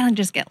 Anything can kind of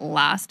just get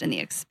lost in the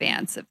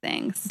expanse of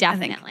things.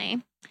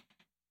 Definitely.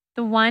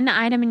 The one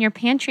item in your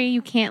pantry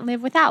you can't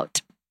live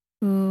without.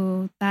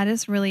 Ooh, that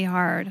is really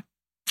hard.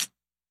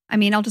 I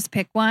mean, I'll just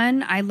pick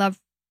one. I love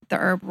the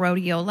herb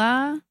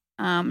rhodiola,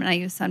 and I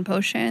use sun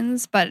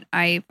potions, but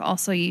I've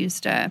also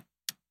used a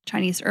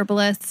Chinese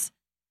herbalist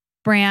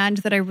brand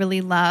that I really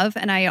love,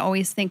 and I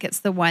always think it's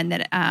the one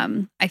that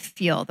I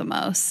feel the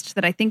most,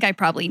 that I think I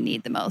probably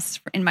need the most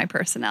in my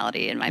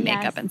personality and my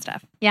makeup and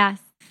stuff. Yes.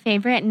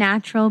 Favorite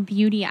natural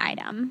beauty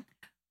item?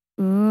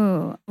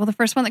 Ooh, well, the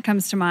first one that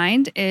comes to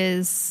mind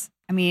is...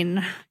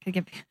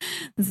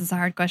 this is a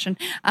hard question,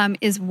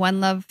 is One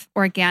Love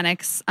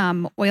Organics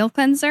oil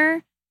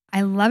cleanser.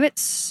 I love it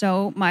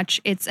so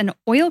much. It's an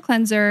oil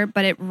cleanser,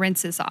 but it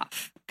rinses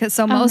off.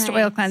 Most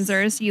oil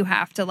cleansers, you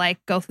have to like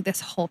go through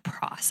this whole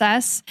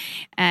process.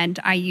 And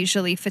I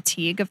usually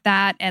fatigue of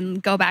that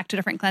and go back to a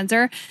different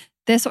cleanser.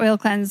 This oil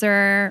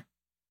cleanser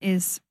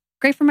is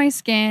great for my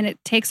skin. It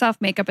takes off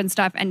makeup and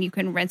stuff and you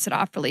can rinse it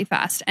off really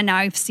fast. And now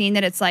I've seen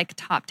that it's like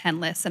top 10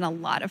 lists and a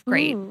lot of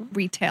great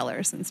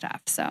retailers and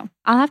stuff. So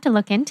I'll have to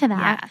look into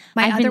that. Yeah.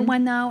 My other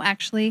one though,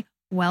 actually,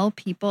 Well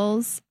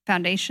People's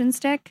foundation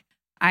stick.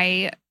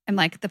 I am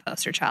like the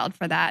poster child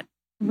for that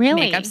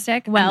makeup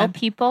stick. Well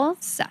People's?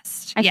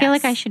 Obsessed. I feel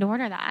like I should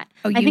order that.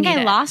 I think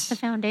I lost the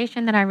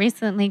foundation that I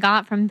recently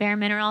got from Bare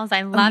Minerals.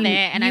 I love it.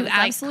 And I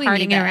was like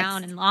carting it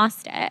around and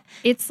lost it.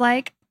 It's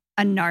like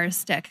a NARS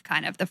stick,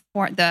 kind of the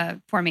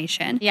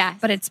formation. Yes.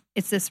 But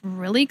it's this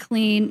really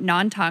clean,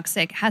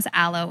 non-toxic, has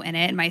aloe in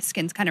it, and my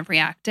skin's kind of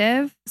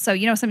reactive. So,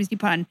 sometimes you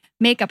put on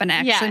makeup and it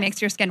actually makes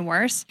your skin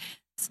worse.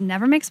 This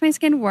never makes my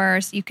skin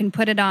worse. You can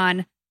put it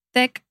on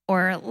thick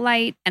or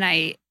light, and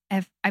I've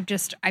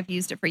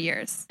used it for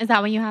years. Is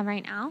that what you have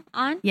right now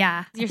on?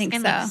 Yeah, your I think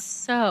skin looks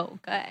so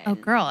good. Oh,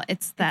 girl,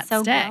 it's that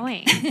so stick.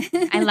 glowing.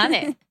 I love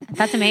it.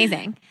 That's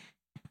amazing.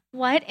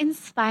 What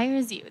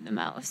inspires you the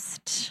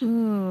most?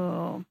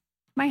 Ooh,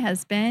 my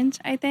husband,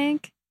 I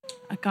think.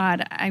 Oh,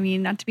 God, I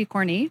mean, not to be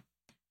corny,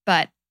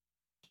 but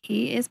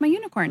he is my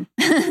unicorn.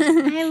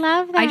 I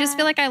love that. I just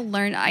feel like I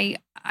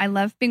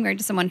love being married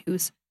to someone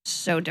who's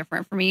so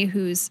different from me,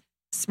 who's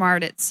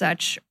smart at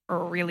such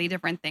really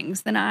different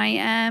things than I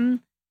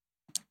am.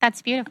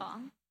 That's beautiful.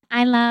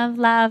 I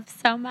love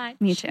so much.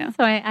 Me too.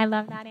 So I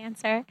love that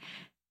answer.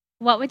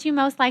 What would you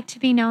most like to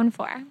be known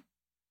for?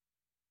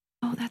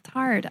 Oh, that's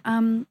hard.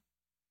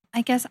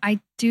 I guess I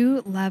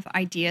do love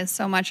ideas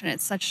so much, and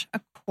it's such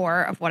a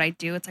core of what I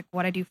do. It's like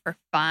what I do for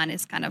fun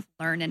is kind of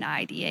learn and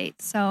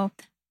ideate. So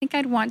I think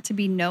I'd want to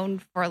be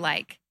known for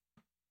like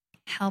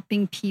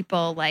helping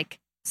people like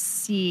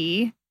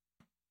see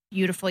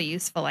beautiful,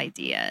 useful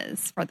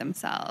ideas for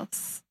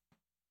themselves.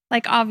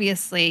 Like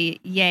obviously,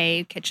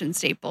 yay, kitchen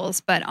staples,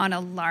 but on a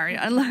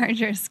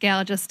larger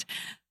scale, just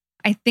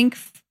I think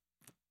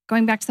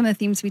going back to some of the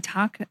themes we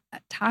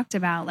talked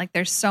about, like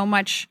there's so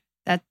much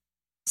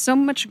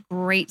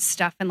great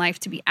stuff in life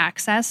to be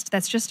accessed.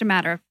 That's just a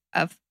matter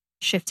of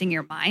shifting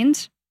your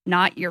mind,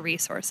 not your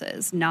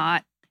resources,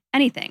 not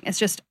anything. It's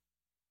just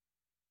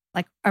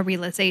like a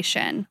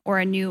realization or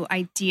a new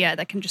idea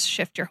that can just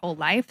shift your whole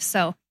life.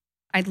 So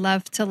I'd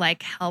love to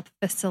like help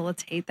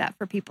facilitate that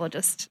for people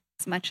just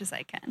as much as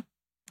I can.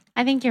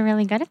 I think you're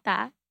really good at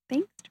that.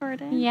 Thanks,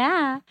 Jordan.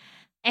 Yeah.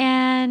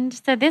 And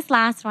so this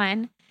last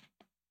one,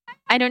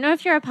 I don't know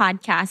if you're a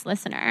podcast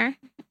listener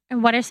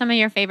And what are some of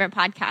your favorite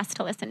podcasts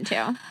to listen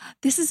to?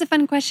 This is a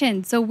fun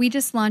question. So we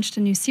just launched a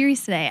new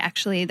series today,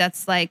 actually,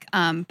 that's like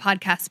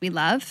podcasts we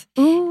love.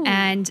 Ooh.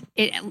 And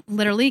it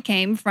literally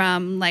came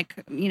from like,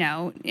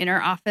 in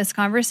our office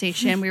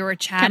conversation. We were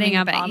chatting Coming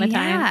up about all the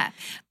time. Yeah.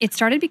 It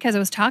started because I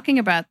was talking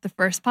about the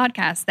first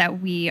podcast that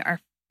we are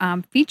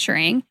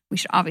featuring. We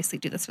should obviously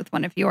do this with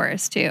one of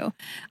yours too.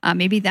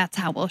 Maybe that's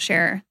how we'll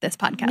share this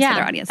podcast with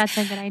our audience. That's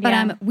a good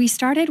idea. But we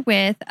started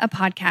with a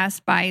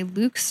podcast by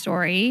Luke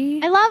Story.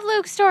 I love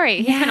Luke's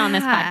story. He's been on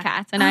this Yeah.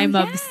 podcast, and I'm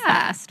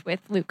obsessed with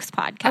Luke's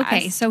podcast.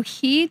 Okay, so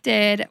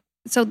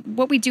So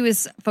what we do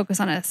is focus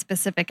on a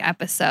specific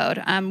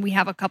episode. We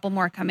have a couple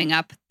more coming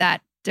up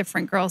that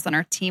different girls on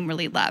our team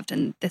really loved.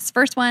 And this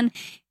first one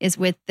is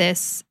with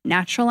this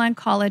natural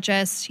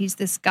oncologist. He's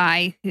this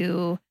guy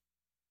who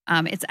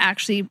it's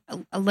actually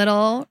a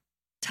little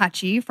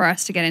touchy for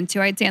us to get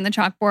into. I'd say on the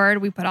chalkboard,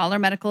 we put all our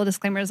medical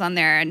disclaimers on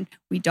there, and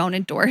we don't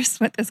endorse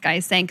what this guy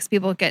is saying because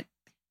people get,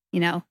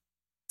 so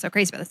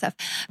crazy about this stuff.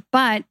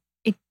 But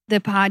the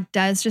pod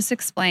does just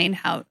explain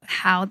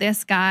how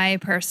this guy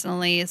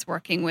personally is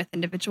working with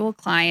individual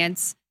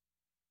clients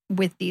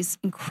with these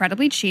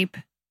incredibly cheap,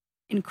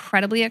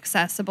 incredibly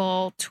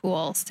accessible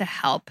tools to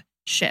help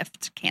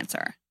shift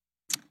cancer.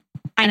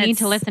 I need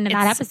to listen to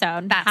that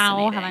episode.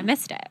 How have I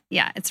missed it?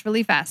 Yeah, it's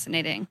really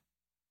fascinating.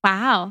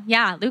 Wow.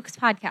 Yeah, Luke's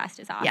podcast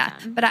is awesome. Yeah,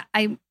 but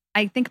I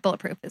think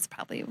Bulletproof is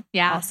probably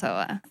also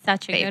a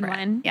such a favorite. good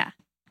one. Yeah.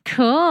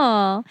 Cool.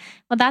 Well,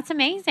 that's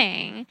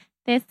amazing.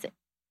 This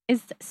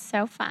is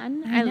so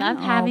fun. I love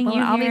having you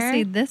here.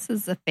 Obviously, this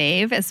is a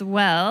fave as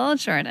well,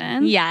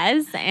 Jordan.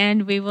 Yes,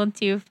 and we will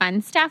do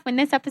fun stuff when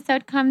this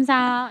episode comes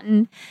out.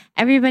 And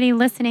everybody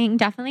listening,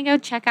 definitely go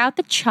check out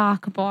the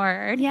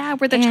Chalkboard. Yeah,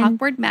 we're the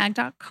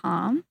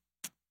chalkboardmag.com.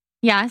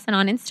 Yes, and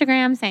on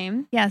Instagram,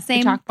 same. Yeah,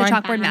 same. The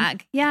Chalkboard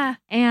Mag. Yeah.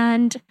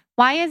 And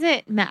why is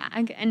it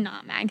mag and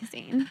not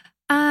magazine?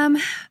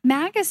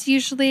 Mag is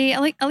usually,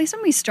 at least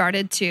when we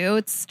started too,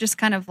 it's just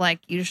kind of like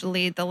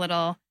usually the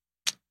little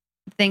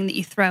thing that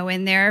you throw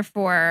in there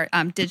for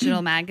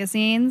digital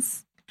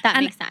magazines.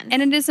 That makes sense.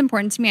 And it is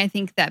important to me, I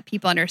think, that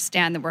people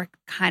understand that we're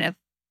kind of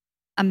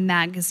a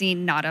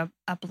magazine, not a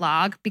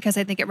blog, because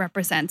I think it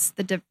represents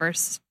the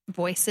diverse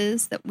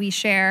voices that we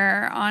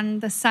share on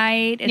the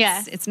site.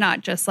 It's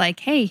not just like,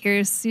 hey,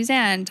 here's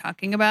Suzanne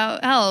talking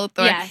about health.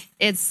 Or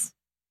it's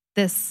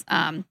this,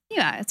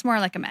 it's more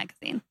like a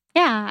magazine.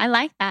 Yeah, I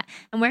like that.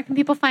 And where can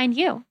people find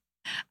you?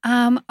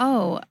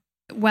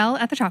 Well,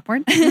 at the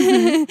Chalkboard.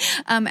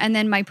 And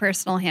then my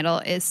personal handle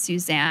is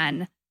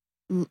Suzanne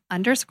 __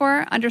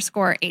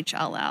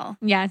 HLL.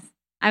 Yes.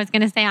 I was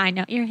going to say, I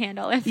know your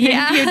handle if you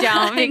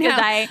don't, because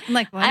I'm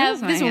like, what I is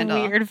have my this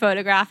handle? weird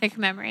photographic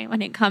memory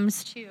when it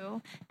comes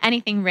to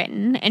anything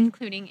written,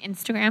 including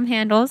Instagram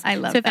handles. I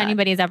love So if that.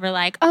 anybody's ever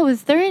like, oh,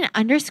 is there an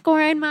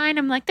underscore in mine?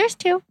 I'm like, there's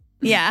 2.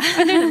 Yeah.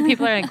 And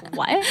people are like,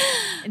 what?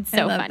 It's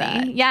so funny.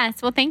 That.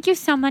 Yes. Well, thank you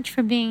so much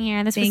for being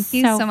here. Thank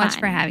you so much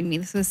for having me.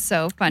 This was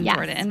so fun, Yes,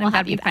 Jordan. we'll I'm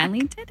have glad you we back.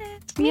 finally did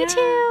it. Me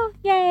too.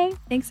 Yay.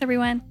 Thanks,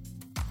 everyone.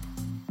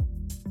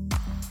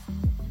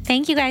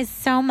 Thank you guys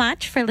so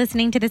much for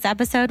listening to this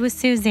episode with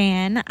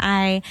Suzanne.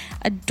 I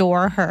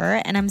adore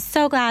her, and I'm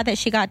so glad that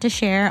she got to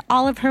share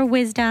all of her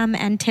wisdom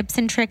and tips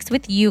and tricks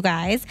with you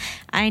guys.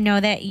 I know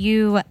that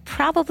you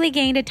probably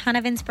gained a ton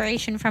of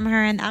inspiration from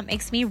her, and that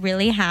makes me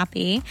really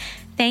happy.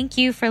 Thank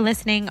you for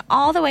listening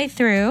all the way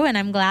through, and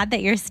I'm glad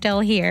that you're still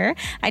here.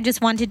 I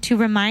just wanted to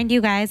remind you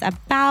guys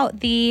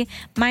about the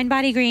Mind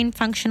Body Green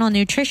Functional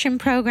Nutrition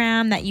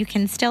Program that you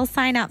can still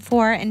sign up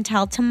for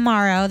until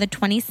tomorrow, the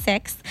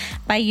 26th,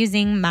 by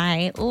using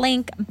my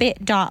link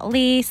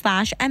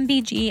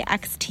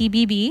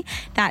bit.ly/MBGXTBB.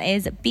 That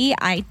is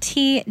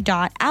bit.ly/MBG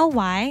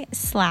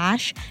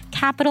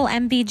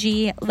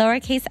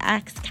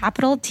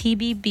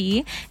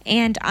TBB.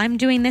 And I'm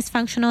doing this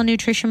functional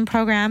nutrition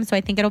program, so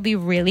I think it'll be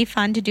really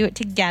fun to do it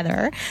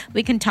together.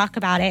 We can talk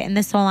about it in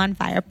the Soul on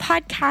Fire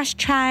podcast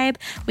tribe.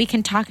 We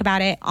can talk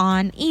about it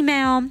on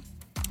email.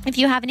 If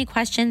you have any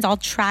questions, I'll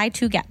try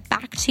to get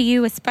back to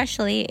you,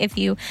 especially if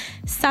you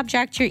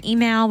subject your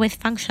email with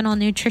Functional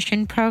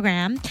Nutrition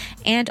Program.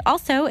 And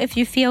also, if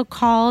you feel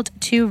called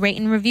to rate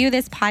and review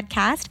this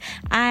podcast,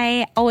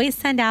 I always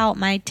send out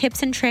my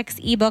tips and tricks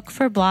ebook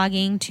for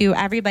blogging to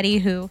everybody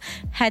who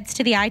heads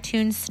to the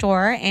iTunes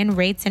store and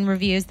rates and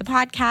reviews the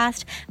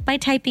podcast by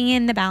typing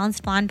in the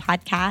Balanced Blonde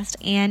podcast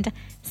and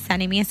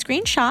sending me a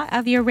screenshot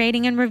of your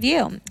rating and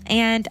review.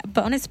 And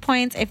bonus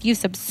points if you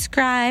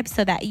subscribe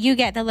so that you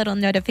get the little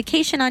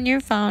notification on your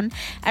phone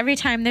every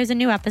time there's a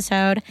new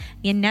episode.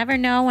 You never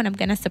know when I'm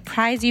going to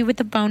surprise you with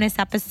a bonus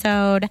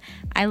episode.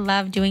 I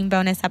love doing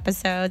bonus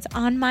episodes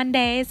on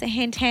Mondays,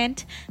 hint,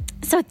 hint.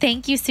 So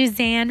thank you,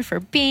 Suzanne,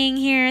 for being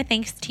here.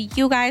 Thanks to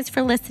you guys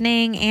for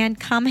listening, and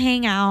come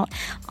hang out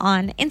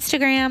on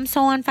Instagram,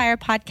 Soul on Fire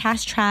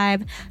Podcast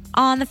Tribe,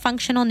 on the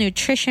Functional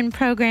Nutrition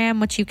Program,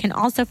 which you can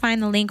also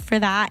find the link for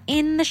that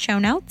in the show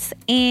notes.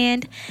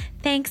 And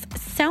thanks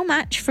so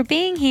much for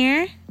being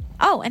here.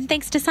 Oh, and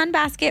thanks to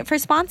Sunbasket for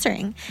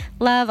sponsoring.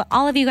 Love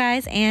all of you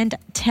guys, and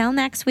till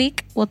next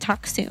week, we'll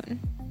talk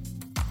soon.